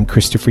Stroke. I'm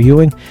Christopher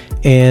Ewing,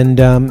 and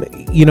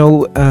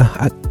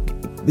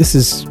this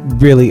is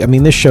really,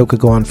 this show could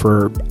go on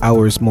for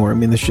hours more.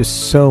 There's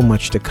just so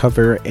much to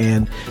cover,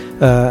 and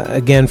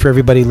again, for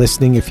everybody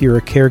listening, if you're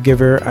a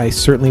caregiver, I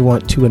certainly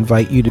want to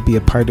invite you to be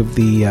a part of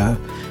the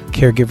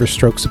Caregiver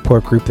Stroke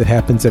Support Group that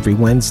happens every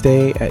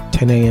Wednesday at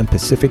 10 a.m.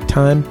 Pacific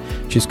Time.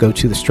 Just go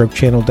to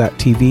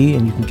thestrokechannel.tv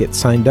and you can get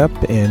signed up,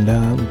 and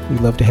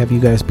we'd love to have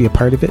you guys be a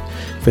part of it.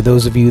 For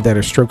those of you that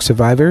are stroke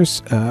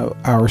survivors,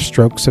 our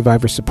Stroke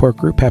Survivor Support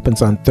Group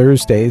happens on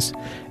Thursdays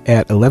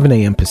at 11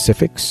 a.m.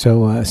 Pacific.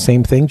 So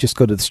same thing, just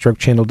go to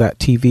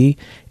thestrokechannel.tv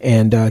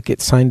and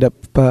get signed up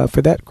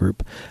for that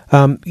group.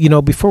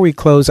 Before we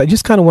close, I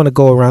just kind of want to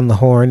go around the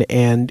horn,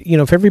 and,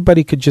 if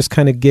everybody could just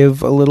kind of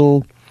give a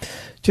little,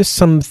 just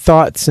some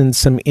thoughts and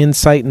some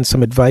insight and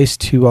some advice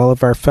to all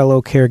of our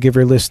fellow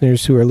caregiver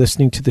listeners who are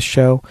listening to the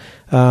show.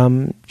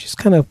 Just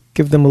kind of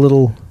give them a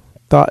little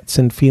thoughts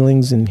and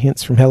feelings and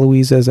hints from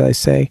Heloise, as I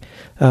say.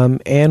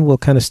 Anne, we'll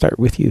kind of start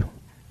with you.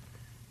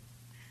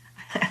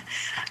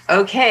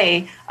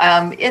 Okay.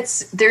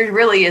 There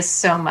really is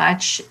so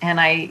much, and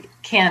I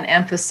can't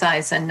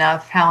emphasize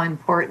enough how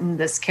important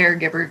this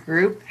caregiver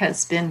group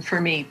has been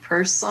for me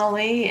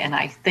personally, and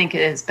I think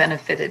it has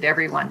benefited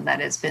everyone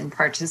that has been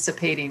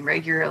participating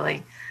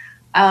regularly.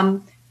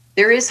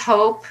 There is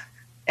hope.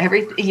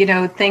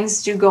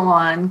 Things do go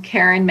on.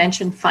 Karen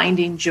mentioned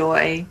finding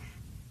joy.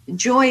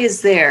 Joy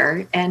is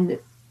there, and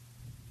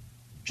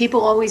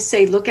people always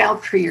say, look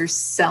out for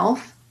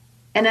yourself.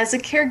 And as a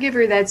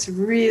caregiver, that's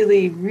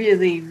really,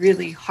 really,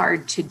 really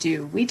hard to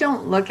do. We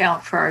don't look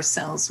out for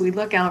ourselves. We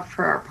look out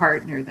for our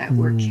partner that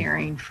we're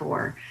caring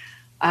for.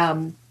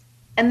 And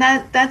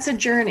that's a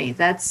journey.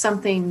 That's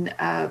something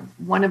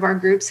one of our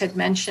groups had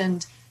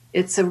mentioned.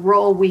 It's a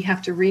role we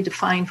have to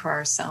redefine for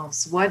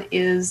ourselves. What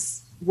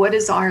is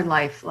our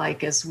life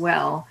like as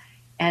well?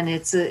 And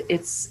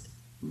it's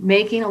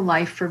making a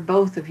life for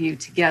both of you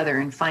together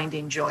and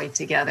finding joy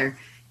together.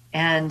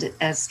 And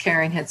as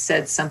Karen had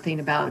said, something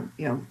about,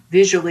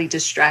 visually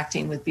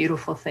distracting with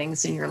beautiful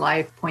things in your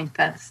life, point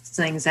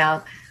things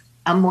out.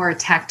 I'm more a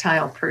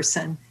tactile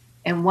person.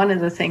 And one of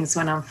the things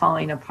when I'm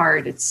falling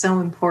apart, it's so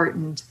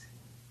important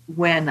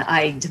when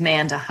I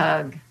demand a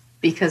hug,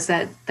 because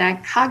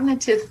that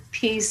cognitive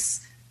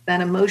piece, that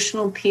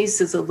emotional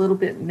piece is a little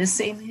bit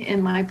missing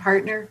in my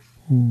partner.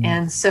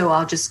 And so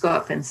I'll just go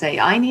up and say,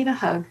 I need a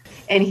hug,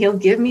 and he'll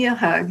give me a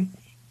hug.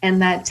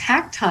 And that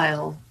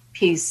tactile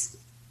piece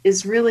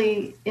is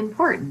really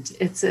important.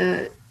 It's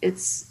a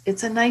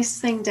nice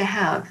thing to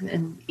have.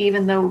 And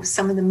even though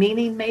some of the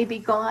meaning may be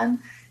gone,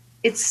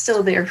 it's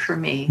still there for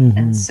me.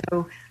 And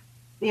so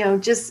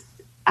just,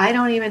 I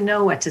don't even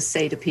know what to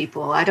say to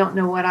people. I don't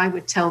know what I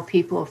would tell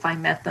people if I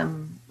met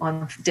them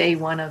on day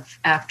one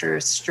after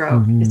a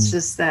stroke. It's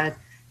just that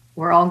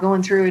we're all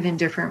going through it in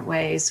different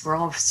ways. We're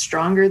all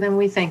stronger than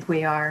we think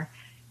we are.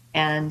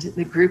 And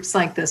the groups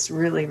like this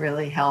really,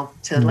 really help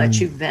to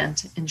let you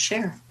vent and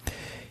share.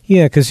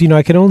 Yeah, because,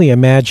 I can only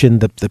imagine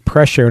the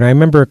pressure. And I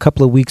remember a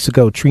couple of weeks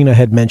ago, Trina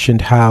had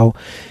mentioned how,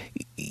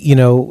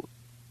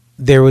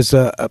 there was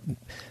a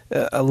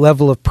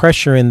level of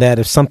pressure in that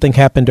if something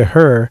happened to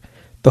her,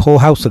 the whole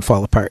house would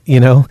fall apart, Do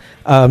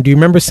you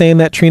remember saying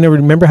that, Trina?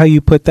 Remember how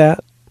you put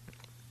that?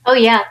 Oh,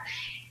 yeah.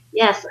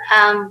 Yes.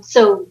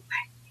 So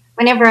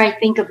whenever I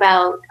think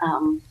about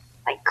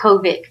like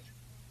COVID,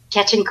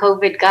 catching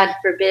COVID, God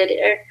forbid,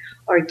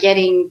 or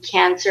getting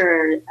cancer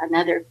or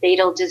another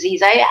fatal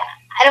disease, I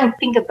don't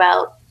think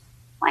about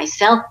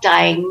myself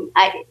dying.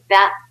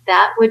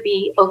 That would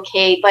be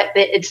okay, but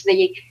it's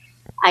the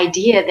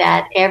idea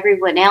that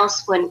everyone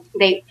else, who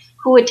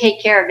would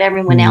take care of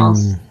everyone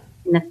else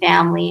in the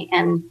family.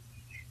 And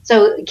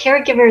so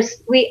caregivers,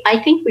 I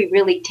think we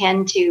really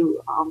tend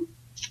to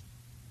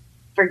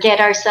forget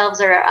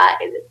ourselves or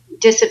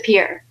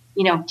disappear,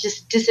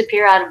 just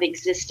disappear out of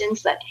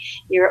existence, that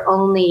you're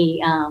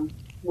only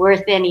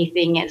worth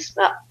anything as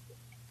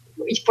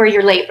for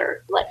your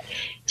labor, like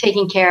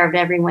taking care of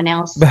everyone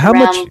else. But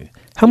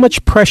how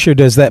much pressure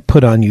does that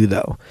put on you,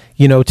 though?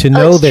 To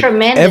know that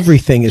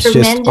everything is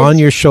just on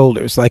your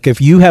shoulders. Like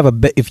if you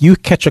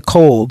catch a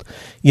cold,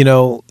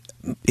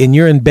 and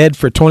you're in bed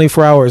for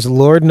 24 hours,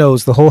 Lord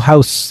knows the whole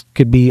house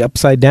could be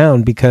upside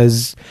down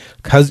because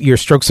your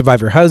stroke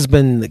survivor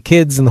husband, the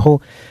kids, and the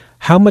whole.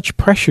 How much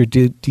pressure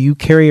do you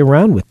carry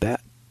around with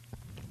that?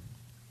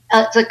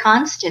 It's a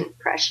constant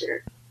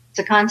pressure. It's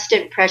a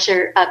constant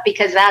pressure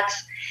because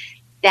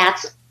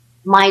that's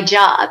my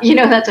job.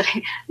 That's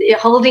what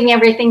holding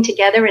everything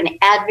together and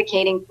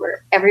advocating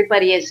for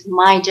everybody is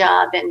my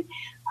job. And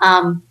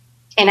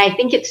I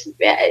think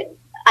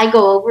I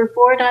go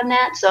overboard on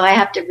that. So I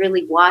have to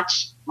really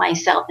watch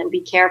myself and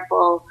be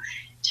careful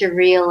to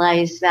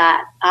realize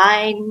that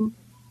I'm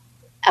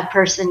a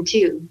person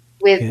too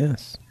with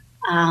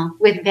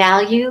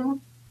value,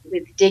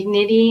 with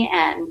dignity,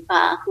 and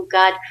who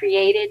God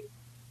created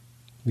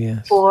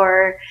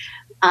for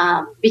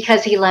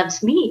because He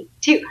loves me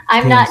too.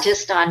 I'm not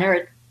just on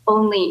earth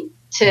only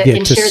to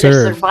ensure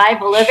the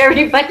survival of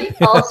everybody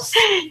else.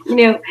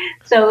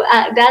 So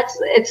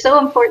it's so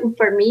important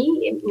for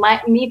me.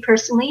 Me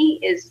personally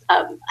is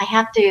I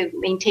have to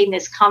maintain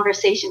this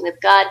conversation with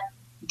God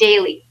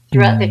daily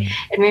throughout and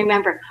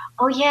remember,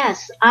 oh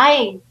yes,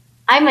 I'm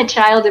a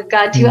child of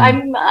God too.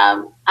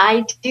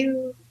 I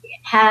do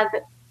have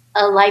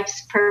a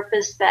life's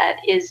purpose that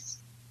is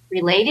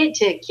related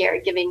to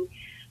caregiving,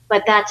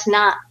 but that's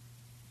not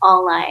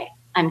all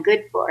I'm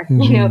good for.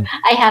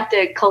 I have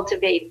to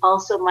cultivate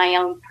also my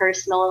own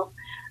personal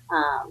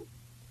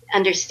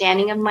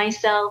understanding of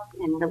myself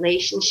and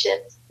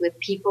relationships with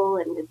people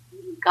and with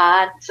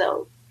God.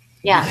 So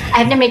I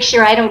have to make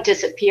sure I don't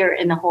disappear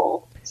in the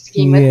whole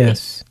scheme of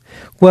things.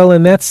 Well,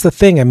 and that's the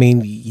thing. I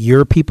mean,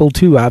 you're people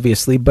too,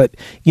 obviously, but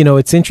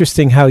it's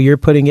interesting how you're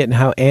putting it and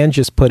how Ann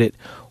just put it.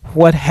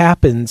 What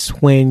happens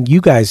when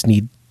you guys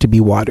need to be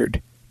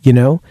watered?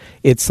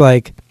 It's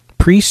like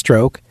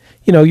pre-stroke,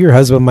 your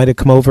husband might have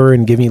come over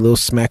and given you a little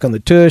smack on the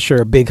tush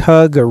or a big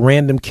hug or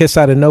random kiss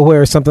out of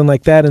nowhere or something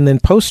like that. And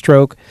then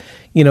post-stroke,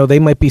 they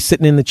might be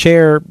sitting in the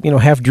chair,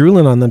 half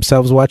drooling on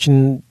themselves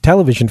watching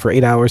television for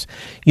 8 hours.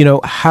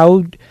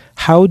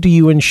 How do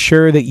you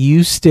ensure that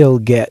you still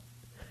get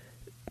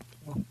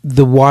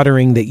the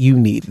watering that you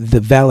need, the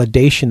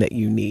validation that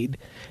you need,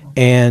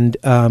 and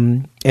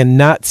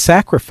not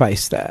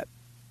sacrifice that?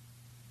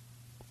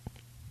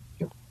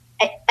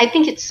 I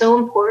think it's so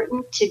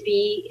important to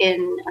be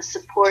in a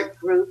support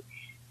group,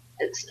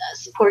 a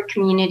support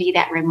community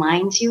that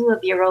reminds you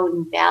of your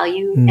own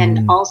value,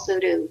 and also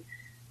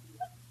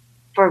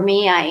for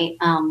me, I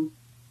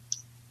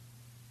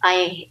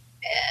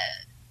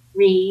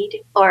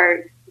read,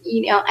 or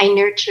I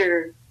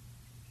nurture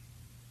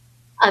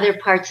other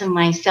parts of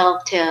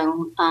myself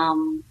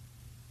to.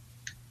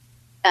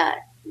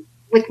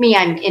 With me,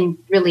 I'm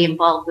really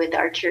involved with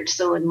our church,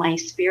 so in my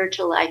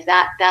spiritual life,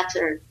 that's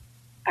a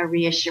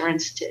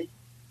reassurance to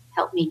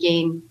help me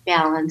gain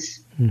balance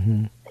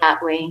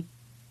that way.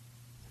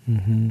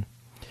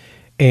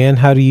 And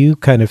how do you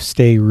kind of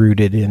stay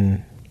rooted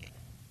in?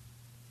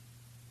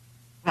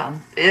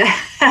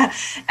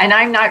 And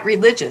I'm not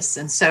religious,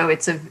 and so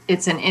it's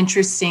an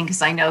interesting,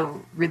 because I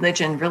know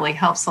religion really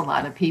helps a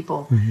lot of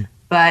people,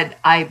 but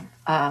I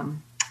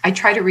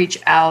try to reach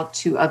out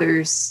to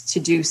others to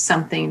do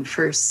something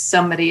for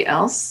somebody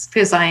else,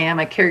 because I am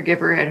a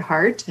caregiver at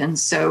heart, and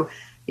so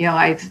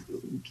I've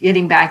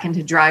getting back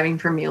into driving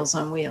for Meals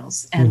on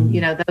Wheels, and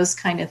those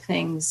kind of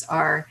things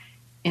are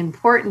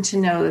important to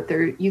know,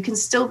 that you can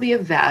still be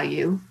of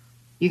value,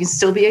 you can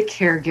still be a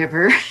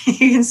caregiver,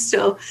 you can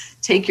still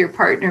take your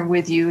partner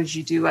with you as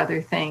you do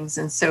other things.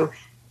 And so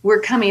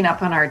we're coming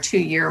up on our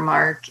 2-year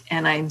mark,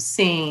 and I'm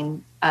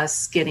seeing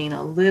us getting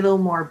a little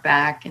more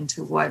back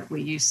into what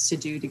we used to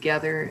do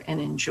together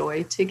and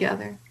enjoy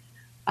together.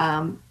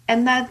 And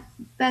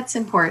that's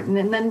important.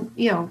 And then,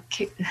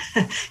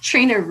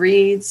 Trina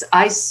reads,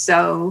 I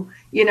sew,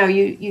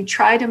 you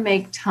try to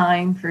make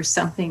time for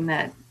something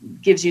that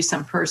gives you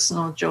some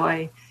personal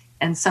joy.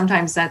 And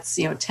sometimes that's,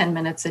 10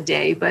 minutes a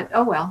day, but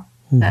oh well,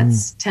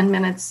 that's 10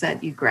 minutes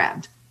that you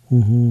grabbed.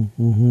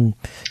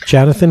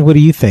 Jonathan, what do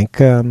you think?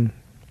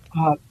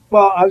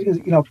 Well, I was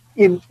gonna,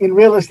 in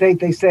real estate,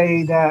 they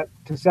say that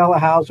to sell a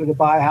house or to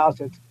buy a house,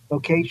 it's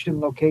location,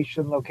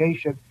 location,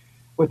 location.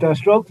 With a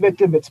stroke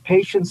victim, it's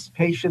patience,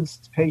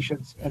 patience,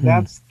 patience. And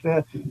that's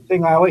the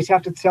thing I always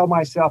have to tell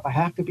myself. I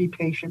have to be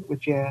patient with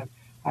Jan.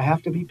 I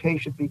have to be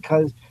patient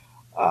because,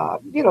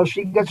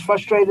 she gets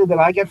frustrated, that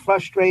I get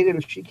frustrated,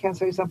 if she can't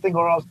say something,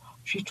 or else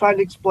she's trying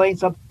to explain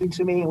something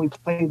to me, and we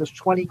play this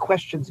 20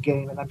 questions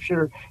game. And I'm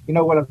sure you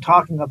know what I'm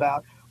talking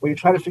about, where you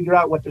try to figure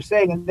out what they're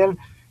saying. And then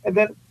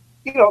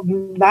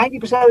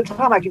 90% of the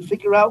time I can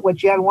figure out what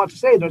Jan wants to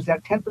say. There's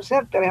that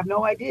 10% that I have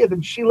no idea.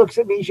 Then she looks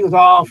at me, she goes,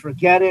 oh,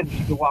 forget it.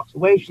 And she walks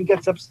away, she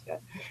gets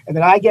upset. And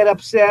then I get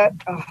upset.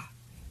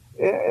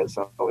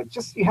 So it's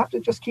just, you have to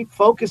just keep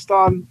focused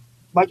on,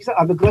 like you said,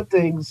 on the good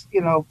things,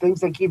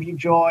 things that give you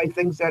joy,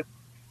 things that,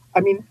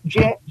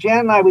 Jan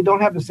and I, we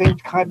don't have the same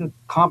kind of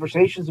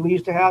conversations we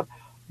used to have,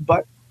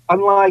 but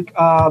unlike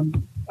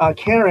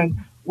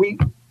Karen, we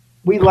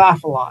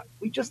laugh a lot.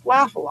 We just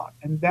laugh a lot.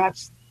 And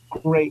that's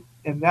great.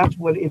 And that's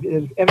what,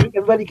 if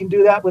everybody can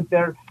do that with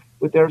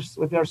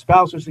their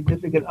spouse or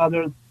significant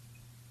other,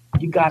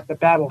 you got the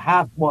battle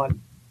half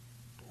won.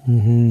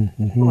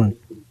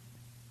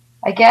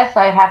 I guess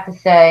I have to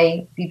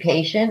say, be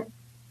patient.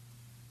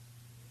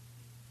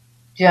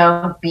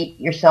 Don't beat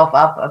yourself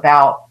up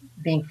about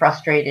being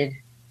frustrated,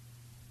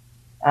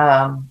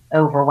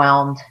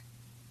 overwhelmed,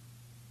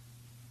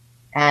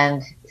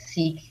 and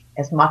seek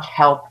as much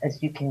help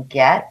as you can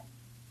get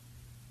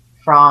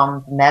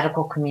from the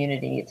medical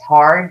community. It's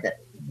hard.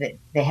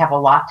 They have a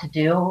lot to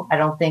do. I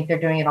don't think they're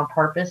doing it on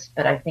purpose,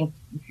 but I think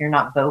if you're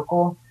not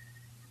vocal,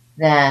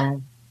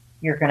 then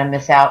you're going to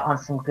miss out on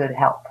some good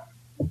help.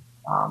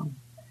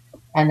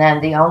 And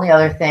then the only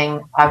other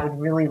thing I would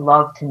really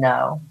love to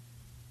know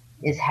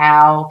is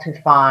how to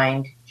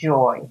find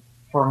joy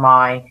for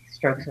my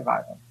stroke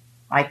survivor.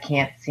 I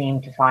can't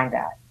seem to find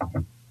that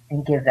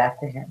and give that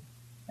to him.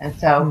 And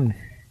so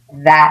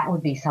that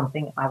would be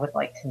something I would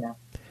like to know.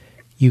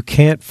 You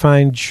can't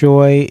find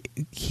joy.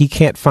 He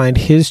can't find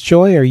his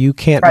joy, or you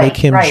can't make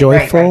him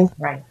joyful?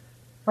 Right.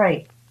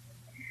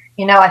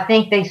 I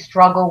think they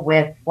struggle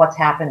with what's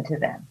happened to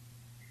them.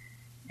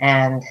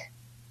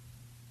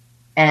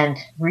 And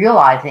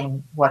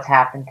realizing what's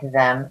happened to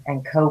them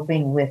and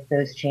coping with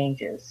those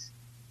changes.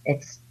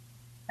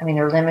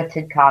 They're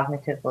limited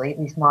cognitively, at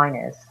least mine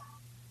is.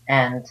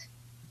 And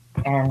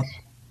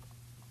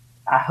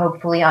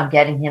hopefully I'm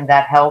getting him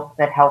that help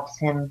that helps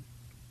him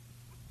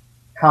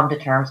come to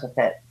terms with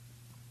it.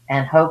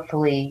 And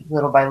hopefully,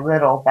 little by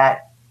little,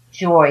 that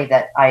joy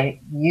that I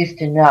used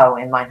to know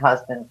in my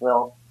husband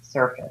will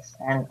surface.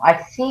 And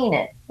I've seen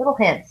it, little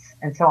hints,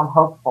 and so I'm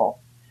hopeful.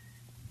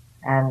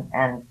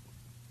 And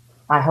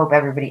I hope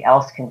everybody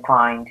else can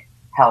find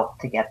help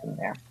to get them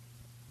there.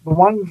 The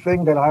one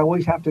thing that I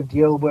always have to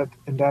deal with,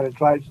 and that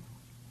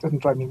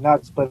doesn't drive me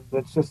nuts, but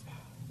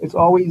it's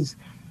always,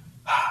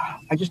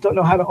 I just don't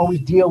know how to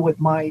always deal with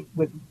my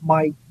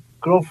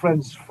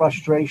girlfriend's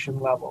frustration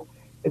level.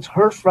 It's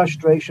her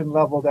frustration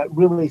level that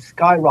really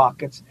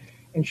skyrockets,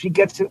 and she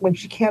gets it when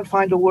she can't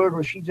find a word,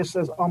 or she just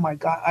says, oh my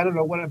God, I don't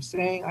know what I'm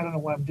saying. I don't know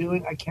what I'm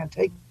doing. I can't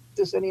take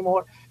this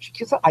anymore.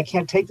 I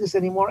can't take this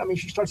anymore.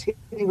 She starts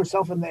hitting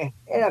herself in the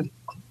head,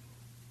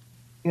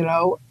 and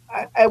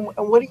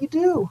what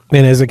do?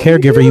 And as a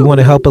caregiver, you want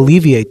to help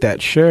alleviate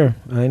that. Sure.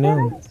 I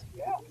know.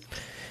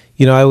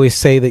 Yes. I always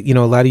say that, a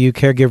lot of you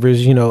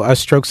caregivers, us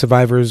stroke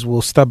survivors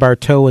will stub our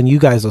toe and you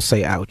guys will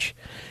say, ouch.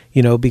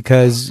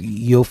 Because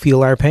you'll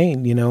feel our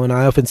pain, and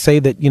I often say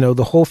that,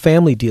 the whole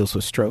family deals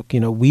with stroke.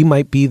 We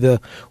might be the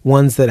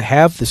ones that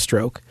have the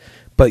stroke,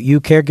 but you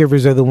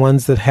caregivers are the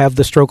ones that have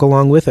the stroke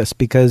along with us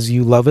because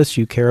you love us,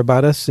 you care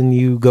about us, and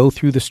you go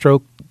through the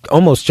stroke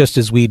almost just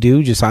as we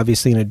do, just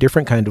obviously in a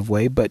different kind of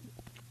way, but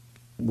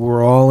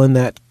we're all in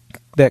that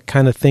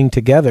kind of thing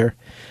together,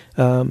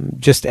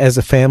 just as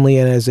a family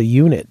and as a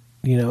unit,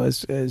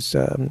 as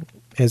the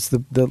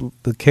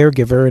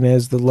caregiver and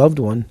as the loved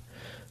one.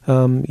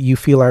 You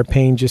feel our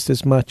pain just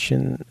as much,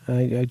 and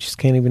I just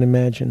can't even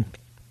imagine.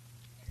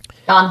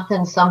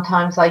 Jonathan,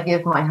 sometimes I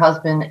give my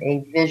husband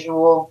a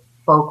visual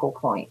focal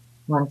point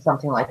when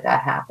something like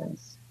that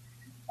happens.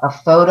 A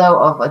photo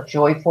of a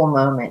joyful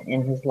moment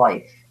in his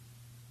life.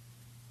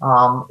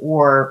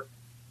 Or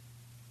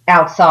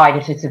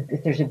outside,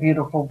 if there's a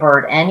beautiful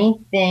bird,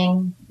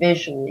 anything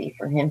visually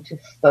for him to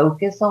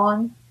focus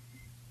on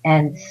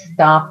and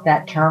stop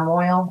that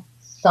turmoil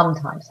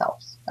sometimes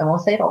helps. I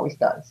won't say it always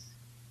does,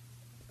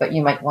 but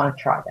you might want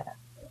to try that.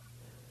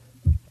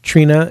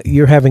 Trina,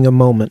 you're having a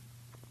moment.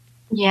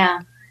 Yeah.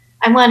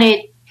 I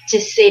wanted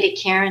to say to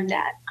Karen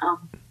that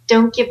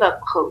don't give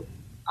up hope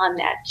on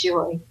that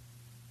joy.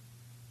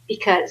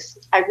 because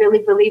I really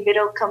believe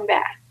it'll come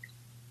back.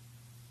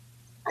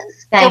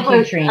 Thank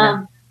you,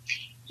 Trina.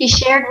 He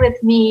shared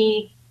with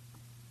me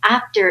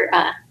after,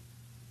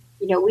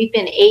 we've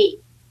been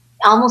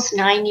almost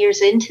 9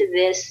 years into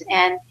this,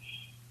 and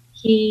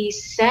he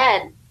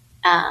said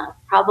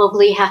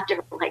probably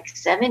after like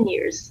 7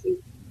 years, he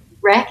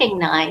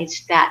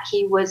recognized that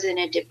he was in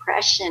a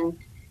depression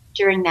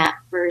during that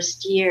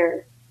first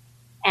year.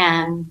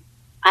 And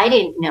I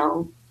didn't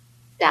know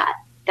that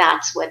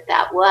that's what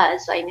that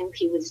was. I knew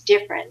he was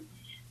different,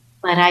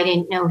 but I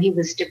didn't know he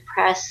was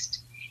depressed.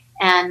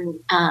 And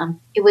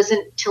it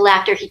wasn't till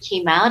after he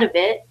came out of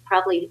it,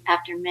 probably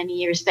after many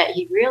years, that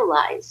he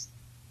realized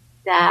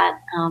that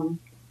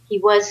he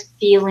was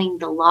feeling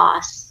the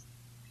loss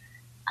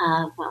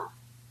of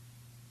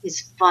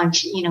his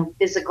function,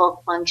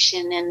 physical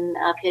function, and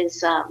of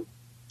his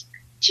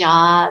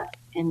job,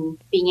 and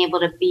being able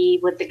to be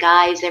with the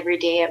guys every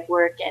day at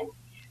work. And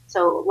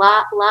so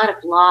a lot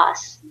of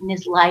loss in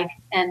his life.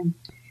 And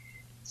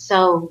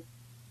so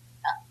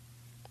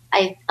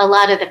a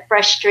lot of the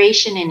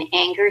frustration and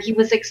anger he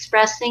was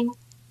expressing,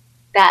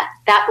 that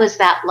was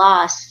that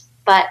loss.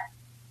 But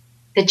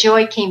the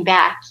joy came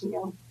back,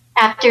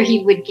 after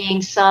he would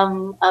gain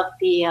some of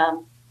the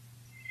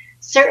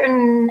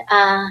certain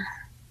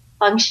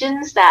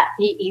functions that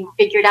he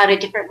figured out a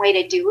different way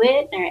to do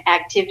it, or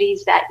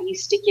activities that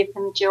used to give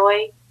him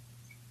joy,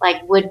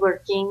 like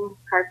woodworking,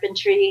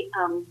 carpentry.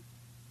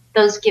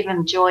 Those give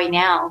him joy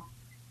now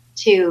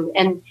too.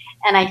 And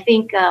I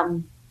think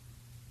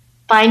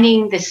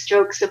finding the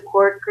stroke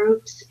support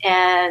groups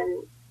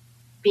and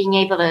being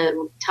able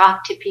to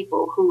talk to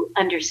people who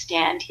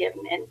understand him,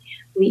 and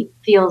we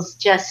feels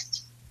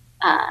just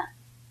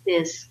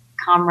this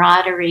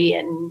camaraderie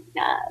and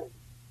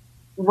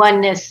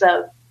oneness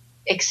of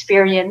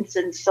experience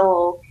and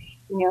soul,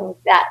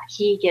 that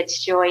he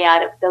gets joy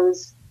out of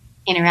those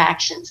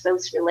interactions,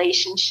 those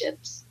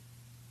relationships.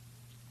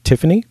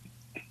 Tiffany?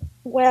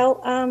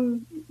 Well,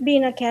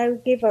 being a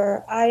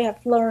caregiver, I have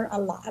learned a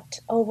lot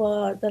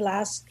over the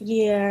last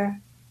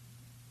year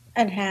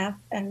and a half.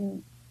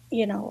 And,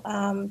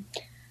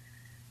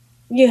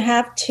 you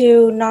have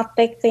to not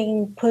take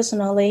things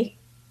personally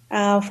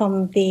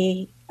from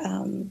the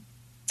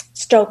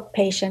stroke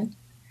patient.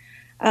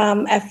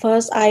 At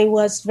first, I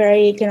was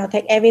very,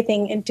 take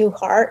everything into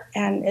heart,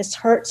 and it's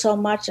hurt so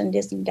much and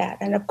this and that.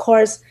 And of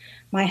course,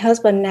 my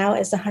husband now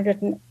is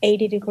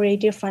 180 degrees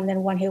different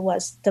than when he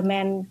was the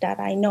man that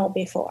I know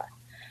before.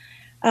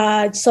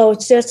 So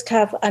it's just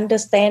kind of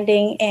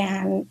understanding,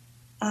 and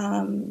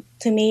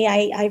to me,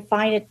 I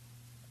find it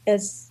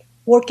is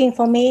working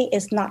for me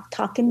is not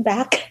talking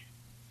back.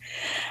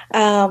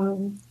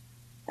 When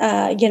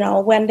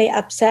they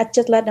upset,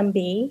 just let them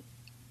be.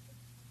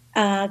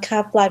 Kind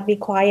of like be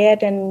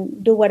quiet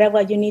and do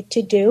whatever you need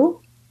to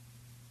do.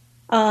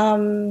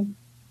 So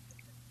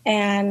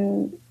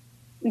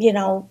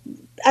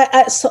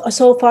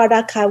far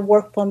that kind of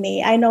worked for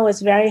me. I know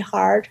it's very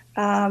hard,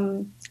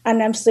 and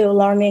I'm still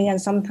learning, and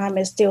sometimes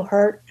it still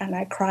hurt, and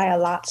I cry a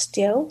lot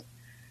still.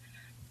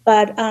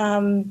 But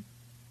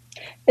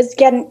it's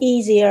getting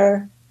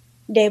easier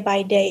day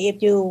by day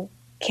if you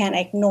can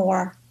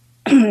ignore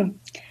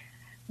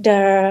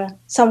the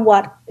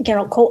somewhat,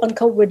 quote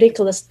unquote,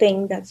 ridiculous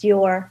thing that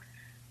your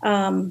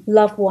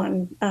loved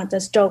one, the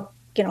stroke,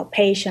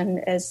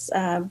 patient is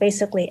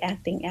basically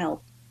acting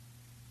out.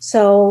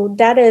 So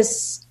that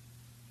is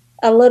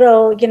a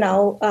little,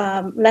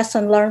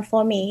 lesson learned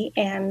for me,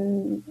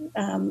 and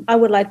I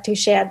would like to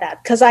share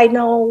that, because I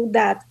know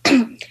that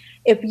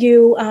if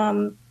you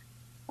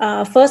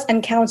first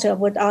encounter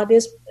with all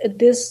this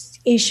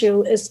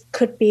issue,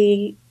 could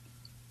be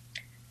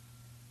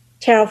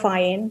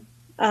terrifying,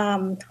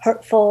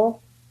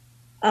 hurtful,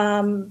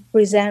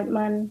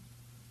 resentment,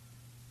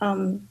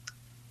 all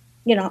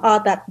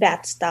that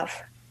bad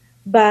stuff.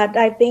 But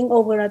I think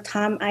over the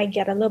time I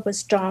get a little bit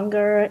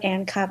stronger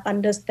and kind of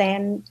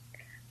understand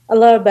a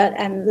little bit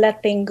and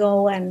let things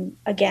go, and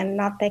again,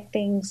 not take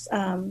things,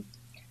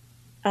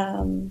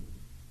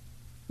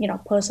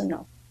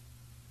 personal.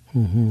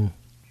 Mm-hmm.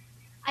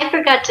 I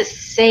forgot to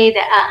say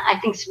that I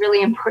think it's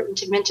really important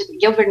to mention that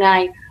Gilbert and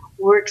I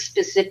work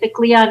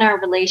specifically on our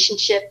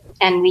relationship,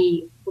 and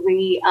we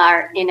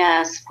are in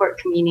a support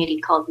community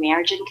called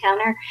Marriage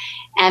Encounter,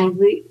 and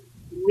we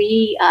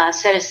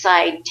set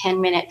aside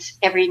 10 minutes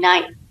every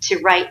night to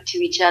write to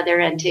each other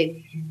and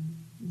to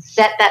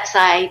set that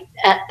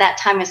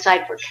time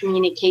aside for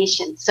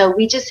communication. So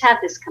we just have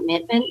this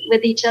commitment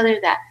with each other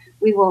that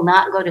we will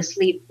not go to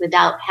sleep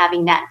without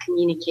having that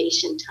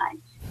communication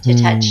time to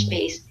touch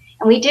base.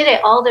 And we did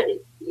it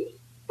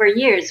for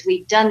years.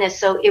 We've done this.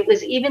 So it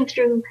was even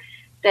through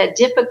the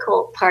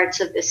difficult parts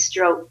of the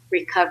stroke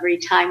recovery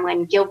time,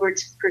 when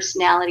Gilbert's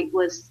personality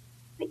was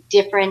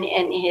different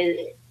and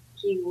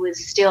he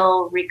was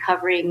still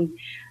recovering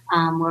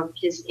of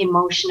his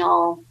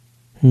emotional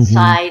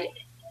side.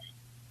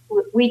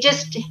 We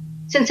just,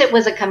 since it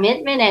was a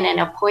commitment and an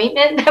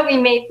appointment that we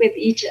made with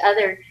each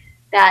other,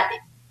 that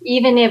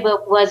even if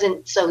it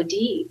wasn't so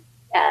deep,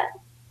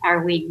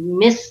 or we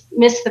miss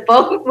the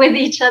boat with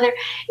each other.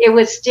 It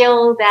was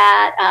still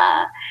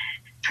that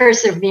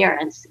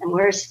perseverance, and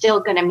we're still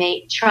going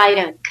to try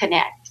to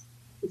connect.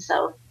 And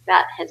so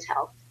that has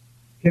helped.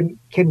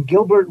 Can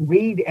Gilbert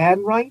read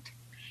and write?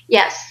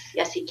 Yes,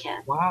 he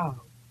can.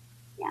 Wow.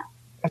 Yeah.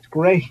 That's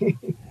great.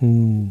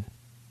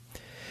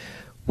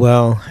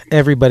 Well,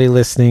 everybody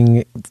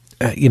listening,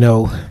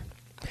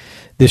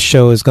 this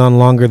show has gone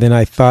longer than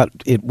I thought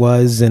it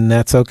was, and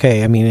that's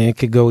okay. I mean, it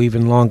could go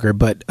even longer,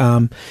 but,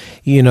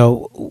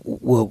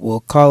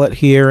 we'll call it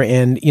here.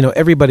 And,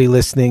 everybody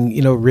listening,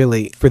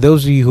 really, for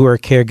those of you who are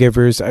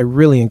caregivers, I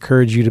really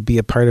encourage you to be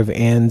a part of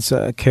Ann's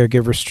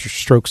caregiver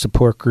stroke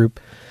support group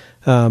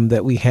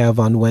that we have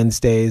on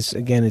Wednesdays.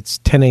 Again, it's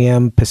 10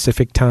 a.m.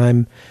 Pacific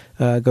time.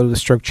 Go to the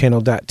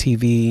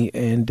strokechannel.tv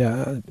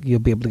and you'll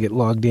be able to get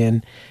logged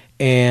in.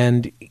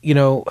 And,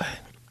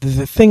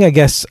 the thing I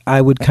guess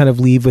I would kind of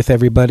leave with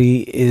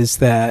everybody is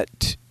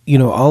that,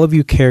 all of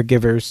you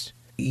caregivers,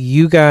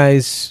 you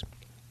guys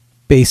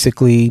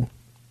basically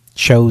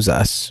chose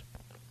us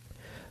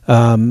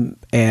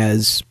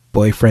as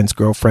boyfriends,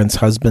 girlfriends,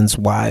 husbands,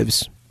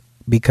 wives,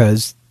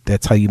 because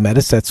that's how you met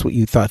us. That's what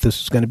you thought this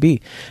was going to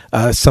be.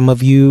 Some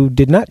of you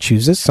did not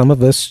choose us. Some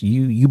of us,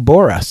 you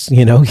bore us,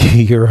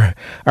 you're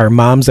our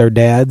moms, our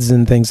dads,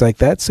 and things like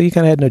that. So you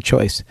kind of had no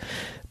choice.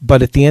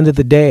 But at the end of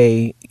the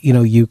day,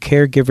 you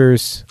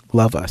caregivers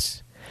love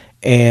us.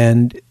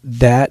 And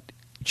that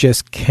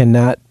just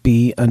cannot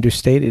be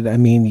understated. I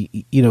mean,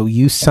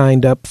 you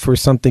signed up for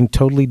something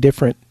totally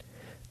different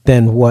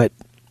than what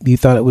you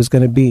thought it was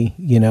going to be.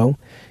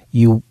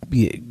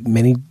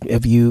 Many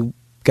of you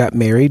got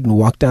married and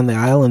walked down the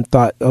aisle and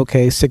thought,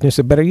 okay, sickness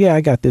or better. Yeah,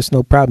 I got this,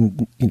 no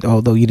problem.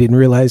 Although you didn't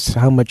realize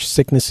how much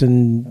sickness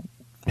and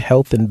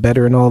health and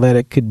better and all that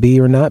it could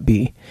be or not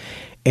be.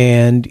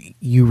 And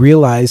you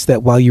realized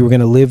that while you were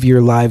going to live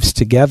your lives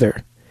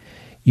together,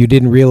 you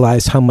didn't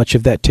realize how much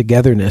of that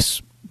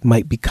togetherness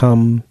might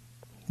become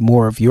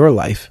more of your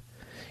life.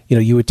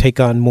 You would take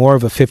on more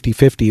of a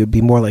 50-50. It would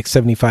be more like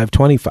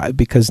 75-25,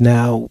 because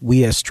now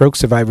we as stroke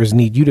survivors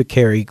need you to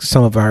carry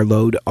some of our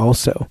load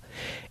also.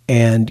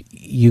 And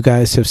you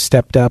guys have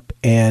stepped up,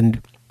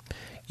 and,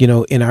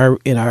 in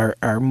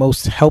our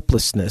most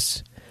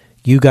helplessness,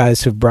 you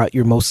guys have brought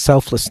your most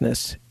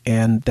selflessness.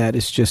 And that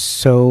is just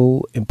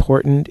so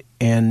important.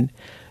 And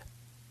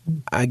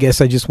I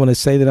guess I just want to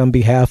say that on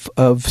behalf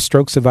of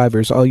stroke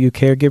survivors, all you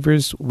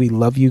caregivers, we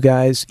love you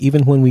guys,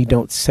 even when we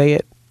don't say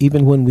it,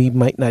 even when we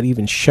might not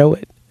even show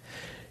it.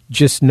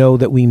 Just know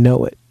that we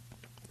know it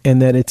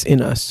and that it's in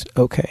us.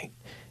 Okay.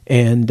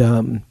 And,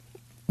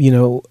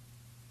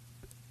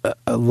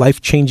 a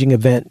life-changing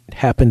event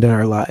happened in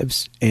our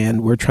lives,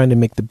 and we're trying to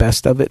make the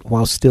best of it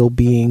while still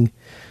being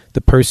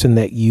the person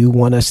that you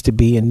want us to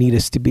be and need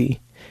us to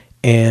be.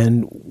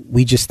 And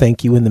we just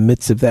thank you in the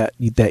midst of that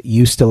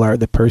you still are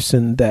the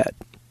person that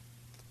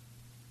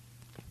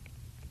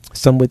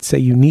some would say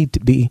you need to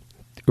be,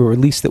 or at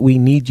least that we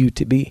need you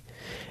to be.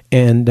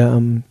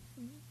 And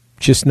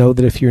just know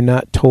that if you're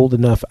not told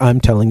enough, I'm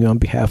telling you on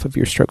behalf of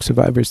your stroke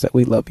survivors that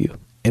we love you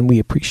and we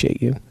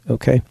appreciate you.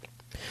 Okay.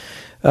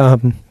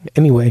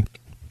 Anyway,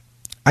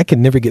 I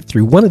can never get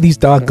through one of these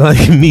doggone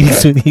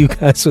meetings with you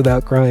guys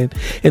without crying.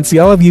 And see,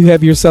 all of you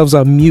have yourselves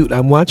on mute.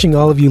 I'm watching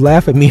all of you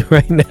laugh at me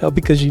right now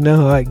because you know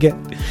how I get.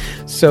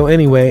 So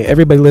anyway,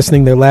 everybody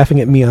listening, they're laughing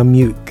at me on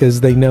mute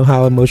because they know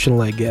how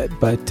emotional I get.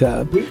 But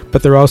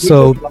they're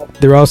also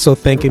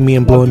thanking me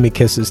and blowing me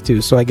kisses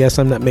too. So I guess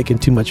I'm not making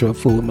too much of a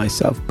fool of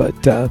myself.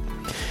 But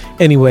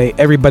anyway,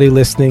 everybody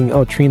listening,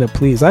 oh, Trina,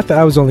 please. I thought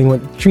I was the only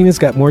one. Trina's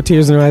got more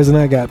tears in her eyes than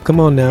I got.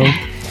 Come on now.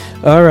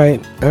 All right.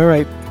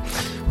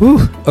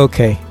 Whew.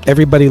 Okay,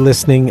 everybody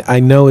listening, I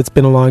know it's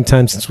been a long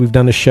time since we've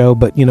done a show,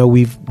 but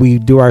we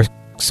do our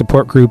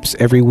support groups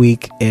every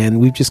week, and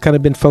we've just kind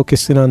of been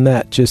focusing on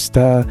that, just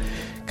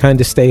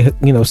kind of stay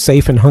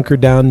safe and hunker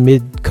down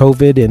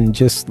mid-COVID, and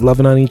just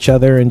loving on each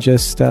other, and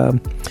just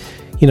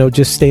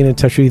just staying in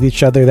touch with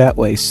each other that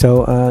way.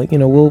 So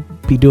we'll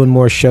be doing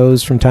more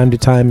shows from time to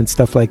time and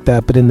stuff like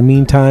that. But in the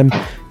meantime,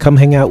 come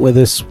hang out with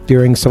us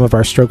during some of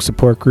our stroke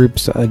support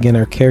groups. Again,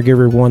 our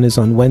caregiver one is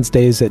on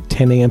Wednesdays at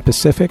 10 a.m.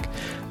 Pacific.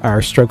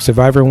 Our stroke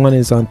survivor one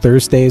is on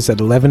Thursdays at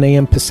 11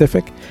 a.m.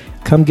 Pacific.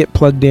 Come get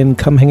plugged in,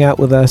 come hang out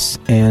with us,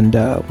 and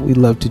we'd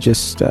love to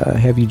just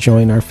have you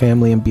join our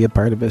family and be a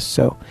part of us.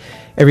 So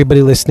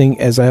everybody listening,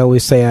 as I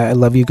always say, I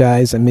love you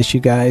guys, I miss you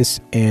guys,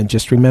 and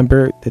just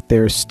remember that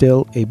there is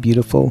still a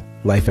beautiful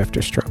life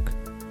after stroke.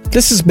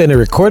 This has been a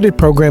recorded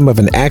program of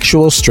an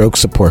actual stroke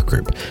support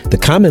group. The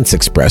comments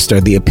expressed are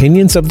the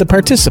opinions of the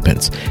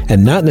participants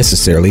and not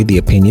necessarily the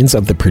opinions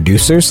of the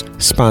producers,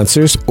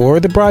 sponsors, or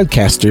the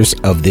broadcasters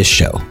of this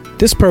show.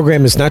 This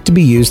program is not to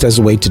be used as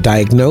a way to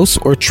diagnose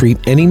or treat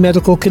any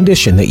medical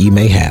condition that you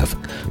may have.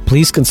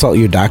 Please consult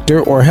your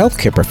doctor or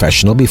healthcare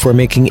professional before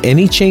making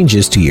any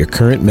changes to your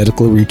current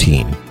medical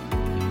routine.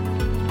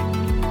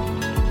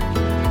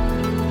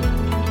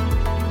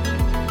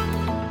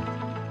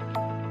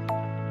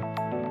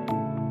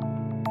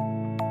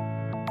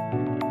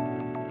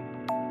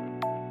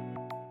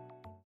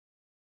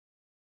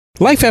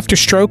 Life After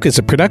Stroke is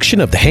a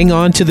production of the Hang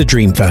On to the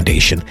Dream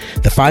Foundation,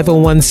 the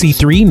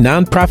 501c3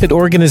 nonprofit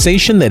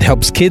organization that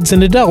helps kids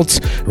and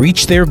adults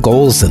reach their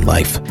goals in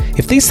life.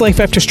 If these Life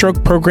After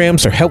Stroke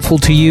programs are helpful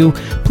to you,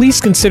 please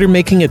consider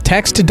making a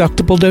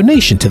tax-deductible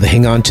donation to the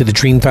Hang On to the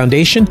Dream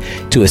Foundation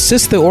to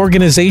assist the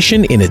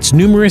organization in its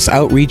numerous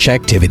outreach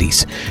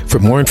activities. For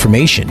more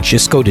information,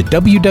 just go to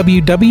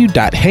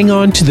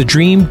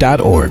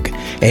www.hangontothedream.org.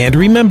 And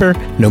remember,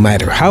 no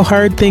matter how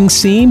hard things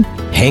seem,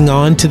 hang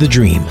on to the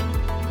dream.